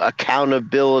type of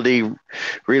accountability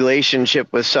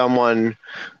relationship with someone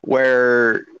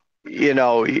where,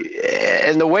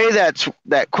 and the way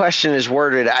that question is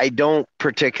worded, I don't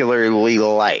particularly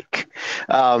like.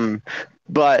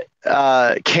 But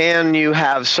can you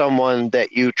have someone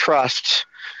that you trust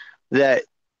that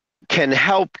can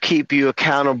help keep you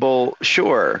accountable?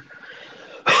 Sure.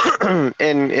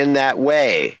 in that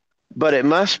way. But it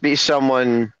must be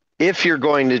someone, if you're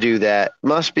going to do that,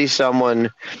 must be someone,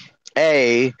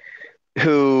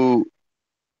 who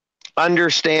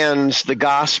understands the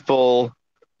gospel,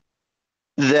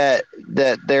 that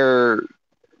the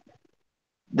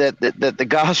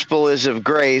gospel is of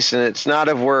grace and it's not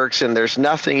of works, and there's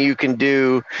nothing you can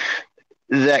do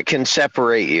that can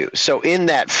separate you. So in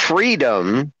that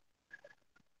freedom,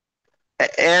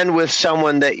 and with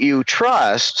someone that you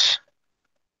trust,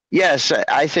 yes,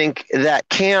 I think that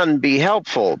can be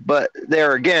helpful. But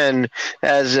there again,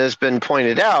 as has been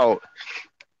pointed out,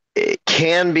 it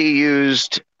can be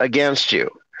used against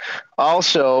you.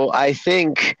 Also, I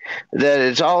think that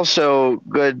it's also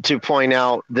good to point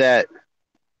out that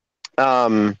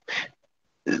that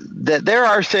there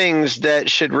are things that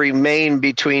should remain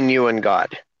between you and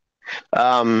God.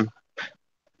 Um,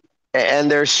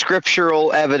 and there's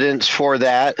scriptural evidence for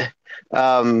that.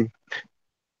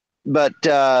 But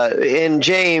in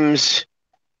James,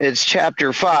 it's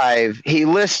chapter 5, he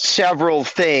lists several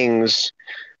things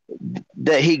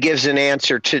that he gives an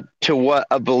answer to what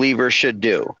a believer should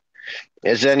do.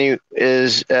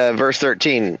 Verse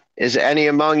 13, is any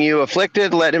among you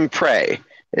afflicted? Let him pray.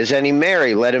 Is any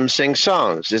merry? Let him sing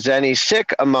songs. Is any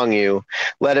sick among you?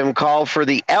 Let him call for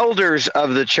the elders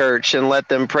of the church and let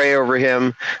them pray over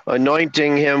him,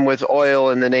 anointing him with oil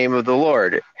in the name of the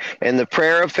Lord. And the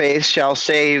prayer of faith shall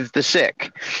save the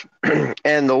sick,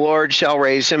 and the Lord shall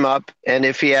raise him up. And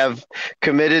if he have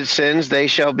committed sins, they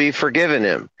shall be forgiven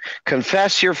him.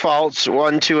 Confess your faults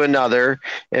one to another,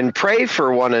 and pray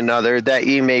for one another that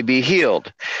ye may be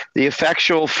healed. The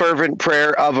effectual fervent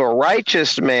prayer of a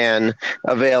righteous man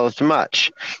availeth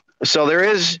much. So there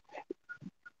is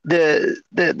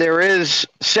there is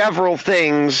several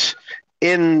things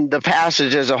in the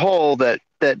passage as a whole that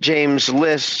James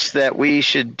lists that we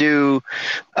should do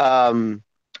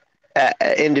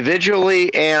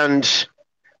individually and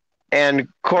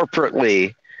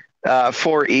corporately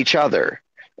for each other.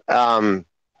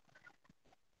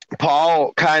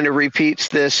 Paul kind of repeats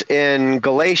this in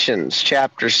Galatians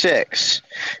chapter 6.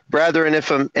 Brethren,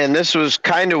 and this was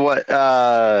kind of what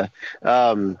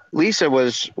Lisa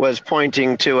was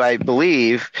pointing to, I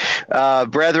believe.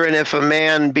 Brethren, if a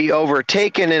man be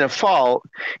overtaken in a fault,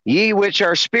 ye which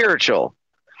are spiritual,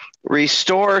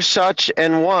 restore such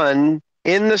an one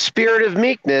in the spirit of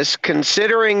meekness,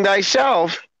 considering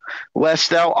thyself, lest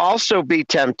thou also be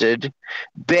tempted.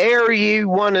 Bear ye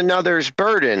one another's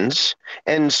burdens,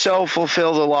 and so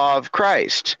fulfill the law of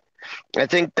Christ. I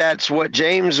think that's what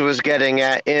James was getting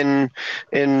at in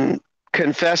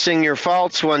confessing your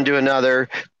faults one to another.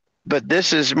 But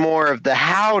this is more of the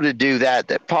how to do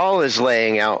that Paul is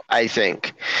laying out, I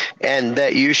think, and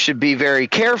that you should be very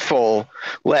careful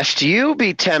lest you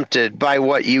be tempted by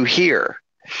what you hear.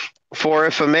 For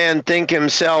if a man think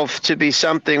himself to be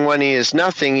something when he is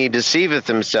nothing, he deceiveth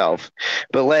himself.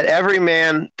 But let every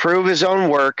man prove his own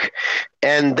work,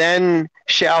 and then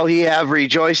shall he have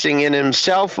rejoicing in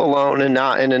himself alone and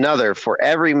not in another. For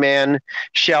every man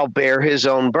shall bear his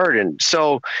own burden.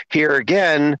 So here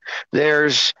again,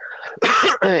 there's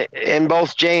in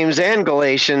both James and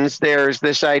Galatians, there's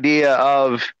this idea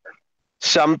of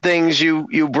some things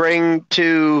you bring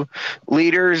to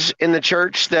leaders in the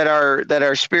church that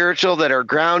are spiritual, that are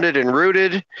grounded and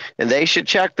rooted, and they should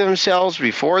check themselves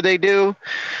before they do.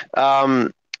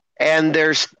 And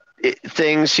there's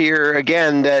things here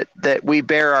again that we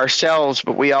bear ourselves,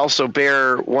 but we also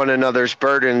bear one another's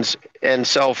burdens and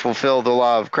fulfill the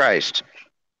law of Christ.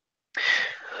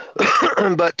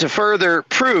 But to further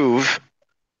prove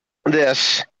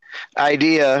this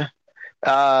idea,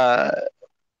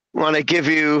 want to give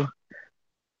you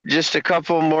just a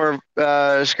couple more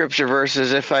scripture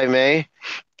verses, if I may.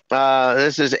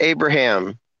 This is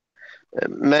Abraham.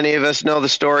 Many of us know the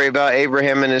story about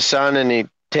Abraham and his son, and he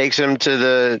takes him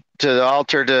to the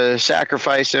altar to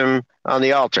sacrifice him on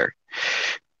the altar.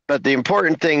 But the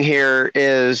important thing here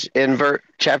is in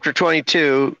chapter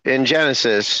 22 in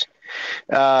Genesis.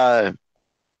 And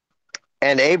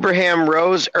Abraham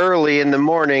rose early in the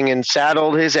morning and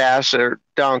saddled his ass or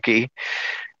donkey,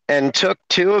 and took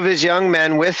two of his young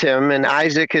men with him and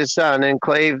Isaac his son, and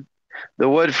clave the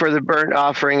wood for the burnt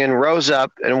offering, and rose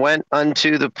up and went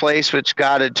unto the place which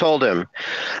God had told him.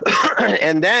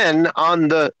 And then on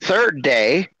the third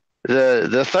day,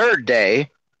 the third day,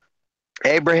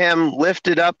 Abraham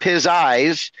lifted up his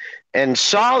eyes and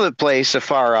saw the place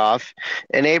afar off.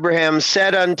 And Abraham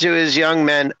said unto his young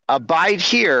men, Abide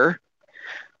here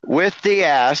with the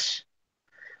ass,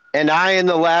 and I and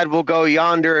the lad will go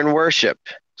yonder and worship.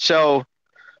 So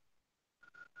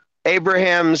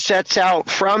Abraham sets out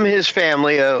from his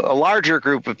family, a larger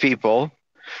group of people,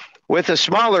 with a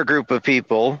smaller group of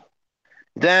people,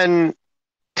 then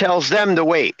tells them to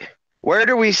wait. Where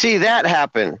do we see that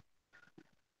happen?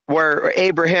 Where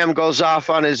Abraham goes off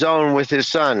on his own with his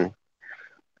son.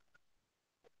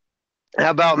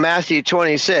 How about Matthew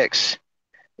 26?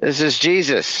 This is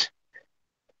Jesus.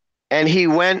 And he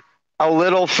went a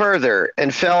little further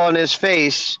and fell on his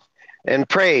face and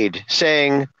prayed,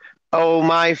 saying, "O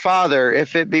my Father,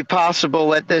 if it be possible,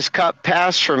 let this cup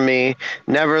pass from me.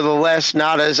 Nevertheless,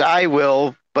 not as I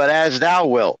will, but as thou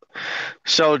wilt."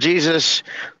 So Jesus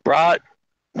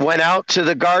went out to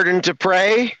the garden to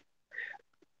pray,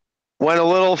 went a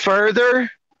little further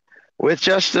with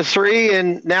just the three,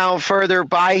 and now further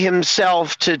by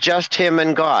himself to just him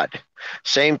and God.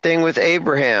 Same thing with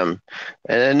Abraham.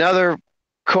 And another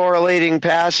correlating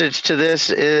passage to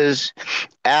this is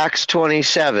Acts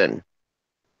 27.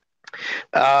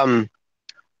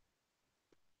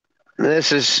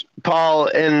 This is Paul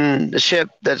in the ship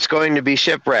that's going to be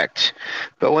shipwrecked.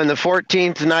 But when the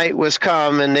 14th night was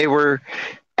come, and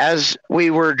as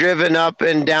we were driven up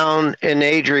and down in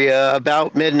Adria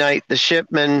about midnight, the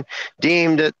shipmen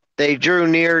deemed that they drew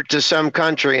near to some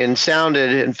country, and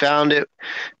sounded and found it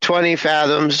 20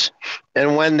 fathoms.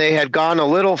 And when they had gone a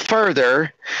little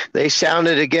further, they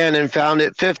sounded again and found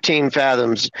it 15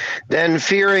 fathoms. Then,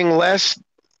 fearing lest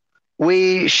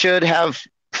we should have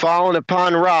fallen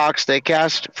upon rocks, they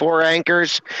cast 4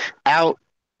 anchors out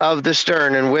of the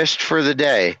stern and wished for the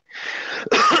day.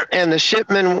 And the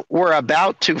shipmen were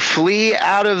about to flee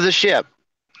out of the ship.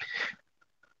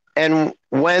 And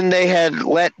when they had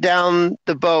let down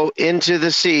the boat into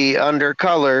the sea under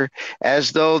color,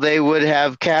 as though they would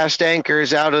have cast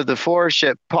anchors out of the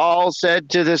foreship, Paul said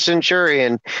to the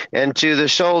centurion and to the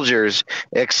soldiers,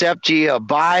 "Except ye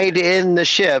abide in the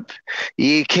ship,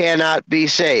 ye cannot be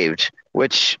saved."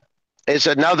 Which is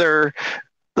another,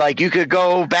 like, you could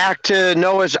go back to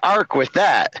Noah's Ark with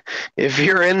that. If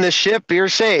you're in the ship, you're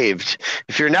saved.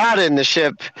 If you're not in the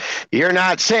ship, you're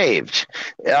not saved.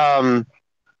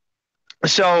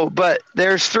 But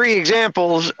there's 3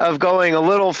 examples of going a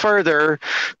little further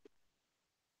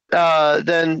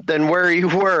than where you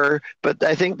were. But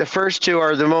I think the first 2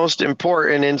 are the most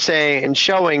important in saying and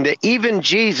showing that even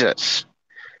Jesus,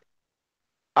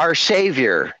 our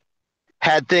Savior,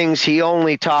 had things he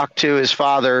only talked to his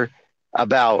Father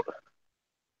about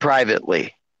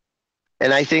privately.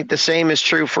 And I think the same is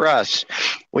true for us.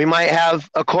 We might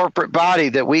have a corporate body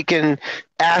that we can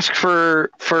ask for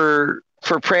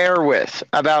prayer with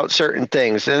about certain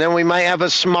things. And then we might have a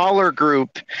smaller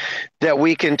group that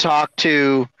we can talk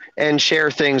to and share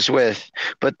things with.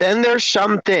 But then there's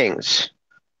some things,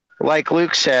 like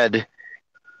Luke said,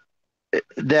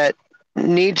 that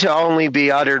need to only be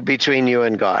uttered between you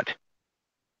and God.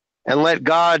 And let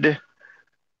God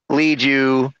lead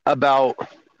you about,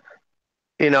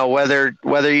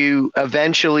 whether you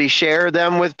eventually share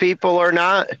them with people or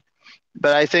not.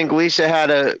 But I think Lisa had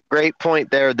a great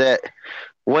point there, that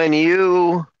when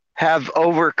you have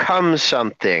overcome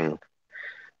something,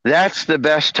 that's the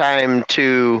best time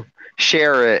to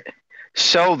share it,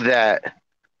 so that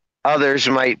others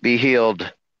might be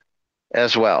healed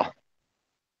as well.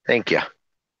 Thank you.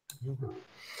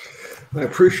 I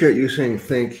appreciate you saying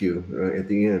thank you at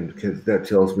the end, because that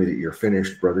tells me that you're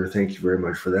finished, brother. Thank you very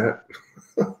much for that.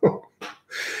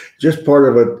 Just part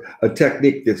of a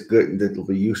technique that's good, that will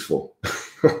be useful.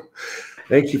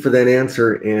 Thank you for that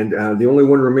answer. And the only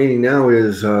one remaining now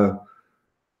is our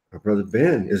brother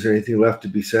Ben. Is there anything left to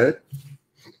be said?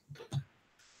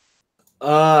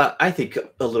 I think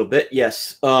a little bit,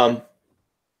 yes. The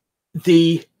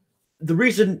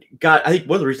reason God, I think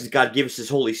one of the reasons God gave us His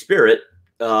Holy Spirit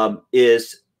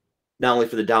is not only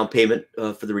for the down payment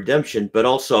for the redemption, but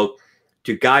also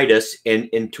to guide us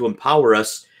and to empower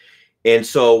us. And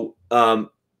so,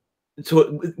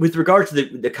 with regard to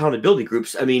the accountability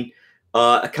groups, I mean,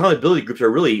 accountability groups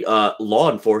are really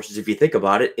law enforcers, if you think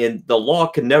about it. And the law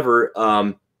can never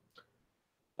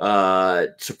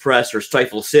suppress or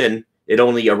stifle sin. It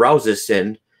only arouses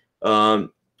sin.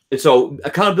 And so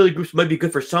accountability groups might be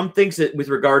good for some things with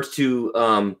regards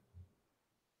to,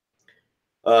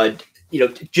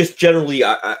 just generally,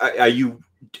 are you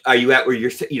at where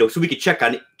you're, so we could check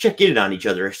in on each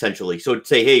other, essentially. So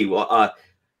say, hey, well, how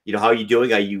are you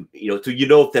doing? Are you, so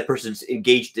if that person's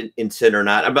engaged in sin or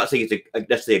not. I'm not saying it's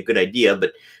necessarily a good idea,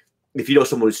 but if you know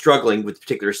someone who's struggling with a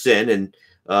particular sin, and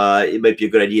it might be a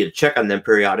good idea to check on them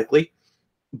periodically.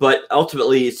 But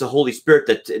ultimately, it's the Holy Spirit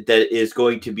that is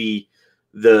going to be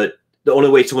the only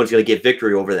way someone's going to get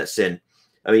victory over that sin.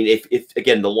 I mean, if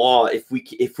again, the law, if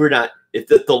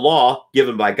the law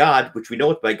given by God, which we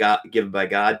know it's given by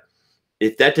God,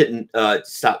 if that didn't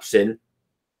stop sin,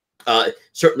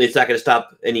 certainly it's not going to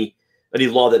stop any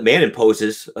law that man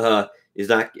imposes. Is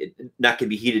not going to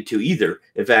be heeded to either.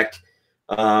 In fact,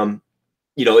 accountability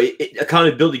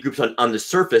groups on the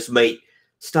surface might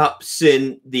stop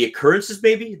sin, the occurrences,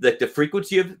 maybe like the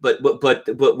frequency of, but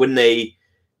when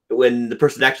the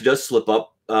person actually does slip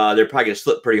up, they're probably going to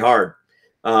slip pretty hard.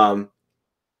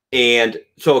 And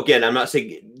so again, I'm not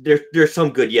saying there's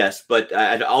some good, yes, but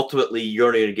ultimately you're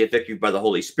only going to get victory by the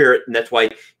Holy Spirit, and that's why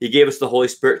He gave us the Holy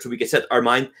Spirit so we can set our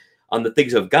mind on the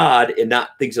things of God and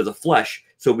not things of the flesh,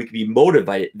 so we can be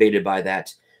motivated by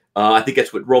that. I think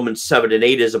that's what Romans 7 and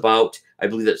 8 is about. I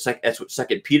believe that's what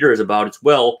 2 Peter is about as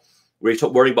well, where he's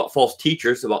warning about false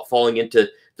teachers, about falling into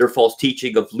their false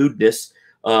teaching of lewdness.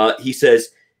 He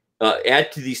says,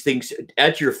 add to these things,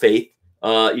 add to your faith,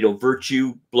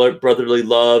 virtue, brotherly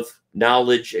love,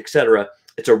 knowledge, etc.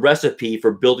 It's a recipe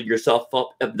for building yourself up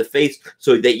in the faith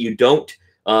so that you don't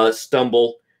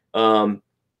stumble.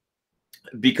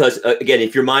 Because again,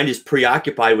 if your mind is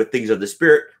preoccupied with things of the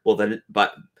spirit, well, then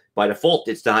by default,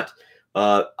 it's not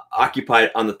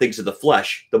occupied on the things of the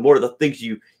flesh. The more the things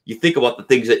you think about, the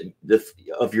things that the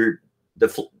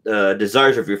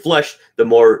desires of your flesh, the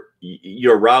more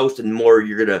you're aroused, and more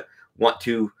you're gonna want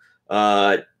to.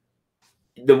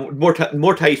 The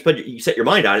more time you set your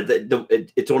mind on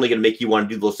it, it's only going to make you want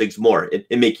to do those things more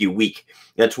and make you weak.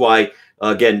 That's why,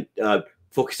 again,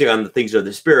 focusing on the things of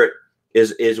the spirit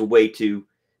is a way to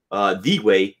the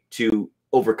way to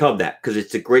overcome that, because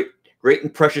it's a great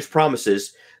and precious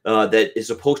promises that is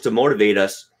supposed to motivate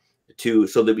us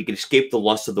so that we can escape the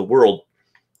lusts of the world.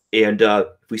 And if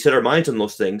we set our minds on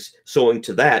those things, sowing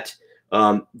to that,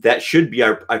 that should be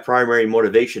our primary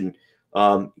motivation.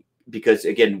 Because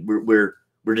again, we're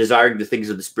desiring the things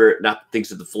of the spirit, not the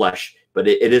things of the flesh. But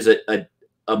it is a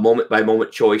moment by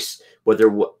moment choice whether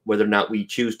or not we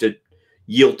choose to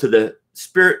yield to the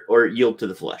spirit or yield to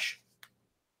the flesh.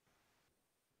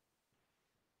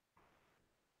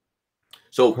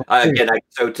 So again, I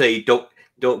would say don't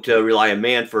rely on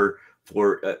man for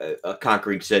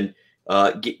conquering sin.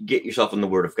 Get yourself in the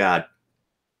Word of God.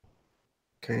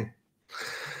 Okay.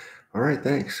 All right.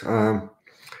 Thanks.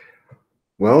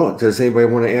 Well, does anybody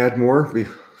want to add more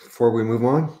before we move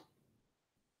on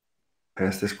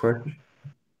past this question?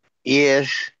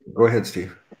 Yes. Go ahead,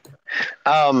 Steve.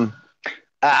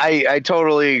 I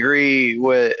totally agree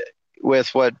with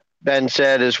what Ben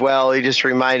said as well. He just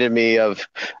reminded me of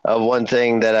one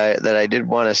thing that I did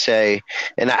want to say,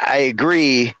 and I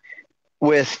agree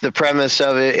with the premise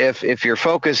of it. If you're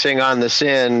focusing on the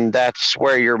sin, that's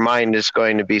where your mind is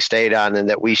going to be stayed on, and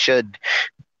that we should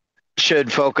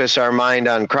focus our mind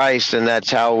on Christ, and that's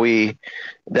how we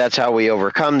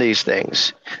overcome these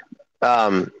things.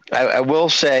 I will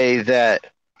say that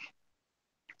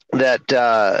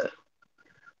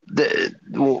the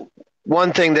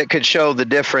one thing that could show the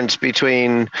difference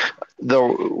between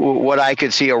what I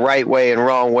could see a right way and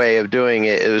wrong way of doing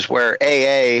it is where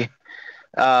AA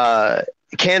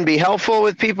can be helpful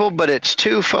with people, but it's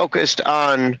too focused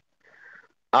on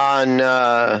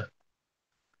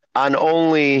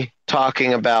only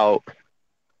talking about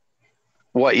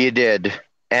what you did,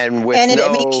 and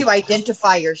it makes you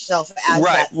identify yourself as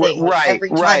that thing. Like every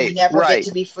time you never get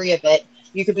to be free of it.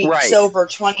 You could be sober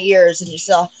 20 years and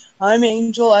yourself, I'm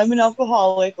Angel, I'm an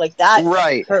alcoholic. Like that.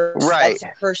 That's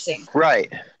cursing. Right.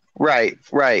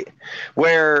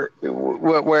 Where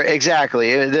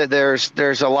exactly?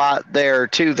 There's a lot there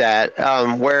to that.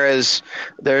 Whereas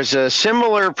there's a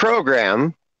similar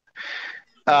program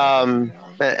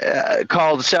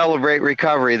called Celebrate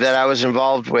Recovery that I was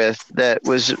involved with that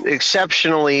was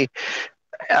exceptionally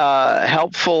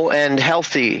helpful and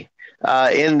healthy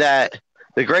in that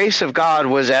the grace of God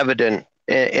was evident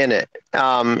in it,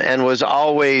 and was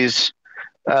always,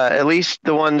 at least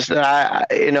the ones that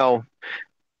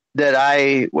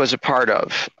I was a part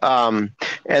of. And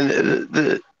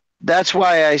that's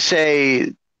why I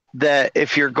say that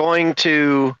if you're going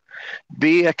to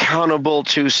be accountable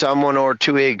to someone or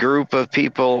to a group of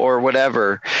people or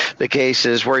whatever the case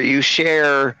is, where you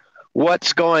share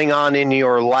what's going on in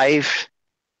your life,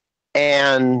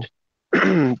 and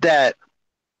that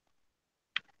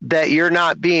you're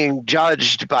not being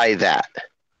judged by that.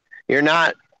 You're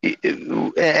not,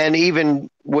 and even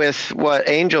with what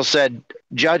Angel said,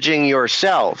 judging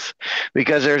yourself,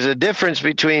 because there's a difference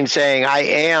between saying I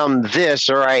am this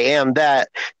or I am that,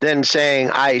 than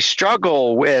saying I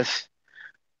struggle with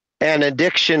an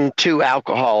addiction to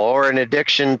alcohol or an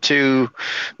addiction to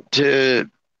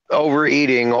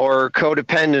overeating or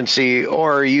codependency,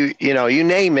 or you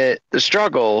name it, the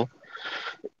struggle.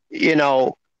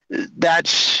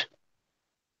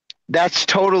 That's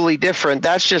totally different.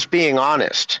 That's just being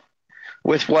honest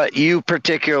with what you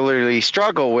particularly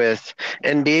struggle with,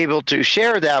 and be able to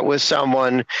share that with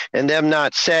someone, and them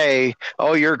not say,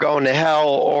 oh, you're going to hell,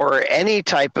 or any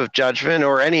type of judgment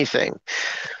or anything.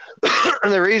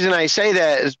 And the reason I say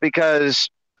that is because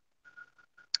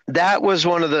that was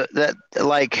one of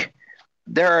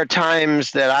there are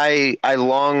times that I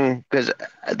long, because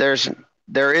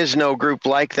there is no group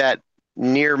like that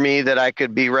near me that I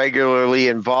could be regularly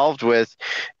involved with.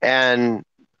 And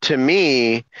to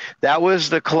me, that was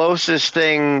the closest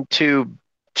thing to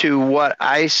what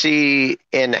I see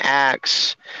in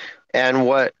Acts and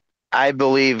what I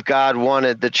believe God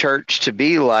wanted the church to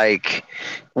be like,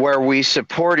 where we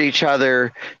support each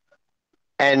other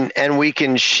and we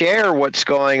can share what's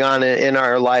going on in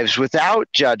our lives without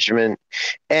judgment,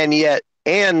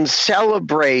 and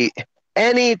celebrate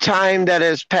any time that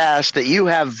has passed, that you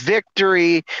have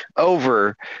victory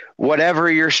over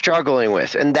whatever you're struggling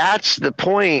with. And that's the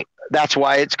point. That's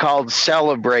why it's called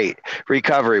Celebrate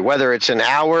Recovery. Whether it's an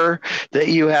hour that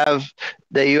you have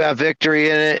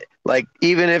victory in it, like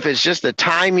even if it's just the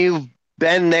time you've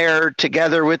been there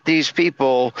together with these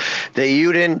people, that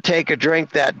you didn't take a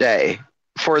drink that day,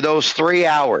 for those 3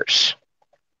 hours,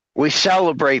 we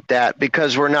celebrate that,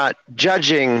 because we're not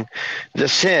judging the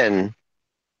sin.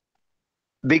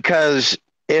 Because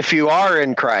if you are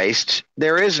in Christ,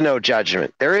 there is no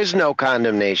judgment, there is no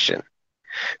condemnation.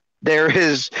 There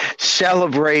is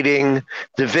celebrating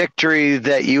the victory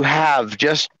that you have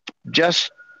just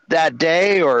that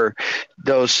day, or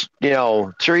those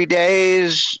 3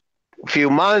 days, a few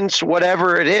months,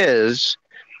 whatever it is,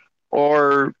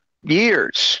 or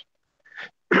years.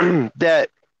 That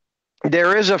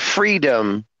there is a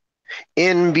freedom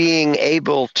in being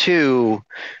able to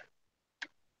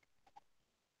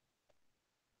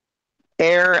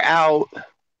air out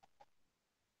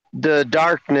the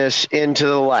darkness into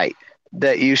the light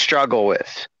that you struggle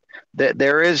with. That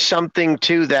there is something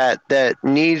to that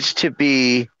needs to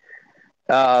be,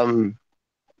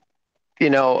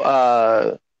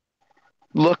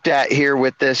 looked at here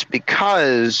with this,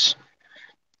 because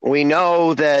we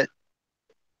know that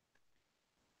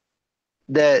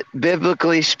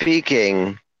biblically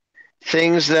speaking,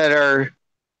 things that are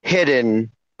hidden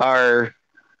are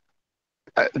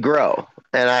grow.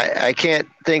 And I can't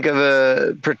think of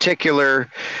a particular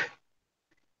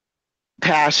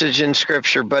passage in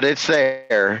scripture, but it's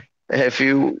there if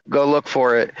you go look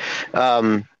for it.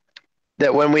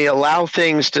 That when we allow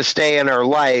things to stay in our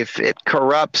life, it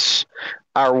corrupts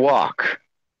our walk.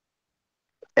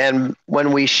 And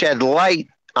when we shed light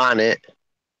on it,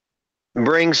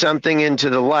 bring something into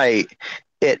the light,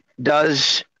 it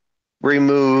does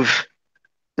remove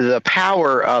the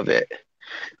power of it.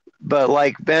 But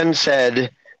like Ben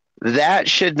said, that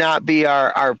should not be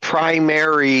our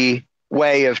primary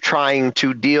way of trying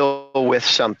to deal with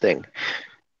something.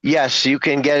 Yes, you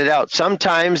can get it out.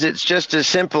 Sometimes it's just as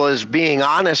simple as being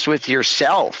honest with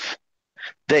yourself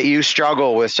that you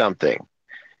struggle with something.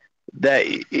 That,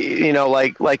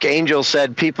 like Angel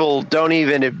said, people don't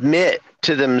even admit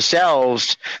to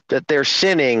themselves that they're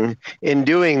sinning in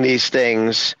doing these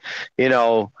things,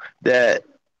 that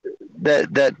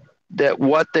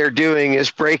what they're doing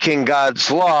is breaking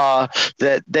God's law,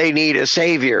 that they need a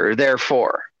savior,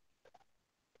 therefore.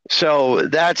 So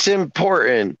that's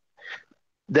important,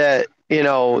 that,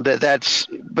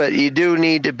 but you do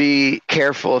need to be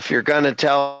careful if you're going to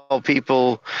tell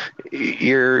people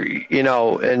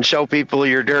and show people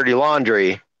your dirty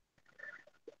laundry,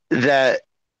 that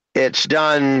it's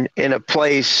done in a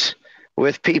place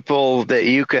with people that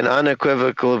you can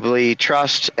unequivocally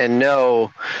trust and know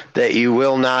that you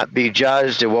will not be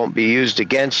judged. It won't be used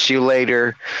against you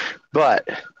later. But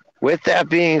with that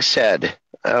being said,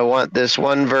 I want this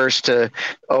one verse to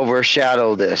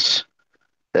overshadow this,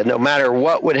 that no matter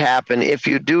what would happen, if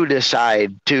you do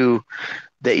decide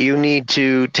that you need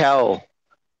to tell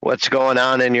what's going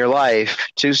on in your life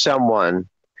to someone,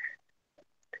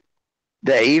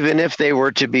 that even if they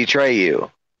were to betray you,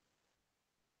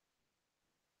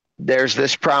 there's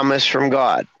this promise from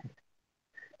God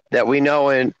that we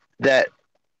know that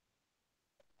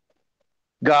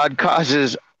God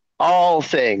causes all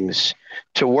things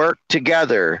to work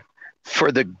together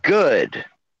for the good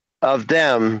of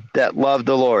them that love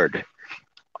the Lord.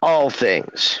 All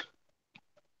things.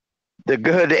 The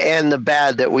good and the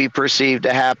bad that we perceive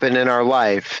to happen in our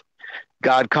life,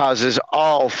 God causes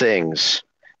all things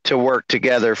to work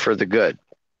together for the good.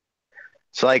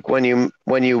 It's like when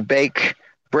you bake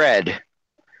bread,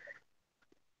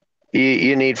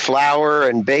 you need flour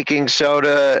and baking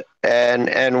soda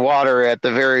and water at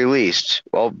the very least.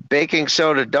 Well, baking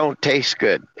soda don't taste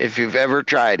good if you've ever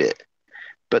tried it,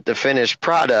 but the finished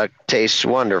product tastes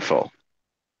wonderful.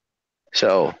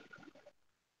 So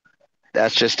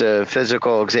that's just a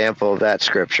physical example of that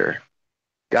scripture.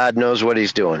 God knows what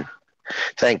he's doing.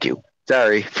 Thank you.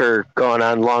 Sorry for going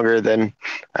on longer than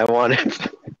I wanted.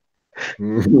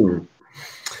 Mm-hmm.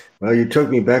 Well, you took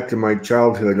me back to my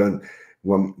childhood.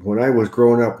 When I was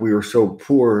growing up, we were so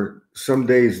poor some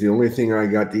days the only thing I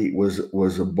got to eat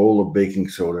was a bowl of baking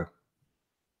soda.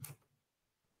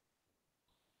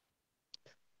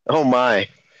 Oh my.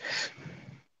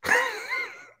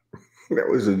 That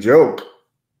was a joke.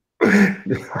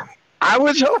 I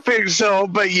was hoping so,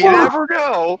 but you never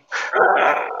know.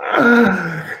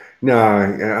 No,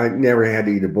 I never had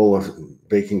to eat a bowl of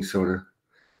baking soda.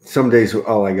 Some days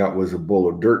all I got was a bowl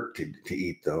of dirt to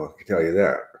eat, though, I can tell you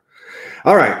that.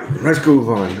 All right, let's move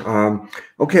on.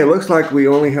 Okay, it looks like we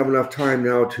only have enough time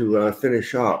now to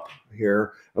finish up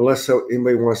here, unless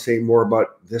anybody wants to say more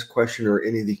about this question or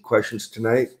any of the questions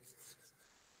tonight.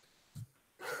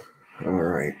 All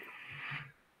right.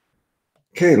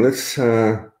 Okay, let's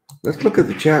look at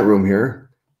the chat room here.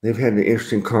 They've had an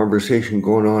interesting conversation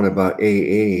going on about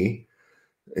AA.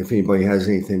 If anybody has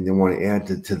anything they want to add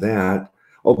to that.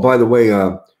 Oh, by the way,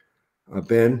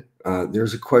 Ben,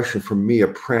 there's a question from Mia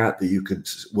Pratt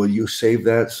that will you save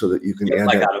that so that you can Yep, add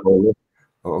I that? got it. Oh,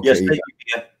 okay, Yes, thank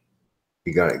you.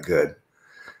 you got it. Good.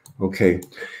 Okay.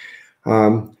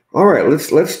 All right,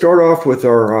 let's start off with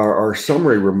our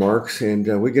summary remarks,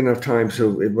 and we get enough time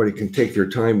so everybody can take their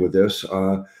time with this.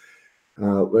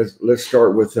 Let's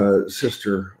start with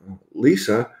Sister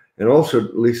Lisa, and also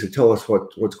Lisa, tell us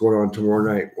what's going on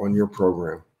tomorrow night on your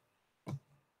program.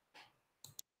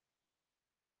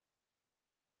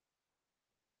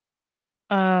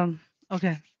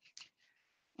 Okay.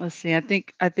 Let's see. I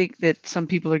think that some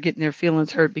people are getting their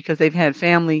feelings hurt because they've had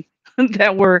family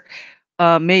that were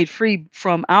made free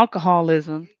from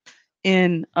alcoholism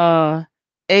in AA,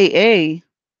 and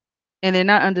they're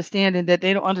not understanding that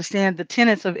they don't understand the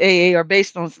tenets of AA are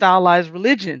based on stylized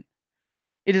religion.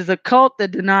 It is a cult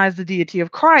that denies the deity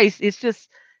of Christ. It's just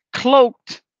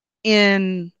cloaked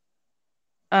in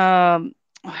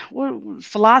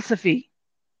philosophy.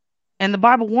 And the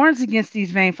Bible warns against these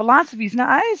vain philosophies. Now,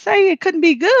 I didn't say it couldn't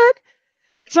be good.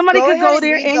 Somebody Go could ahead go and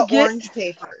there read the and get orange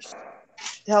papers.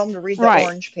 Tell them to read the right.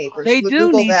 orange papers. They do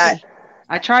Google need that. to.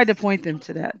 I tried to point them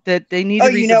to that they need Oh,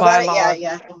 to read the got it? bylaws.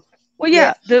 Yeah. Well, Yeah.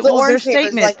 yeah, The their orange papers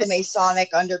statement like the Masonic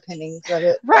underpinnings of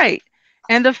it. right.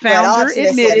 And the But I'll founder have to send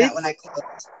admitted that when I close.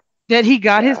 that he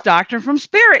got his doctrine from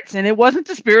spirits and it wasn't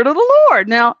the spirit of the Lord.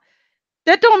 Now,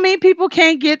 that don't mean people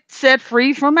can't get set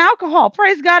free from alcohol.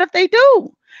 Praise God if they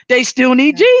do. They still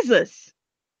need Jesus,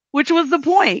 which was the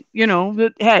point,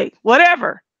 that, hey,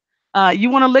 whatever. You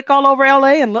want to lick all over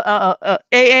LA and AA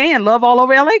and love all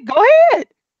over LA? Go ahead.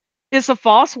 It's a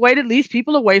false way to lead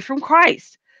people away from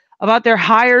Christ, about their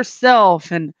higher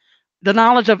self and the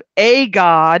knowledge of a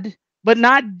God, but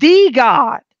not the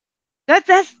God.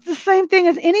 That's the same thing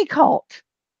as any cult.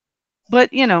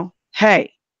 But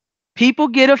hey, people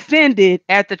get offended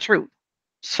at the truth.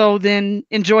 So then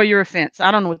enjoy your offense.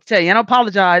 I don't know what to tell you. I don't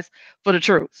apologize for the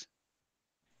truth.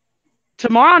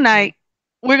 Tomorrow night,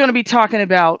 we're going to be talking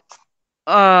about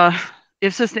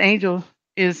if Sister Angel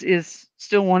is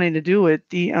still wanting to do it,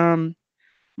 the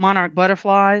monarch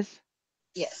butterflies.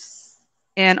 Yes.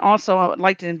 And also, I would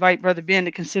like to invite Brother Ben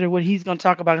to consider what he's going to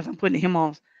talk about because I'm putting him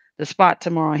on the spot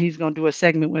tomorrow. He's going to do a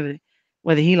segment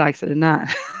whether he likes it or not.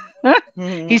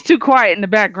 He's too quiet in the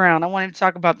background. I want him to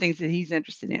talk about things that he's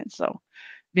interested in. So,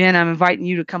 Ben, I'm inviting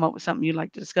you to come up with something you'd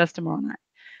like to discuss tomorrow night.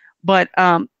 But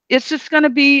it's just going to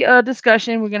be a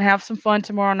discussion. We're going to have some fun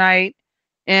tomorrow night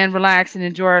and relax and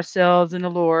enjoy ourselves in the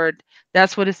Lord.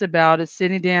 That's what it's about, is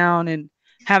sitting down and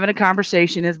having a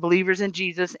conversation as believers in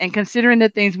Jesus and considering the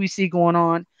things we see going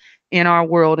on in our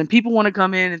world. And people want to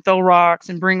come in and throw rocks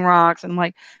and bring rocks. And I'm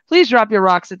like, please drop your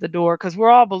rocks at the door because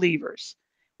we're all believers.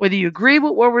 Whether you agree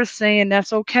with what we're saying,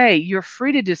 that's okay. You're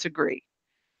free to disagree.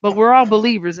 But we're all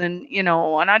believers. And, and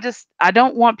I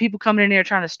don't want people coming in there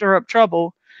trying to stir up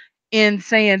trouble in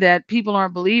saying that people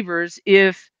aren't believers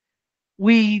if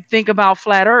we think about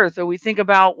flat earth or we think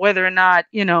about whether or not,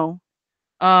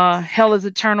 hell is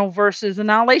eternal versus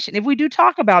annihilation. If we do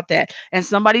talk about that and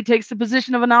somebody takes the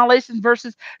position of annihilation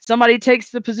versus somebody takes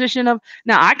the position of,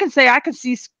 now I can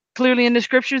see clearly in the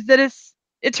scriptures that it's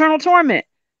eternal torment,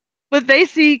 but they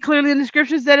see clearly in the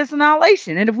scriptures that it's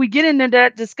annihilation. And if we get into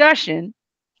that discussion,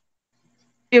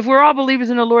 if we're all believers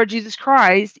in the Lord Jesus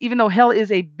Christ, even though hell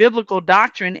is a biblical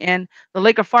doctrine and the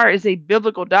lake of fire is a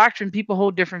biblical doctrine, people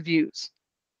hold different views.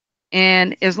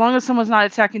 And as long as someone's not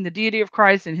attacking the deity of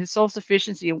Christ and his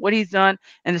self-sufficiency and what he's done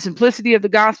and the simplicity of the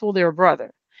gospel, they're a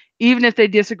brother. Even if they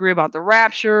disagree about the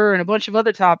rapture and a bunch of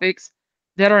other topics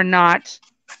that are not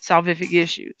salvific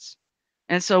issues.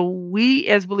 And so we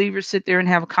as believers sit there and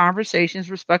have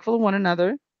conversations respectful of one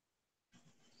another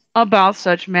about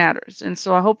such matters. And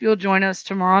so I hope you'll join us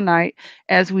tomorrow night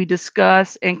as we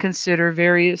discuss and consider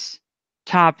various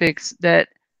topics that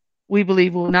we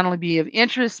believe will not only be of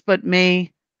interest, but may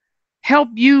help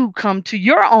you come to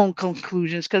your own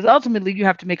conclusions, because ultimately you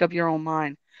have to make up your own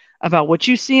mind about what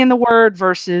you see in the word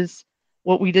versus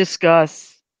what we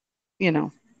discuss, you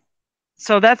know.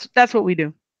 So that's what we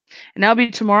do. And that'll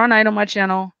be tomorrow night on my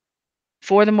channel,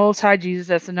 For the Most High Jesus.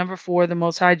 That's the number 4, the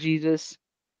Most High Jesus.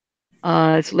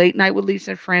 It's Late Night with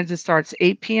Lisa and Friends. It starts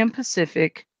 8 p.m.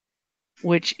 Pacific,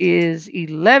 which is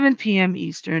 11 p.m.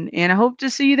 Eastern, and I hope to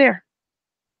see you there.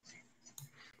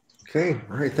 Okay.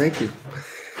 All right. Thank you.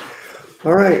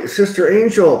 All right, Sister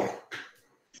Angel.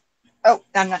 Oh,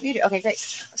 I'm not muted. Okay, great.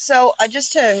 So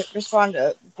just to respond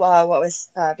to what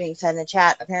was being said in the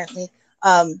chat, apparently,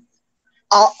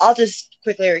 I'll just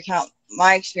quickly recount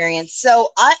my experience.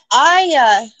 So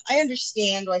I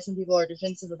understand why some people are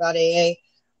defensive about AA.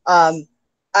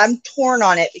 I'm torn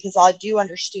on it because I do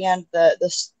understand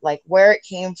this, like, where it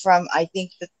came from. I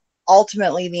think that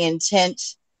ultimately the intent,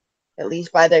 at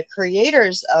least by the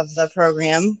creators of the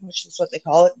program, which is what they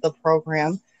call it, the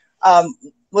program,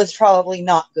 was probably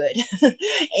not good.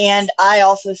 And I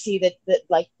also see that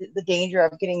like the danger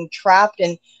of getting trapped,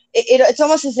 and it's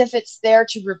almost as if it's there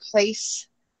to replace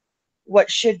what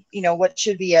should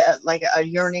be a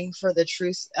yearning for the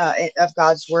truth of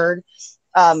God's word,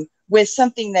 with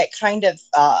something that kind of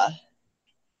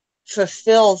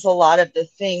fulfills a lot of the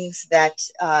things that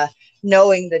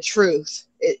knowing the truth,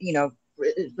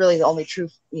 really the only true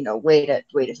way to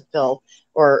fulfill,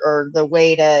 or the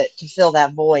way to fill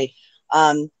that void.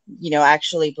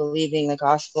 Actually believing the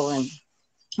gospel and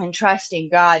trusting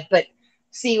God. But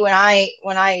see, when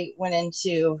I went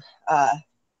into AA,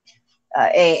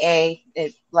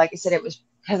 like I said, it was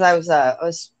because I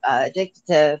was addicted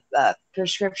to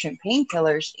prescription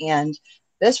painkillers, and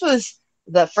this was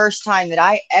the first time that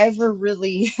I ever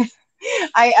really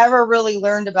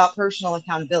learned about personal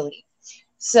accountability.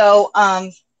 So,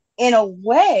 in a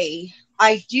way,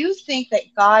 I do think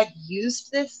that God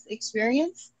used this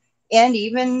experience, and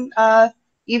even the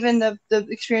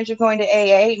experience of going to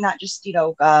AA, not just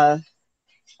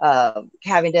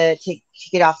having to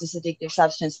get off this addictive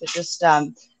substance, but just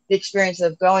the experience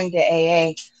of going to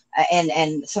AA,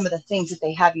 and some of the things that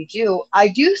they have you do. I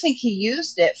do think he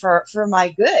used it for my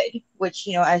good, which,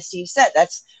 as Steve said,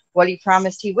 that's what he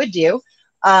promised he would do.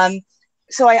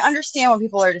 So I understand when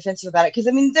people are defensive about it, because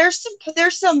I mean, there's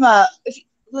some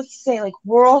let's say, like,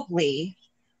 worldly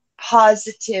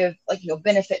positive, like,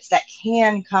 benefits that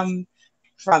can come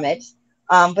from it,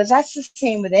 but that's the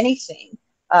same with anything.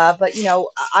 But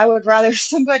I would rather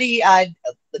somebody die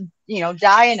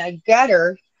in a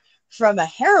gutter from a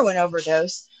heroin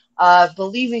overdose,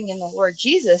 believing in the Lord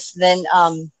Jesus, than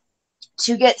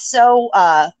to get so,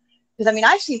 because I mean,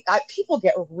 I've seen people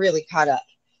get really caught up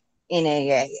in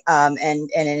AA, and in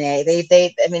AA.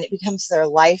 They I mean, it becomes their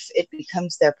life, it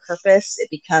becomes their purpose, it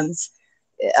becomes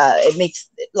it makes,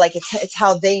 like, it's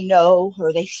how they know,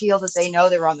 or they feel that they know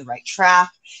they're on the right track,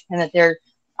 and that they're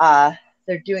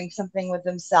doing something with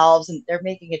themselves, and they're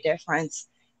making a difference.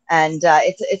 And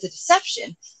it's a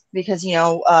deception, because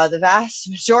the vast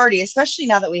majority, especially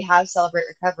now that we have Celebrate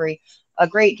Recovery, a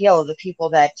great deal of the people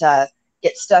that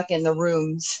get stuck in the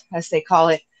rooms, as they call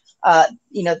it,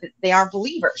 they aren't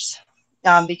believers,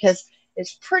 because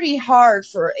it's pretty hard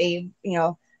for a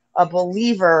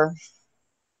believer.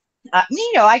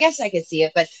 I guess I could see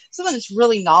it, but someone that's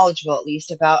really knowledgeable, at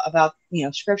least about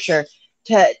scripture,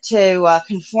 to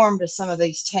conform to some of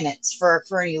these tenets for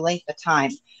any length of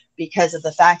time, because of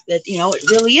the fact that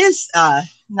it really is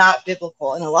not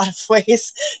biblical in a lot of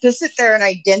ways to sit there and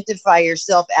identify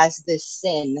yourself as this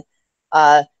sin,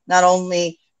 not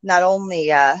only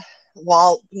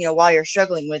while you're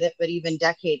struggling with it, but even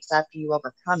decades after you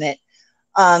overcome it.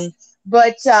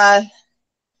 But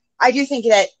I do think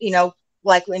that,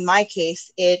 like in my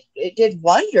case, it did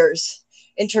wonders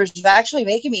in terms of actually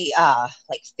making me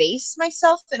like face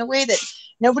myself in a way that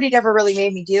nobody had ever really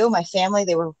made me do. My family,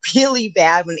 they were really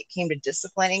bad when it came to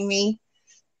disciplining me,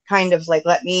 kind of like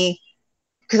let me,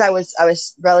 because I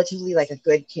was relatively like a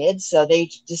good kid, so they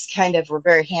just kind of were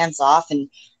very hands off, and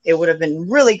it would have been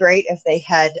really great if they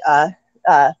had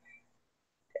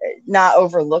not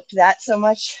overlooked that so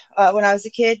much when I was a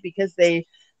kid, because they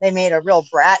made a real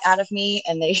brat out of me,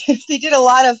 and they they did a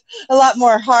lot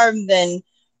more harm than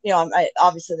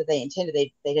obviously that they intended.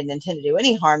 They didn't intend to do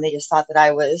any harm. They just thought that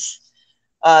I was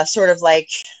sort of like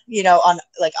on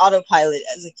like autopilot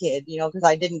as a kid, because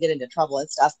I didn't get into trouble and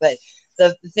stuff. But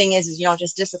the thing is you don't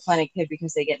just discipline a kid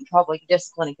because they get in trouble. You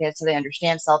discipline a kid so they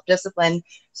understand self-discipline,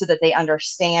 so that they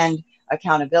understand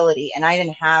accountability. And I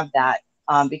didn't have that,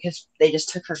 because they just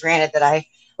took for granted that I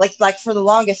like for the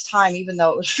longest time, even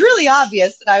though it was really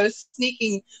obvious that I was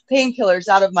sneaking painkillers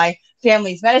out of my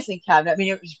family's medicine cabinet. I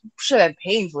mean, should have been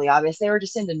painfully obvious. They were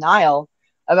just in denial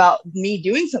about me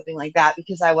doing something like that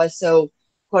because I was so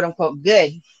quote unquote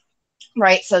good,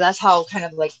 right? So that's how kind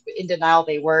of like in denial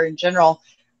they were in general.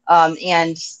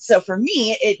 And so for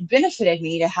me, it benefited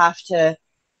me to have to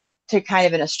kind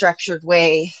of in a structured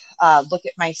way look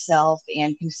at myself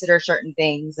and consider certain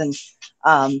things and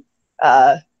um,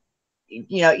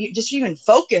 you just even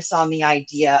focus on the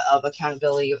idea of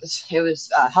accountability. It was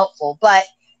helpful, but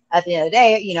at the end of the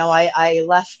day, I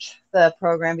left the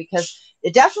program because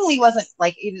it definitely wasn't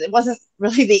like it wasn't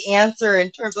really the answer in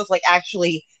terms of like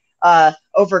actually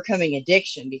overcoming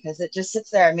addiction, because it just sits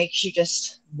there and makes you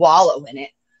just wallow in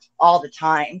it all the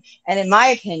time. And in my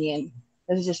opinion,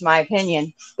 this is just my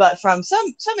opinion, but from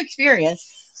some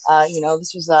experience,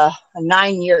 this was a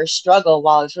 9-year struggle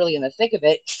while I was really in the thick of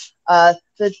it.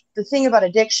 The thing about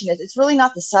addiction is it's really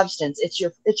not the substance, it's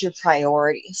your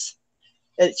priorities.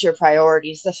 It's your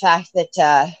priorities. The fact that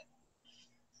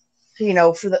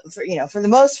for the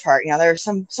most part, there are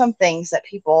some things that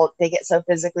people, they get so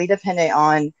physically dependent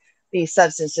on these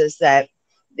substances that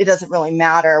it doesn't really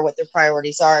matter what their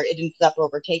priorities are. It ends up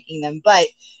overtaking them. But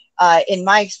in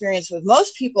my experience with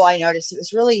most people, I noticed it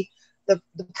was really the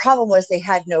problem was they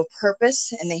had no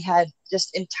purpose, and they had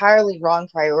just entirely wrong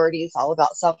priorities, all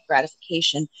about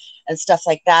self-gratification and stuff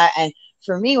like that. And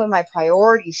for me, when my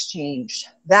priorities changed,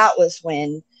 that was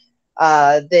when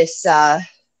this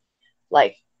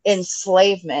like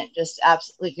enslavement, just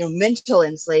absolutely mental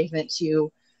enslavement to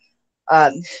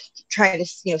um, trying to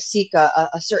seek a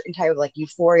certain type of like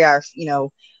euphoria,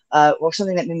 or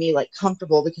something that made me like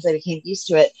comfortable because I became used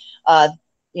to it.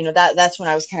 That's when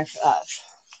I was kind of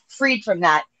freed from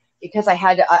that, because I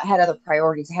had other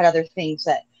priorities. I had other things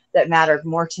that mattered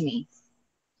more to me.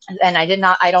 And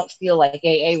I don't feel like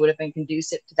AA would have been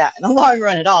conducive to that in the long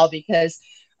run at all, because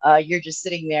you're just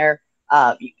sitting there.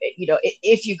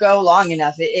 If you go long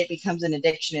enough, it becomes an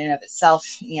addiction in and of itself.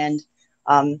 And,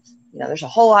 there's a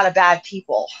whole lot of bad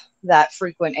people that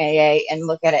frequent AA and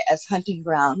look at it as hunting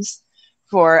grounds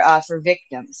for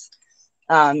victims.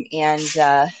 But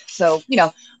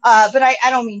I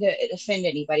don't mean to offend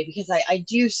anybody, because I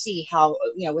do see how,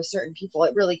 with certain people,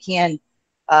 it really can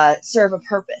serve a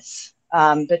purpose.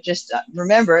 But just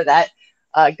remember that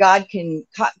God can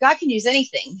use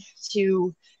anything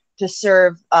to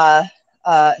serve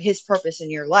his purpose in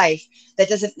your life. That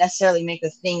doesn't necessarily make the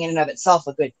thing in and of itself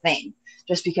a good thing,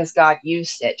 just because God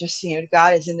used it. Just,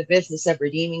 God is in the business of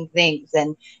redeeming things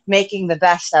and making the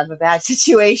best out of a bad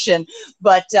situation.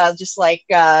 But just like,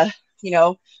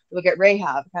 look at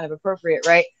Rahab, kind of appropriate,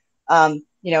 right?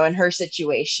 In her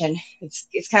situation,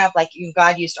 it's kind of like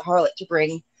God used a harlot to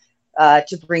bring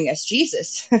us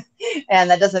Jesus. And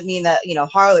that doesn't mean that,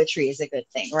 harlotry is a good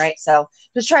thing, right? So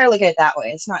just try to look at it that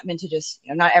way. It's not meant to just,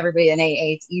 not everybody in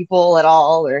AA is evil at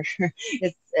all, or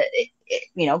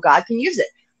God can use it.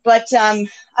 But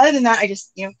other than that, I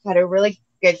just, had a really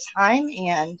good time.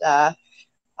 And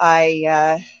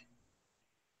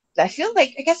I feel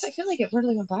like it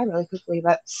really went by really quickly,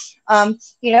 but and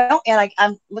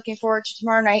I'm looking forward to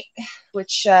tomorrow night,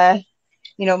 which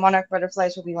monarch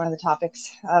butterflies will be one of the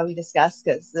topics we discuss,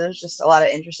 because there's just a lot of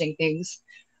interesting things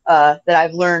that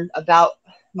I've learned about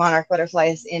monarch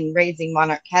butterflies in raising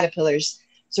monarch caterpillars,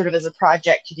 sort of as a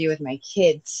project to do with my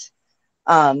kids.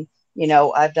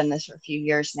 I've done this for a few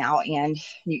years now, and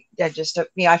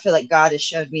I feel like God has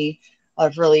showed me a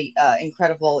lot of really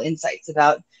incredible insights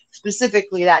about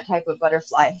specifically that type of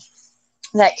butterfly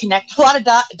that connect a lot of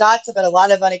dots about a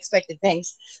lot of unexpected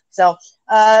things. So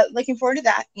looking forward to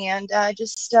that, and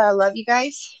just love you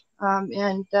guys,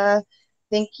 and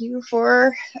thank you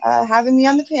for having me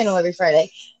on the panel every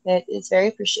Friday. It's very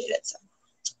appreciated. So,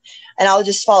 and I'll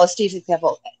just follow Steve's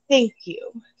example. Thank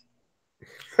you.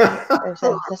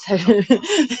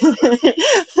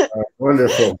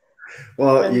 Wonderful.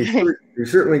 Well, you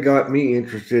certainly got me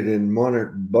interested in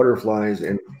monarch butterflies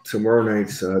and tomorrow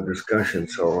night's discussion.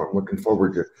 So I'm looking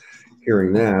forward to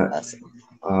hearing that.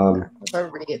 Awesome.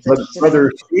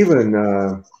 Brother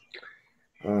Stephen,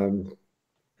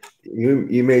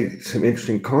 you made some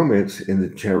interesting comments in the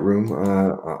chat room.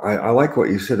 I like what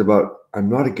you said about, I'm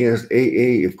not against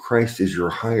AA if Christ is your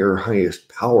highest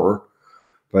power.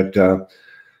 But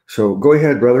so go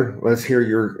ahead, brother. Let's hear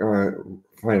your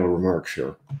final remarks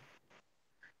here.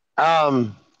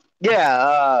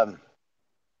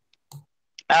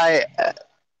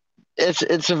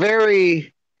 It's a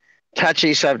very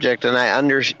touchy subject, and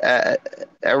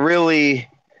I really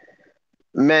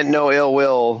meant no ill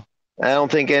will. I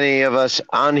don't think any of us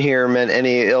on here meant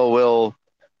any ill will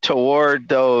toward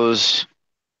those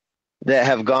that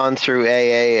have gone through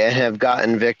AA and have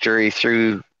gotten victory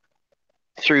through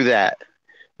that.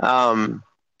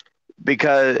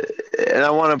 Because, and I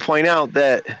want to point out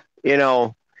that, you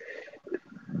know,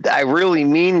 I really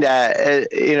mean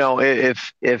that, you know,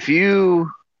 if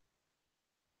you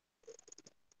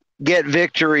get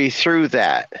victory through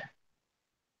that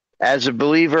as a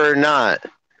believer or not,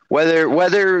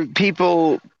 whether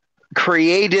people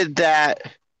created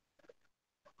that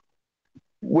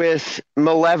with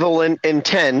malevolent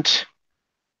intent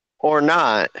or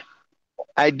not,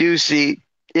 I do see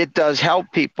it does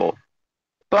help people.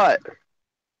 But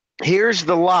here's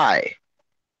the lie.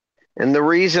 And the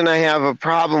reason I have a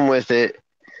problem with it,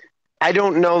 I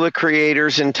don't know the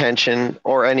creator's intention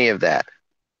or any of that.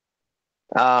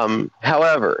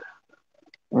 However,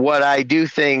 what I do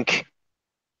think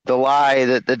the lie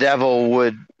that the devil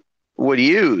would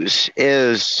use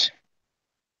is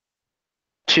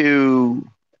to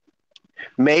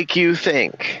make you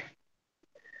think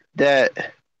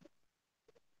that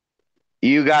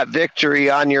you got victory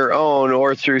on your own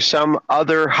or through some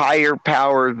other higher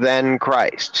power than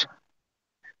Christ.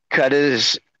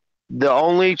 Because the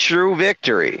only true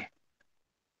victory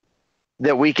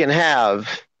that we can have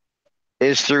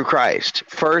is through Christ.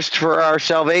 First for our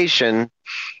salvation,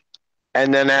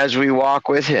 and then as we walk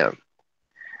with him.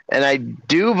 And I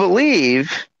do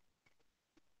believe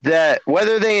that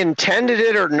whether they intended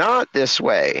it or not this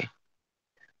way,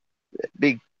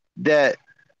 that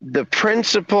the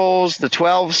principles, the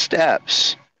 12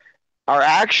 steps, are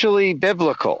actually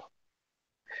biblical.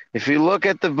 If you look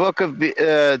at the book of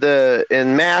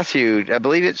in Matthew, I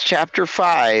believe it's chapter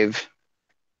 5,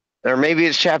 or maybe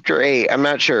it's chapter 8, I'm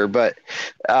not sure, but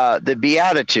the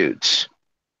Beatitudes.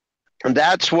 And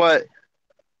that's what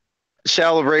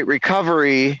Celebrate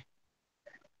Recovery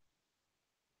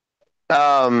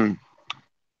goes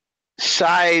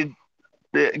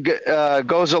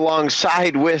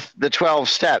alongside with the 12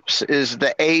 steps, is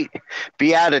the 8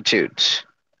 Beatitudes.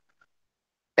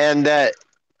 And that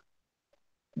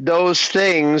those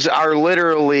things are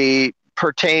literally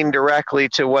pertain directly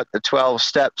to what the 12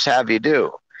 steps have you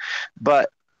do. But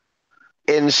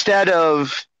instead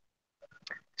of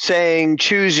saying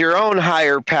choose your own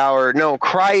higher power, no,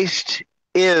 Christ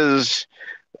is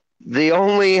the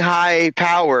only high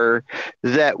power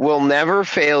that will never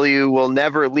fail you, will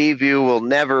never leave you, will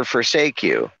never forsake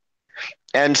you.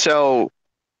 And so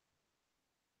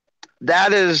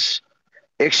that is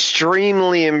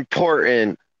extremely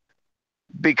important,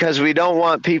 because we don't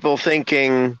want people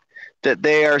thinking that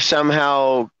they are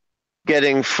somehow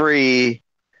getting free.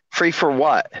 Free for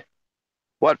what?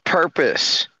 What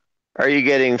purpose are you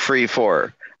getting free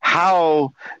for?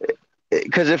 How?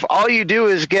 Because if all you do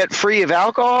is get free of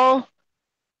alcohol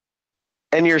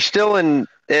and you're still in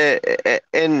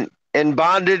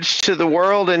bondage to the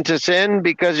world and to sin,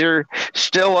 because you're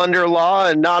still under law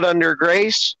and not under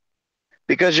grace,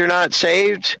 because you're not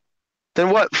saved, then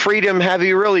what freedom have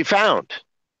you really found?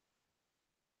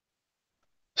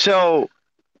 So,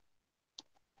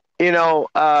 you know,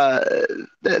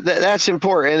 that's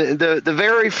important. The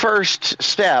very first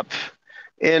step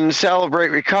in Celebrate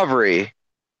Recovery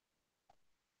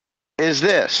is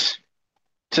this: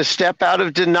 to step out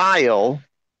of denial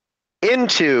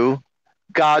into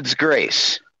God's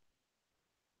grace,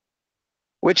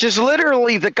 which is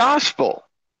literally the gospel.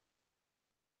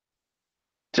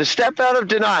 To step out of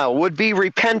denial would be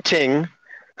repenting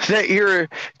that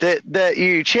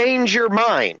you change your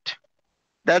mind.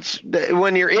 That's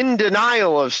when you're in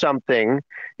denial of something,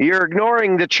 you're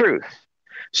ignoring the truth.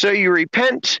 So you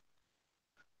repent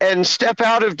and step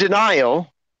out of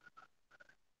denial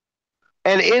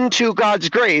and into God's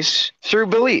grace through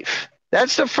belief.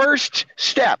 That's the first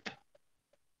step.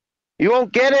 You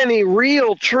won't get any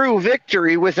real true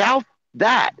victory without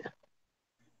that.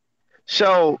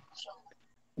 So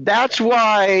that's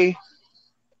why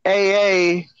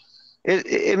AA,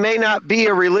 it may not be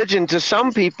a religion to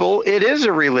some people. It is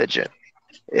a religion.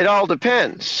 It all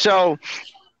depends. So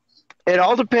it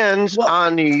all depends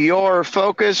on your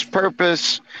focus,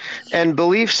 purpose, and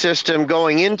belief system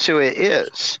going into it,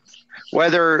 is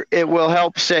whether it will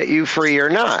help set you free or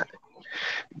not.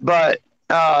 But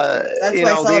that's why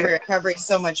Celebrate Recovery is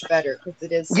so much better, because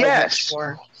it is so much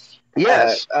more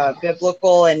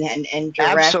biblical and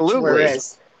direct. Absolutely.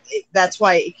 Whereas that's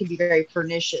why it can be very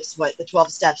pernicious what the 12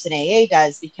 steps in AA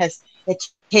does, because it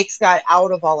takes God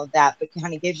out of all of that, but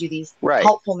kind of gives you these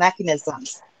helpful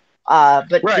mechanisms,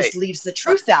 but just leaves the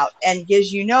truth out and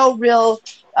gives you no real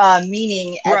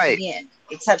meaning at the end,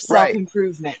 except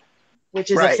self-improvement. which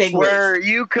is a Right, fig leaf. where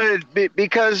you could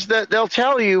because they'll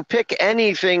tell you pick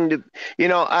anything to,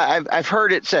 I've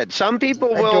heard it said some people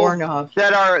A will doorknob.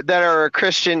 that are a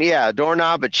Christian, yeah, a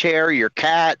doorknob, a chair, your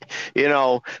cat,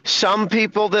 some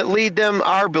people that lead them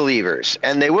are believers,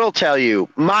 and they will tell you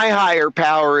my higher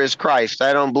power is Christ.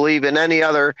 I don't believe in any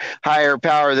other higher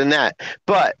power than that.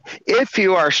 But if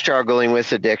you are struggling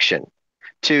with addiction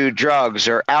to drugs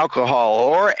or alcohol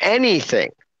or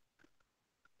anything,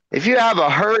 if you have a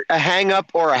hurt, a hang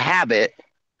up, or a habit,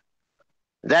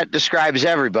 that describes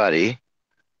everybody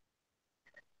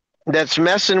that's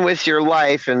messing with your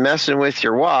life and messing with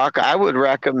your walk, I would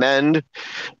recommend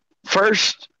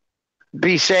first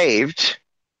be saved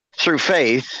through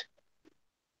faith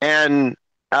and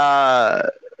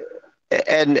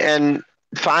and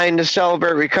find a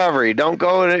Celebrate Recovery. Don't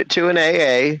go to an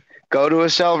AA. Go to a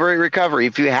Celebrate Recovery.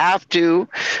 If you have to,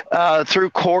 through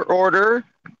court order,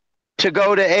 to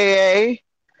go to AA,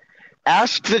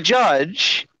 ask the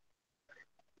judge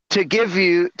to give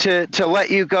you to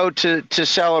let you go to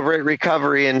Celebrate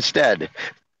Recovery instead,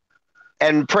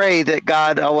 and pray that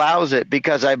God allows it,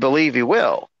 because I believe he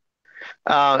will.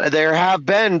 There have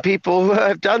been people who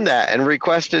have done that and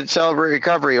requested Celebrate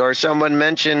Recovery, or someone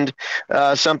mentioned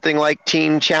something like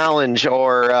Teen Challenge,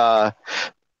 or a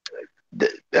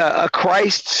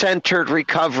Christ-centered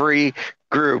recovery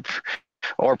group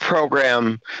or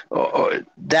program.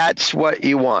 That's what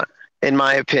you want, in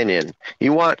my opinion.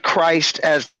 You want Christ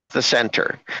as the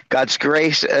center, God's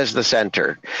grace as the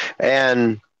center.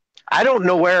 And I don't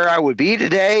know where I would be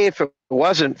today if it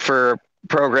wasn't for a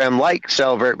program like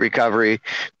Celebrate Recovery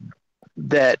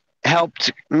that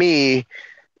helped me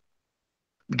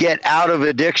get out of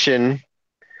addiction.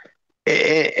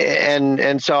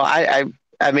 And so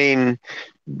I mean,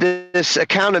 this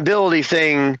accountability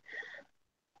thing,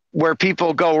 where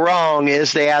people go wrong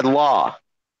is they add law.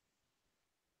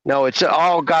 No, it's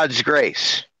all God's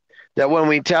grace. That when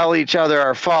we tell each other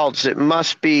our faults, it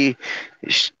must be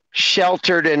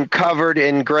sheltered and covered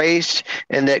in grace,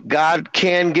 and that God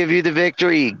can give you the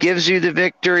victory. He gives you the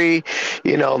victory.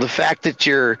 The fact that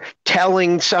you're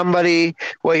telling somebody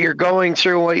what you're going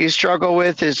through, what you struggle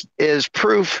with, is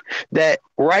proof that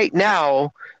right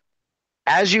now,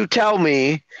 as you tell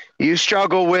me, you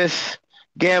struggle with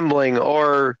gambling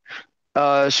or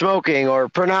smoking or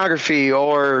pornography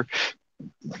or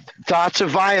thoughts of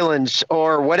violence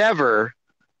or whatever,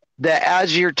 that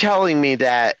as you're telling me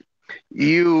that,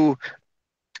 you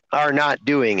are not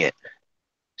doing it.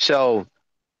 So,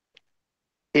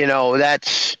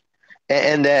 that's,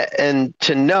 and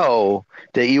to know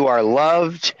that you are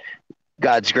loved,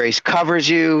 God's grace covers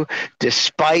you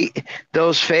despite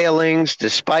those failings,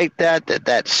 despite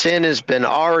that sin has been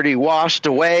already washed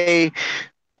away.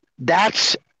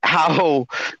 That's how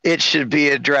it should be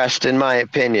addressed, in my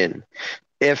opinion.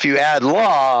 If you add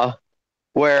law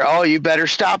where, oh, you better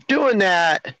stop doing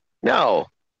that. No.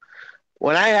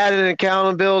 When I had an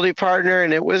accountability partner,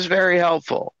 and it was very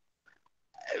helpful,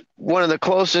 one of the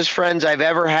closest friends I've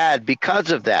ever had,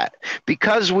 because of that,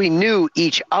 because we knew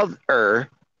each other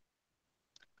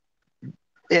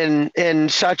in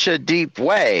such a deep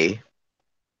way,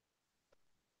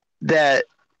 that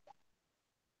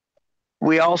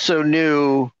we also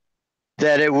knew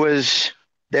that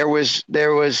there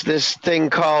was this thing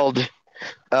called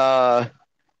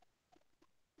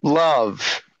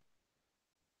love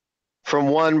from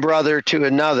one brother to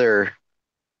another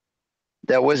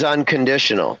that was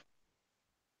unconditional,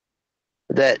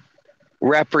 that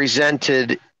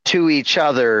represented to each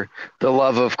other the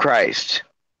love of Christ,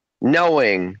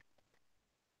 knowing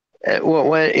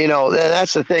when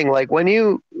that's the thing. Like, when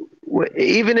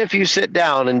even if you sit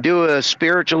down and do a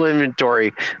spiritual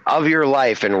inventory of your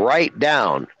life and write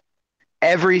down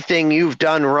everything you've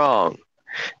done wrong,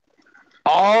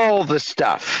 all the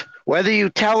stuff, whether you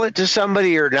tell it to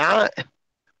somebody or not,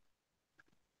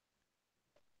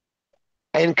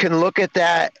 and can look at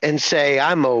that and say,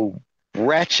 I'm a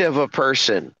wretch of a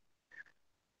person,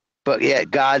 but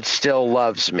yet God still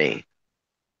loves me.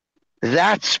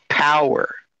 That's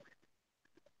power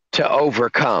to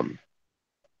overcome,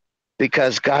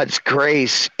 because God's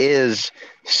grace is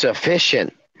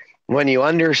sufficient. When you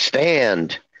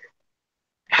understand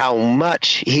how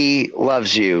much he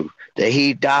loves you, that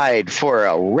he died for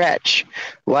a wretch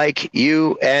like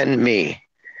you and me,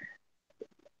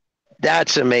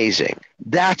 that's amazing.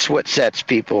 That's what sets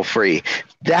people free.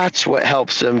 That's what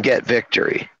helps them get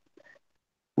victory,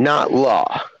 not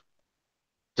law.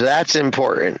 So that's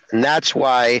important. And that's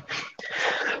why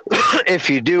if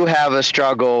you do have a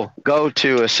struggle, go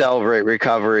to a Celebrate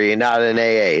Recovery, not an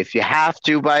AA. If you have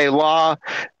to by law,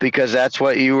 because that's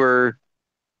what you were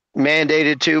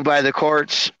mandated to by the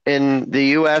courts in the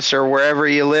U.S. or wherever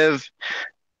you live,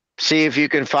 see if you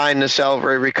can find the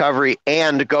Celebrate Recovery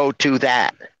and go to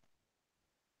that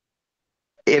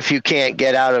if you can't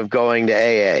get out of going to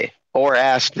AA, or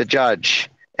ask the judge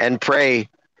and pray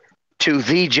to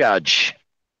the judge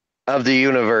of the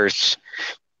universe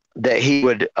that he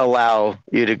would allow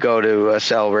you to go to a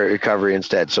Celebrate Recovery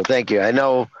instead. So thank you. I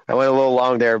know I went a little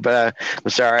long there, but I'm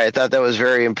sorry. I thought that was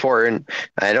very important.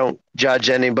 I don't judge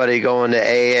anybody going to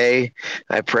AA.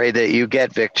 I pray that you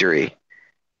get victory.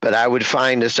 But I would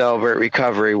find a Celebrate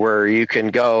Recovery where you can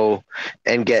go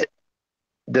and get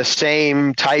the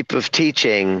same type of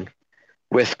teaching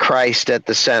with Christ at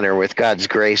the center, with God's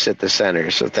grace at the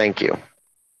center. So thank you.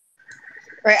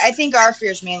 Right. I think our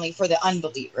fear is mainly for the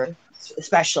unbeliever,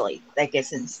 especially that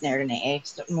gets ensnared in AA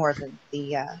more than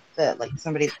the like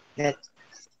somebody that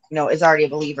is already a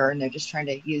believer and they're just trying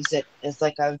to use it as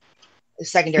like a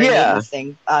secondary maintenance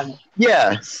thing.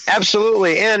 Yeah,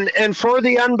 absolutely. And for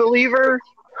the unbeliever,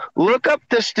 look up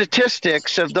the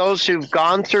statistics of those who've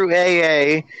gone through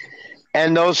AA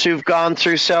and those who've gone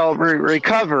through Celebrate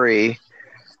Recovery,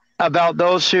 about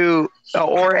those who,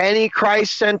 or any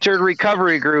Christ-centered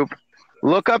recovery group.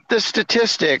 Look up the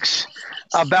statistics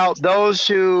about those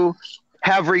who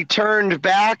have returned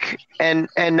back and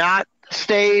not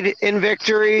stayed in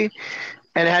victory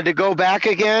and had to go back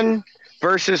again,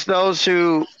 versus those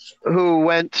who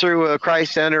went through a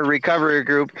Christ-centered recovery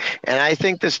group. And I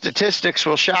think the statistics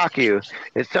will shock you.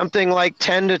 It's something like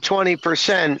 10 to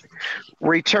 20%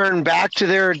 return back to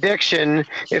their addiction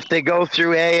if they go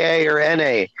through AA or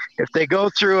NA. If they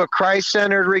go through a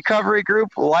Christ-centered recovery group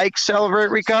like Celebrate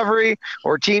Recovery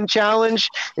or Teen Challenge,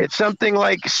 it's something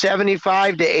like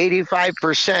 75 to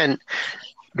 85%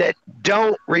 that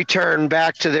don't return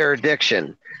back to their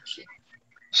addiction.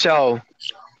 So,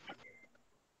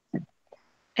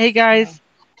 Hey guys,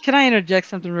 can I interject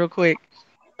something real quick?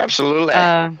 absolutely.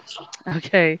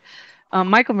 Okay.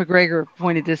 Michael McGregor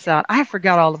pointed this out. I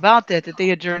forgot all about that they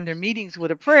adjourned their meetings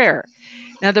with a prayer.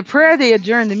 Now, the prayer they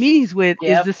adjourned the meetings with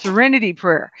is the Serenity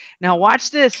Prayer. Now,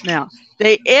 watch this now.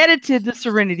 They edited the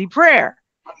Serenity Prayer.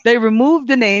 They removed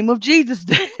the name of Jesus.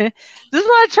 This is what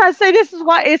I try to say. This is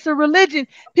why it's a religion.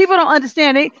 People don't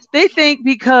understand. They think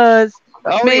because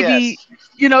maybe,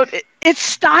 it's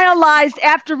stylized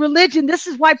after religion. This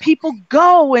is why people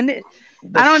go. And I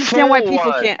don't understand why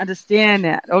people can't understand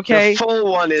that. Okay. The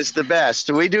full one is the best.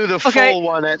 We do the full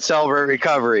one at Celebrate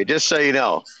Recovery, just so you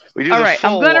know. We do all the right,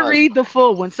 full I'm going to one. read the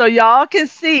full one so y'all can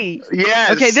see.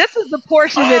 Yes. Okay, this is the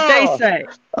portion that they say.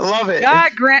 I love it.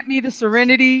 God grant me the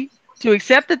serenity to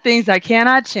accept the things I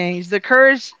cannot change, the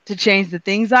courage to change the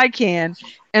things I can,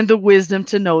 and the wisdom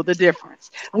to know the difference.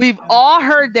 We've all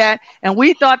heard that, and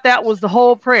we thought that was the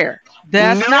whole prayer.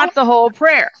 That's not the whole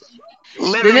prayer.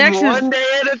 Living one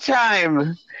day at a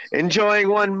time, enjoying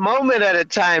one moment at a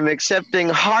time, accepting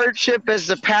hardship as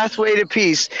the pathway to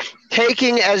peace,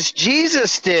 taking, as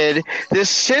Jesus did, this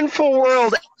sinful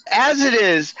world as it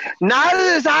is, not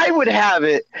as I would have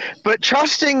it, but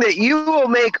trusting that you will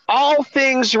make all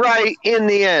things right in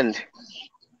the end.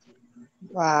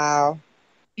 Wow.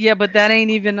 Yeah, but that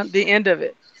ain't even the end of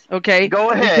it. Okay,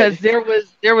 go ahead.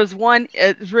 Because there was one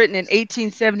written in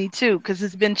 1872 because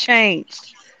it's been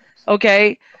changed.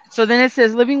 Okay, so then it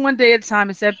says living one day at a time,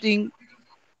 accepting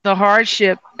the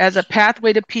hardship as a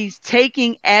pathway to peace,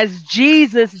 taking as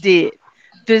Jesus did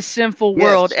this sinful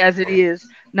world as it is,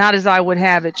 not as I would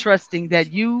have it, trusting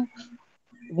that you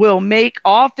will make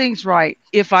all things right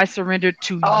if I surrender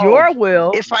to your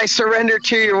will. If I surrender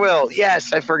to your will.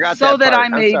 Yes, I forgot so that part. that I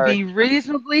may be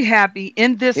reasonably happy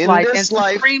in this life and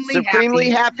supremely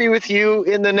happy with you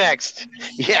in the next.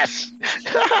 Yes.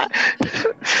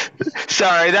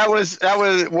 Sorry, that was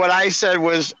what I said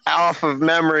was off of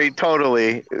memory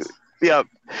totally. Yep.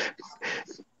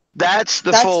 That's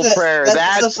the full prayer.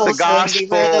 That's the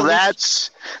gospel.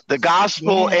 That's the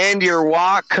gospel and your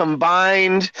walk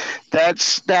combined.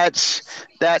 That's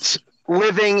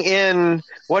living in,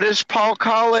 what does Paul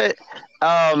call it?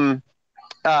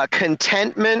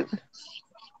 Contentment.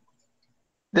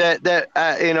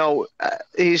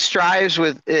 He strives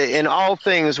with in all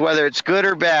things, whether it's good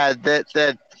or bad,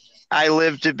 that I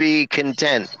live to be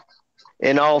content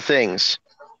in all things.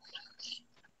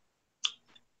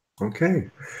 Okay.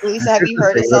 Lisa, have you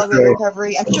heard of Celebrate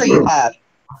Recovery? I'm sure you have.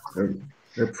 I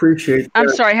appreciate that. I'm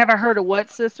sorry, have I heard of what,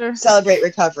 sister? Celebrate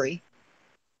Recovery.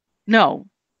 No.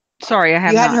 Sorry, I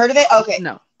have not. You hadn't heard of it? Okay.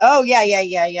 No. Oh, yeah.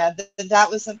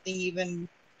 That was something even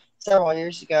several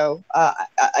years ago.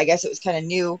 I guess it was kind of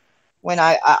new when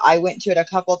I went to it a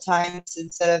couple times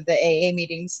instead of the AA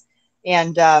meetings.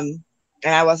 And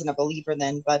and I wasn't a believer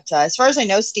then. But as far as I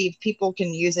know, Steve, people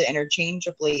can use it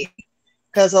interchangeably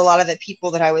because a lot of the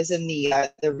people that I was in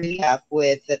the rehab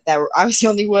with that were I was the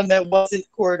only one that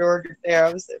wasn't court ordered there.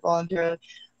 I was there voluntarily.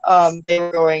 They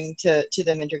were going to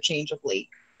them interchangeably.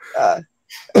 All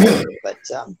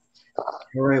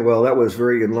right. Well, that was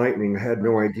very enlightening. I had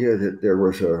no idea that there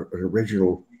was an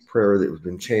original prayer that has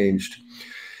been changed.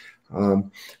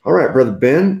 All right, Brother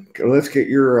Ben, let's get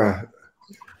your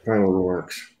final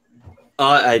remarks.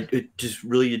 I just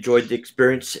really enjoyed the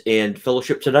experience and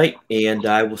fellowship tonight, and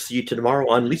I will see you tomorrow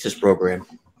on Lisa's program.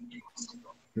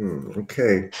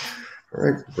 Okay. All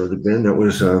right, Brother Ben, that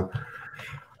was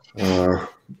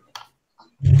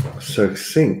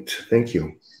succinct. Thank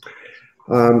you.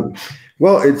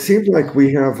 Well, it seems like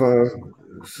we have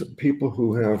people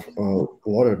who have a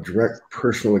lot of direct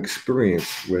personal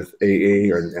experience with AA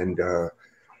and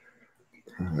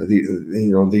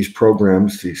these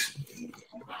programs.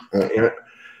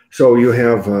 So you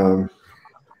have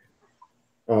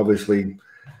obviously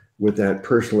with that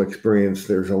personal experience,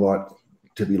 there's a lot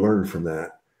to be learned from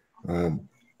that.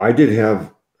 I did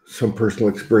have some personal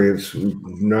experience,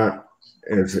 not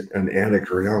as an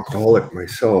addict or an alcoholic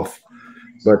myself,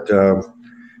 but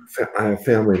I have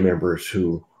family members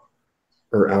who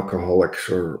are alcoholics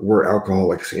or were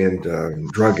alcoholics and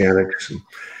drug addicts.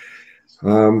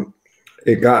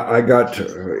 I got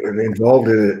involved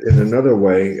in it in another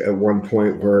way at one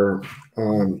point where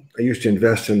I used to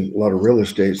invest in a lot of real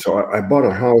estate. So I bought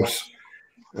a house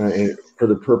for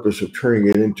the purpose of turning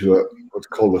it into what's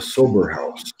called a sober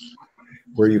house,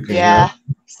 where you can have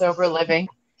sober living.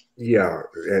 Yeah,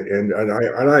 and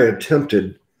I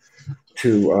attempted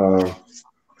to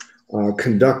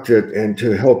conduct it and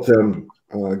to help them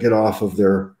get off of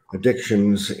their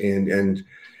addictions and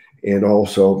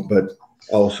also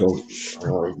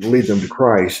lead them to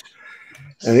Christ.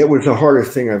 And it was the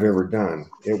hardest thing I've ever done.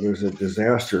 It was a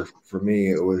disaster for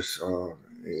me. It was,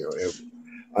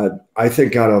 I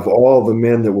think out of all the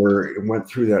men that went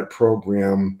through that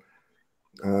program,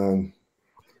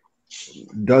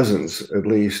 dozens at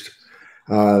least,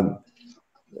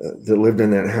 that lived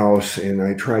in that house, and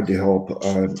I tried to help.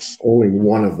 Only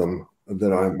one of them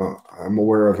that I'm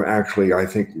aware of actually, I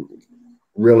think,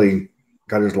 really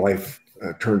got his life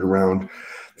turned around.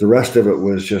 The rest of it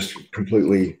was just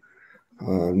completely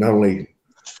not only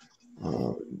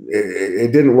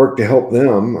it didn't work to help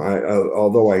them,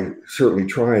 although I certainly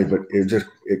tried, but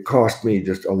it cost me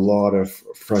just a lot of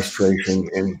frustration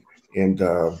and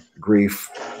grief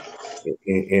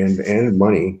and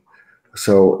money.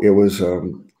 So it was,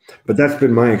 but that's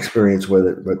been my experience with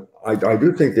it. But I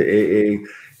do think that AA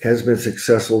has been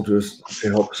successful to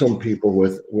help some people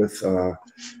with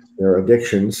their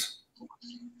addictions.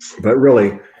 But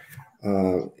really,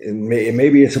 and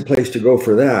maybe it's a place to go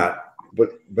for that.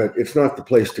 But it's not the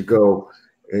place to go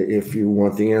if you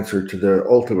want the answer to the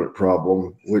ultimate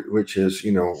problem, which is,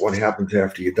 what happens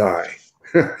after you die.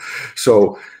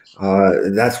 So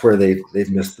that's where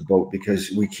they've missed the boat, because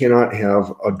we cannot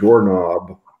have a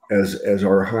doorknob as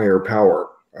our higher power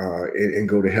and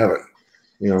go to heaven.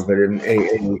 But in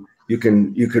AA, you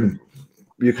can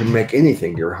make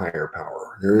anything your higher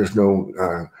power. There is no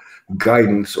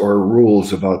guidance or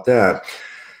rules about that.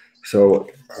 So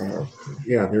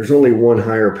there's only one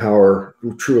higher power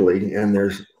truly, and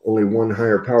there's only one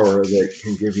higher power that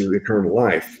can give you eternal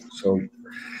life. So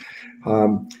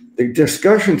the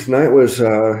discussion tonight was,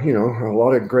 a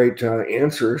lot of great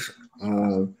answers,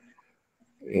 and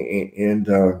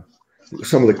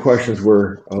some of the questions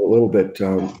were a little bit,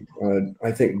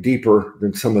 I think, deeper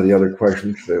than some of the other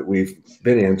questions that we've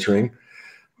been answering.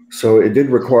 So it did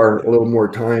require a little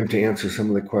more time to answer some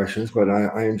of the questions, but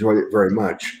I enjoyed it very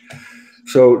much.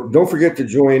 So don't forget to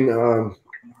join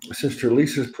Sister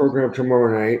Lisa's program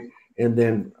tomorrow night. And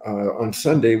then on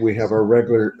Sunday, we have our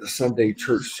regular Sunday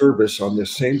church service on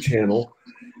this same channel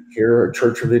here,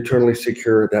 Church of the Eternally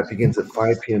Secure. That begins at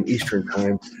 5 p.m. Eastern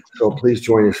Time. So please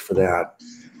join us for that.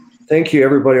 Thank you,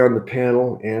 everybody on the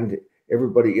panel and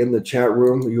everybody in the chat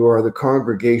room. You are the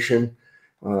congregation.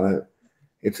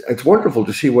 It's wonderful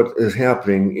to see what is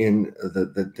happening in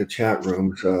the chat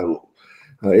rooms.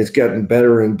 It's getting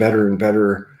better and better and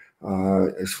better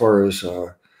as far as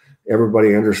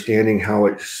everybody understanding how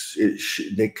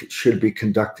they should be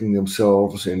conducting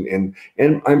themselves, and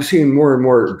I'm seeing more and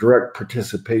more direct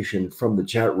participation from the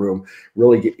chat room,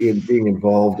 really being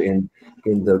involved in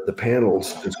the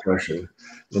panels discussion,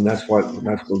 and that's what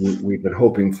we've been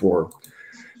hoping for.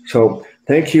 So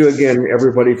thank you again,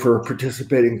 everybody, for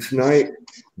participating tonight.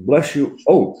 Bless you.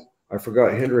 Oh, I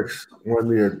forgot, Hendricks wanted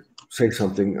me to say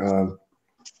something.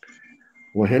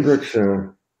 Well, Hendricks,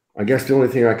 I guess the only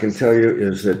thing I can tell you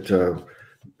is that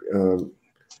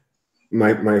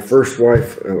my first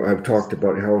wife, I've talked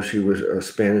about how she was a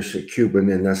Spanish Cuban,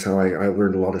 and that's how I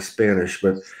learned a lot of Spanish.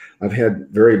 But I've had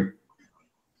very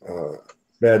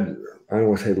bad, I don't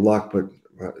want to say luck, but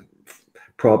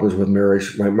problems with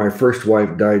marriage. My first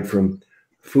wife died from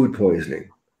food poisoning,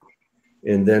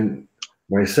 and then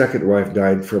my second wife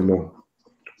died from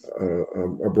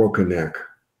a broken neck,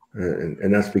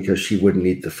 and that's because she wouldn't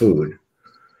eat the food.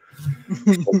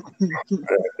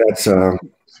 That's all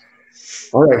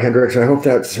right, Hendricks. I hope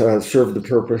that's served the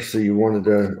purpose. So you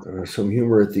wanted some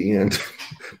humor at the end.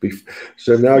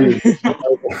 So now you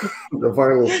the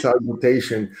final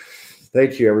salutation.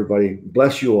 Thank you, everybody.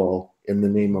 Bless you all in the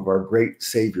name of our great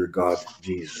Savior, God,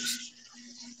 Jesus.